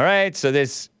 All right, so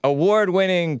this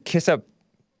award-winning kiss-up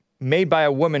made by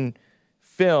a woman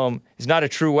film is not a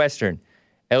true Western.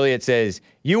 Elliott says,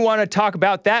 you want to talk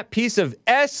about that piece of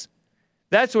S?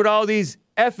 That's what all these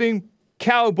effing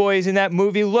cowboys in that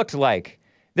movie looked like.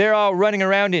 They're all running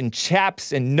around in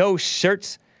chaps and no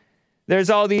shirts. There's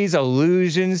all these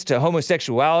allusions to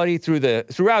homosexuality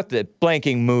throughout the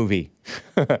blanking movie.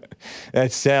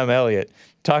 That's Sam Elliott,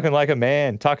 talking like a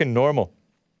man, talking normal.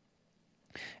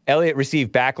 Elliott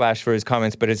received backlash for his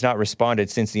comments, but has not responded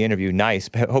since the interview. Nice,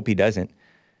 hope he doesn't.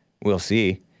 We'll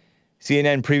see.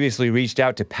 CNN previously reached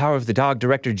out to Power of the Dog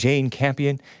director Jane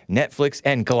Campion, Netflix,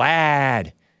 and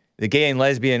GLAAD, the Gay and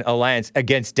Lesbian Alliance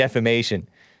Against Defamation.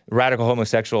 Radical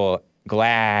homosexual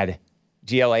GLAAD,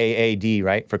 G-L-A-A-D,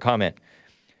 right, for comment.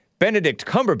 Benedict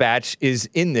Cumberbatch is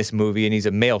in this movie, and he's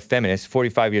a male feminist,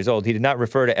 45 years old. He did not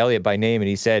refer to Elliott by name, and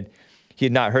he said he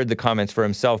had not heard the comments for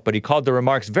himself, but he called the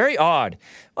remarks very odd.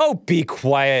 Oh, be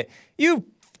quiet. You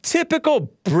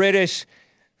typical British,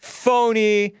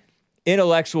 phony,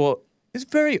 intellectual. It's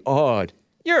very odd.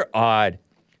 You're odd.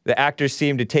 The actors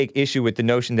seem to take issue with the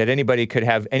notion that anybody could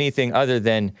have anything other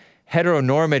than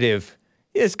heteronormative.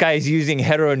 This guy's using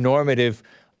heteronormative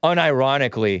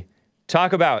unironically.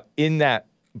 Talk about in that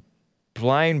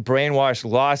blind, brainwashed,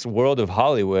 lost world of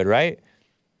Hollywood, right?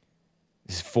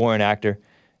 This foreign actor.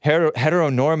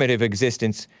 Heteronormative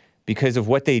existence because of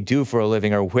what they do for a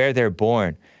living or where they're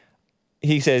born.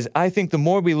 He says, I think the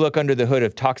more we look under the hood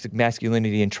of toxic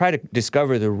masculinity and try to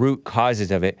discover the root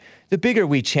causes of it, the bigger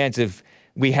we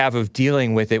have of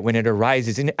dealing with it when it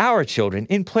arises in our children,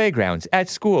 in playgrounds, at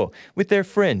school, with their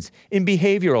friends, in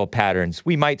behavioral patterns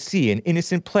we might see in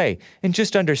innocent play, and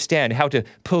just understand how to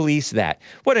police that.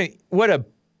 What a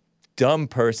dumb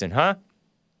person, huh?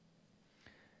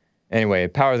 Anyway,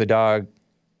 Power of the Dog,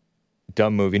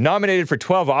 dumb movie. Nominated for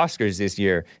 12 Oscars this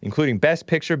year, including Best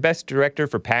Picture, Best Director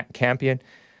for Campion,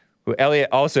 who Elliott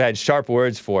also had sharp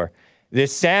words for.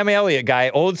 This Sam Elliott guy,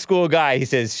 old school guy, he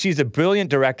says, she's a brilliant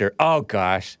director. Oh,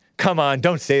 gosh. Come on,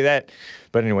 don't say that.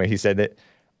 But anyway, he said that.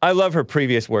 I love her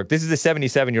previous work. This is a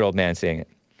 77-year-old man saying it.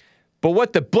 But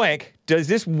what the blank does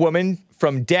this woman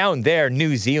from down there,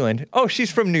 New Zealand, oh,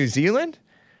 she's from New Zealand,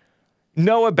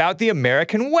 know about the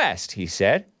American West, he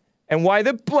said. And why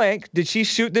the blank did she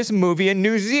shoot this movie in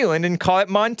New Zealand and call it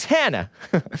Montana?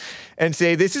 And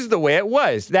say, this is the way it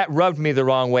was. That rubbed me the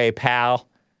wrong way, pal.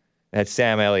 That's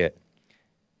Sam Elliott.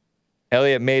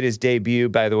 Elliott made his debut,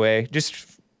 by the way,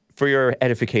 just for your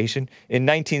edification, in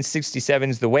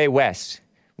 1967's The Way West.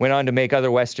 Went on to make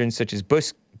other westerns such as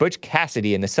Butch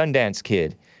Cassidy and The Sundance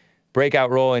Kid.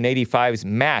 Breakout role in 85's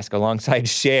Mask alongside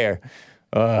Cher.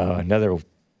 Oh, another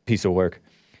piece of work.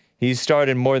 He's starred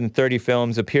in more than 30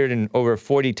 films, appeared in over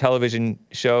 40 television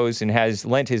shows, and has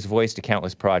lent his voice to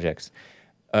countless projects.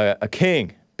 A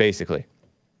king, basically.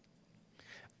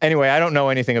 Anyway, I don't know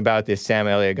anything about this Sam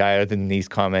Elliott guy other than these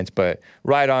comments, but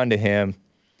right on to him.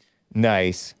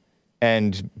 Nice.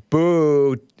 And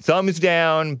boo, thumbs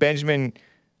down,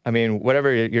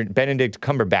 whatever, you're Benedict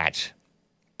Cumberbatch.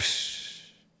 Psh.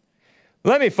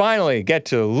 Let me finally get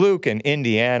to Luke in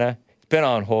Indiana. It's been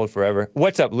on hold forever.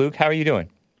 What's up, Luke? How are you doing?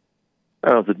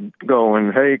 How's it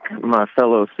going, Hake, my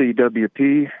fellow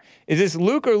CWP? Is this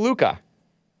Luke or Luca?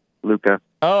 Luca.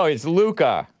 Oh, it's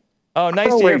Luca. Oh, nice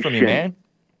to hear from you, man.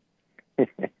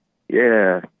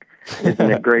 Yeah. Isn't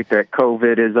it great that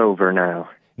COVID is over now?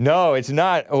 No, it's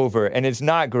not over, and it's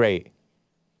not great.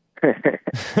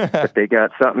 But they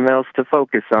got something else to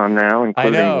focus on now,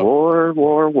 including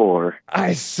war.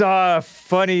 I saw a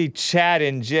funny chat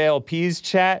in JLP's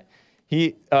chat.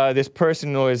 This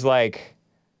person was like,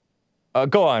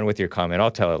 go on with your comment.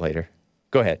 I'll tell it later.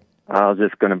 Go ahead. I was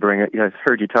just going to bring it. I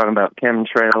heard you talking about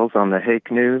chemtrails on the Hake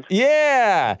News.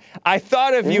 Yeah. I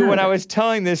thought of you when I was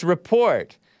telling this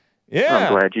report. Yeah.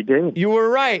 I'm glad you did. You were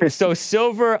right. So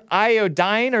silver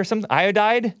iodine or something,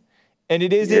 iodide, and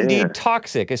it is indeed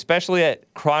toxic, especially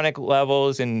at chronic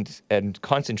levels and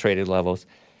concentrated levels.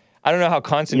 I don't know how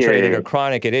concentrated or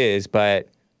chronic it is, but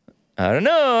I don't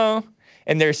know.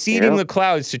 And they're seeding the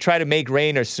clouds to try to make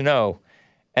rain or snow.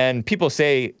 And people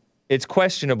say it's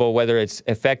questionable whether it's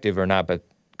effective or not, but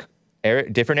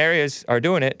different areas are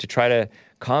doing it to try to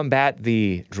combat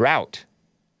the drought.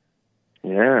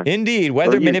 Yeah. Indeed,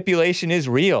 weather manipulation is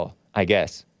real, I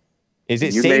guess. Is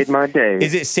it safe? You made my day.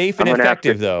 Is it safe and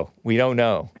effective, though? We don't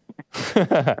know.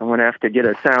 I'm going to have to get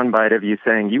a soundbite of you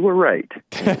saying you were right.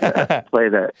 Play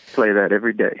that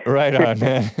every day. Right on,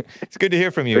 man. It's good to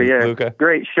hear from you, Luca.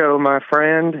 Great show, my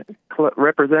friend.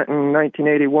 Representing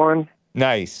 1981.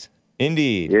 Nice.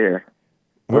 Indeed. Yeah.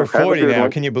 We're 40 now.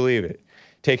 Can you believe it?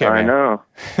 Take care, man. I know.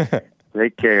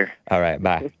 Take care. All right,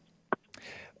 bye.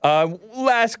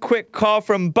 Last quick call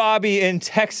from Bobby in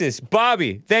Texas.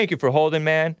 Bobby, thank you for holding,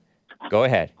 man. Go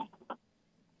ahead.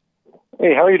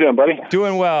 Hey, how are you doing, buddy?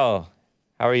 Doing well.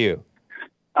 How are you?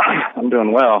 I'm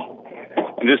doing well.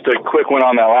 And just a quick one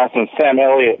on that last one. Sam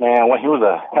Elliott, man,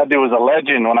 that dude was a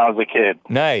legend when I was a kid.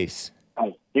 Nice.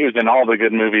 He was in all the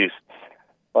good movies,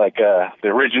 like the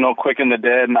original Quick and the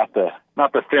Dead, not the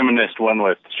feminist one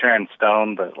with Sharon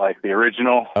Stone, but like the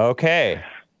original. Okay.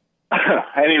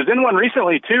 And he was in one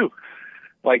recently too,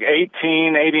 like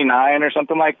 1889 or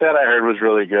something like that. I heard was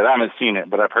really good. I haven't seen it,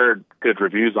 but I've heard good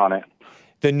reviews on it.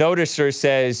 The noticer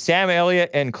says Sam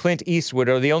Elliott and Clint Eastwood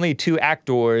are the only two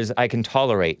actors I can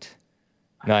tolerate.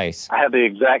 Nice. I had the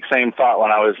exact same thought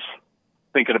when I was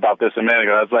thinking about this a minute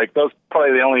ago. I was like, those are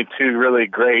probably the only two really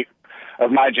great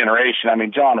of my generation. I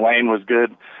mean, John Wayne was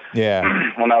good. Yeah.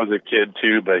 When I was a kid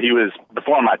too, but he was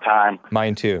before my time.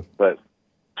 Mine too. But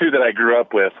two that I grew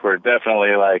up with were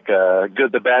definitely like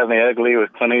Good, the Bad, and the Ugly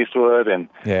with Clint Eastwood, and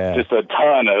just a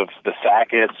ton of the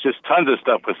Sackets, just tons of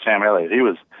stuff with Sam Elliott. He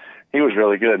was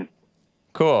really good.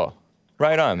 Cool.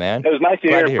 Right on, man. It was nice to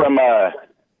hear from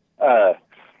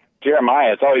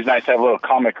Jeremiah. It's always nice to have a little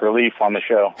comic relief on the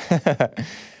show.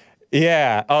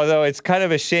 Yeah, although it's kind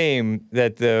of a shame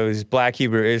that those Black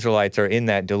Hebrew Israelites are in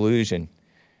that delusion.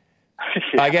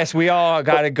 I guess we all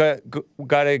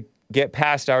gotta get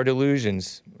past our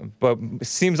delusions, but it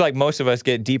seems like most of us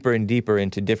get deeper and deeper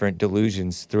into different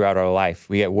delusions throughout our life.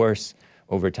 We get worse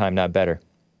over time, not better.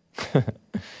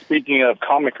 Speaking of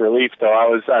comic relief, though, I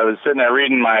was sitting there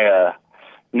reading my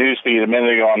news feed a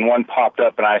minute ago, and one popped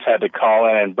up, and I just had to call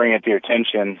in and bring it to your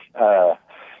attention.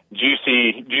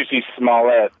 Juicy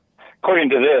Smollett.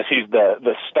 According to this, he's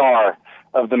the star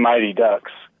of the Mighty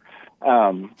Ducks.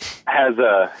 Now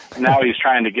he's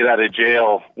trying to get out of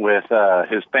jail with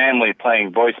his family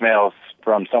playing voicemails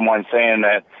from someone saying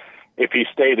that if he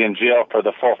stayed in jail for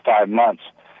the full 5 months,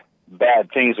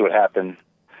 bad things would happen.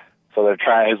 So his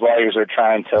lawyers are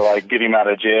trying to like get him out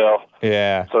of jail.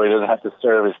 Yeah. So he doesn't have to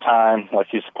serve his time like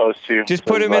he's supposed to. Just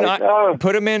so put him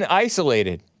in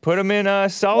isolated. Put him in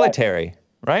solitary,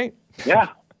 right? Yeah.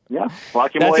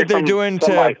 Lock him away from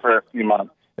sunlight for a few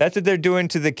months. That's what they're doing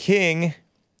to the king,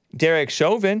 Derek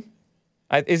Chauvin.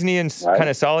 Isn't he in kind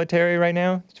of solitary right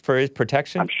now for his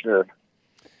protection? I'm sure.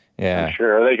 Yeah. I'm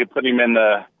sure. They could put him in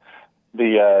the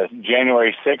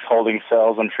January 6th holding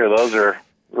cells. I'm sure those are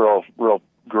real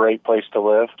great place to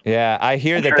live. Yeah, I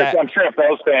hear I'm sure if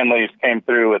those families came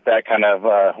through with that kind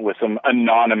of with some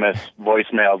anonymous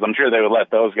voicemails, I'm sure they would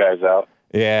let those guys out.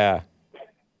 Yeah,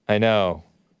 I know.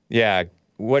 Yeah,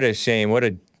 what a shame. What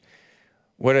a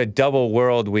double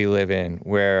world we live in,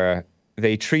 where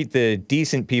they treat the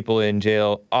decent people in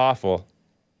jail awful,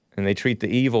 and they treat the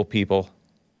evil people,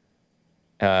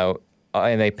 and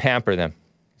they pamper them.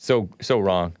 So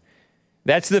wrong.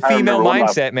 That's the female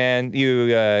mindset, man.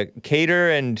 You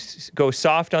cater and go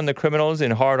soft on the criminals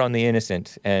and hard on the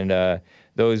innocent, and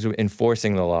those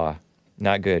enforcing the law.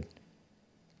 Not good.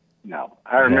 No.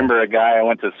 I remember a guy I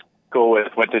went to school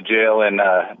with went to jail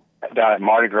down at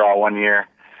Mardi Gras one year.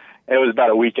 It was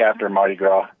about a week after Mardi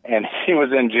Gras, and he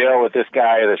was in jail with this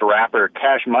guy, this rapper,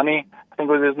 Cash Money, I think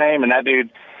was his name, and that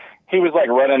dude, he was like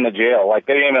running the jail. Like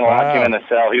they didn't even lock him in the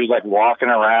cell. He was like walking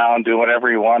around, doing whatever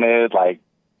he wanted, like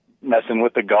messing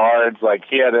with the guards. Like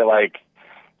he had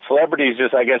celebrities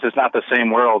just, I guess it's not the same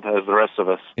world as the rest of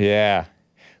us. Yeah.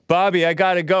 Bobby, I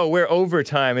gotta go. We're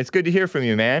overtime. It's good to hear from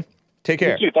you, man. Take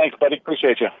care. You too. Thanks, buddy.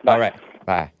 Appreciate you. Bye. All right.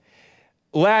 Bye.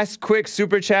 Last quick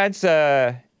super chats.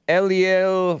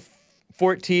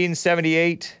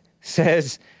 Eliel1478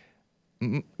 says,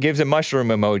 gives a mushroom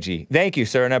emoji. Thank you,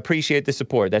 sir, and I appreciate the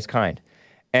support. That's kind.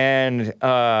 And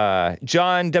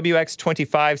John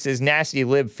WX25 says, nasty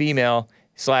lib female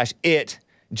 / it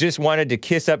just wanted to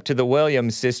kiss up to the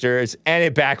Williams sisters, and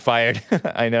it backfired.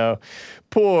 I know.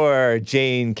 Poor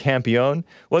Jane Campion.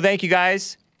 Well, thank you,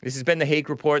 guys. This has been The Hake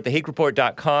Report,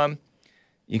 thehakereport.com.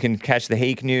 You can catch the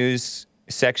Hake News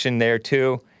section there,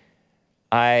 too.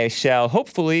 I shall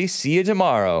hopefully see you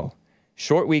tomorrow.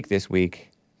 Short week this week.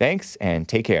 Thanks, and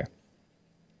take care.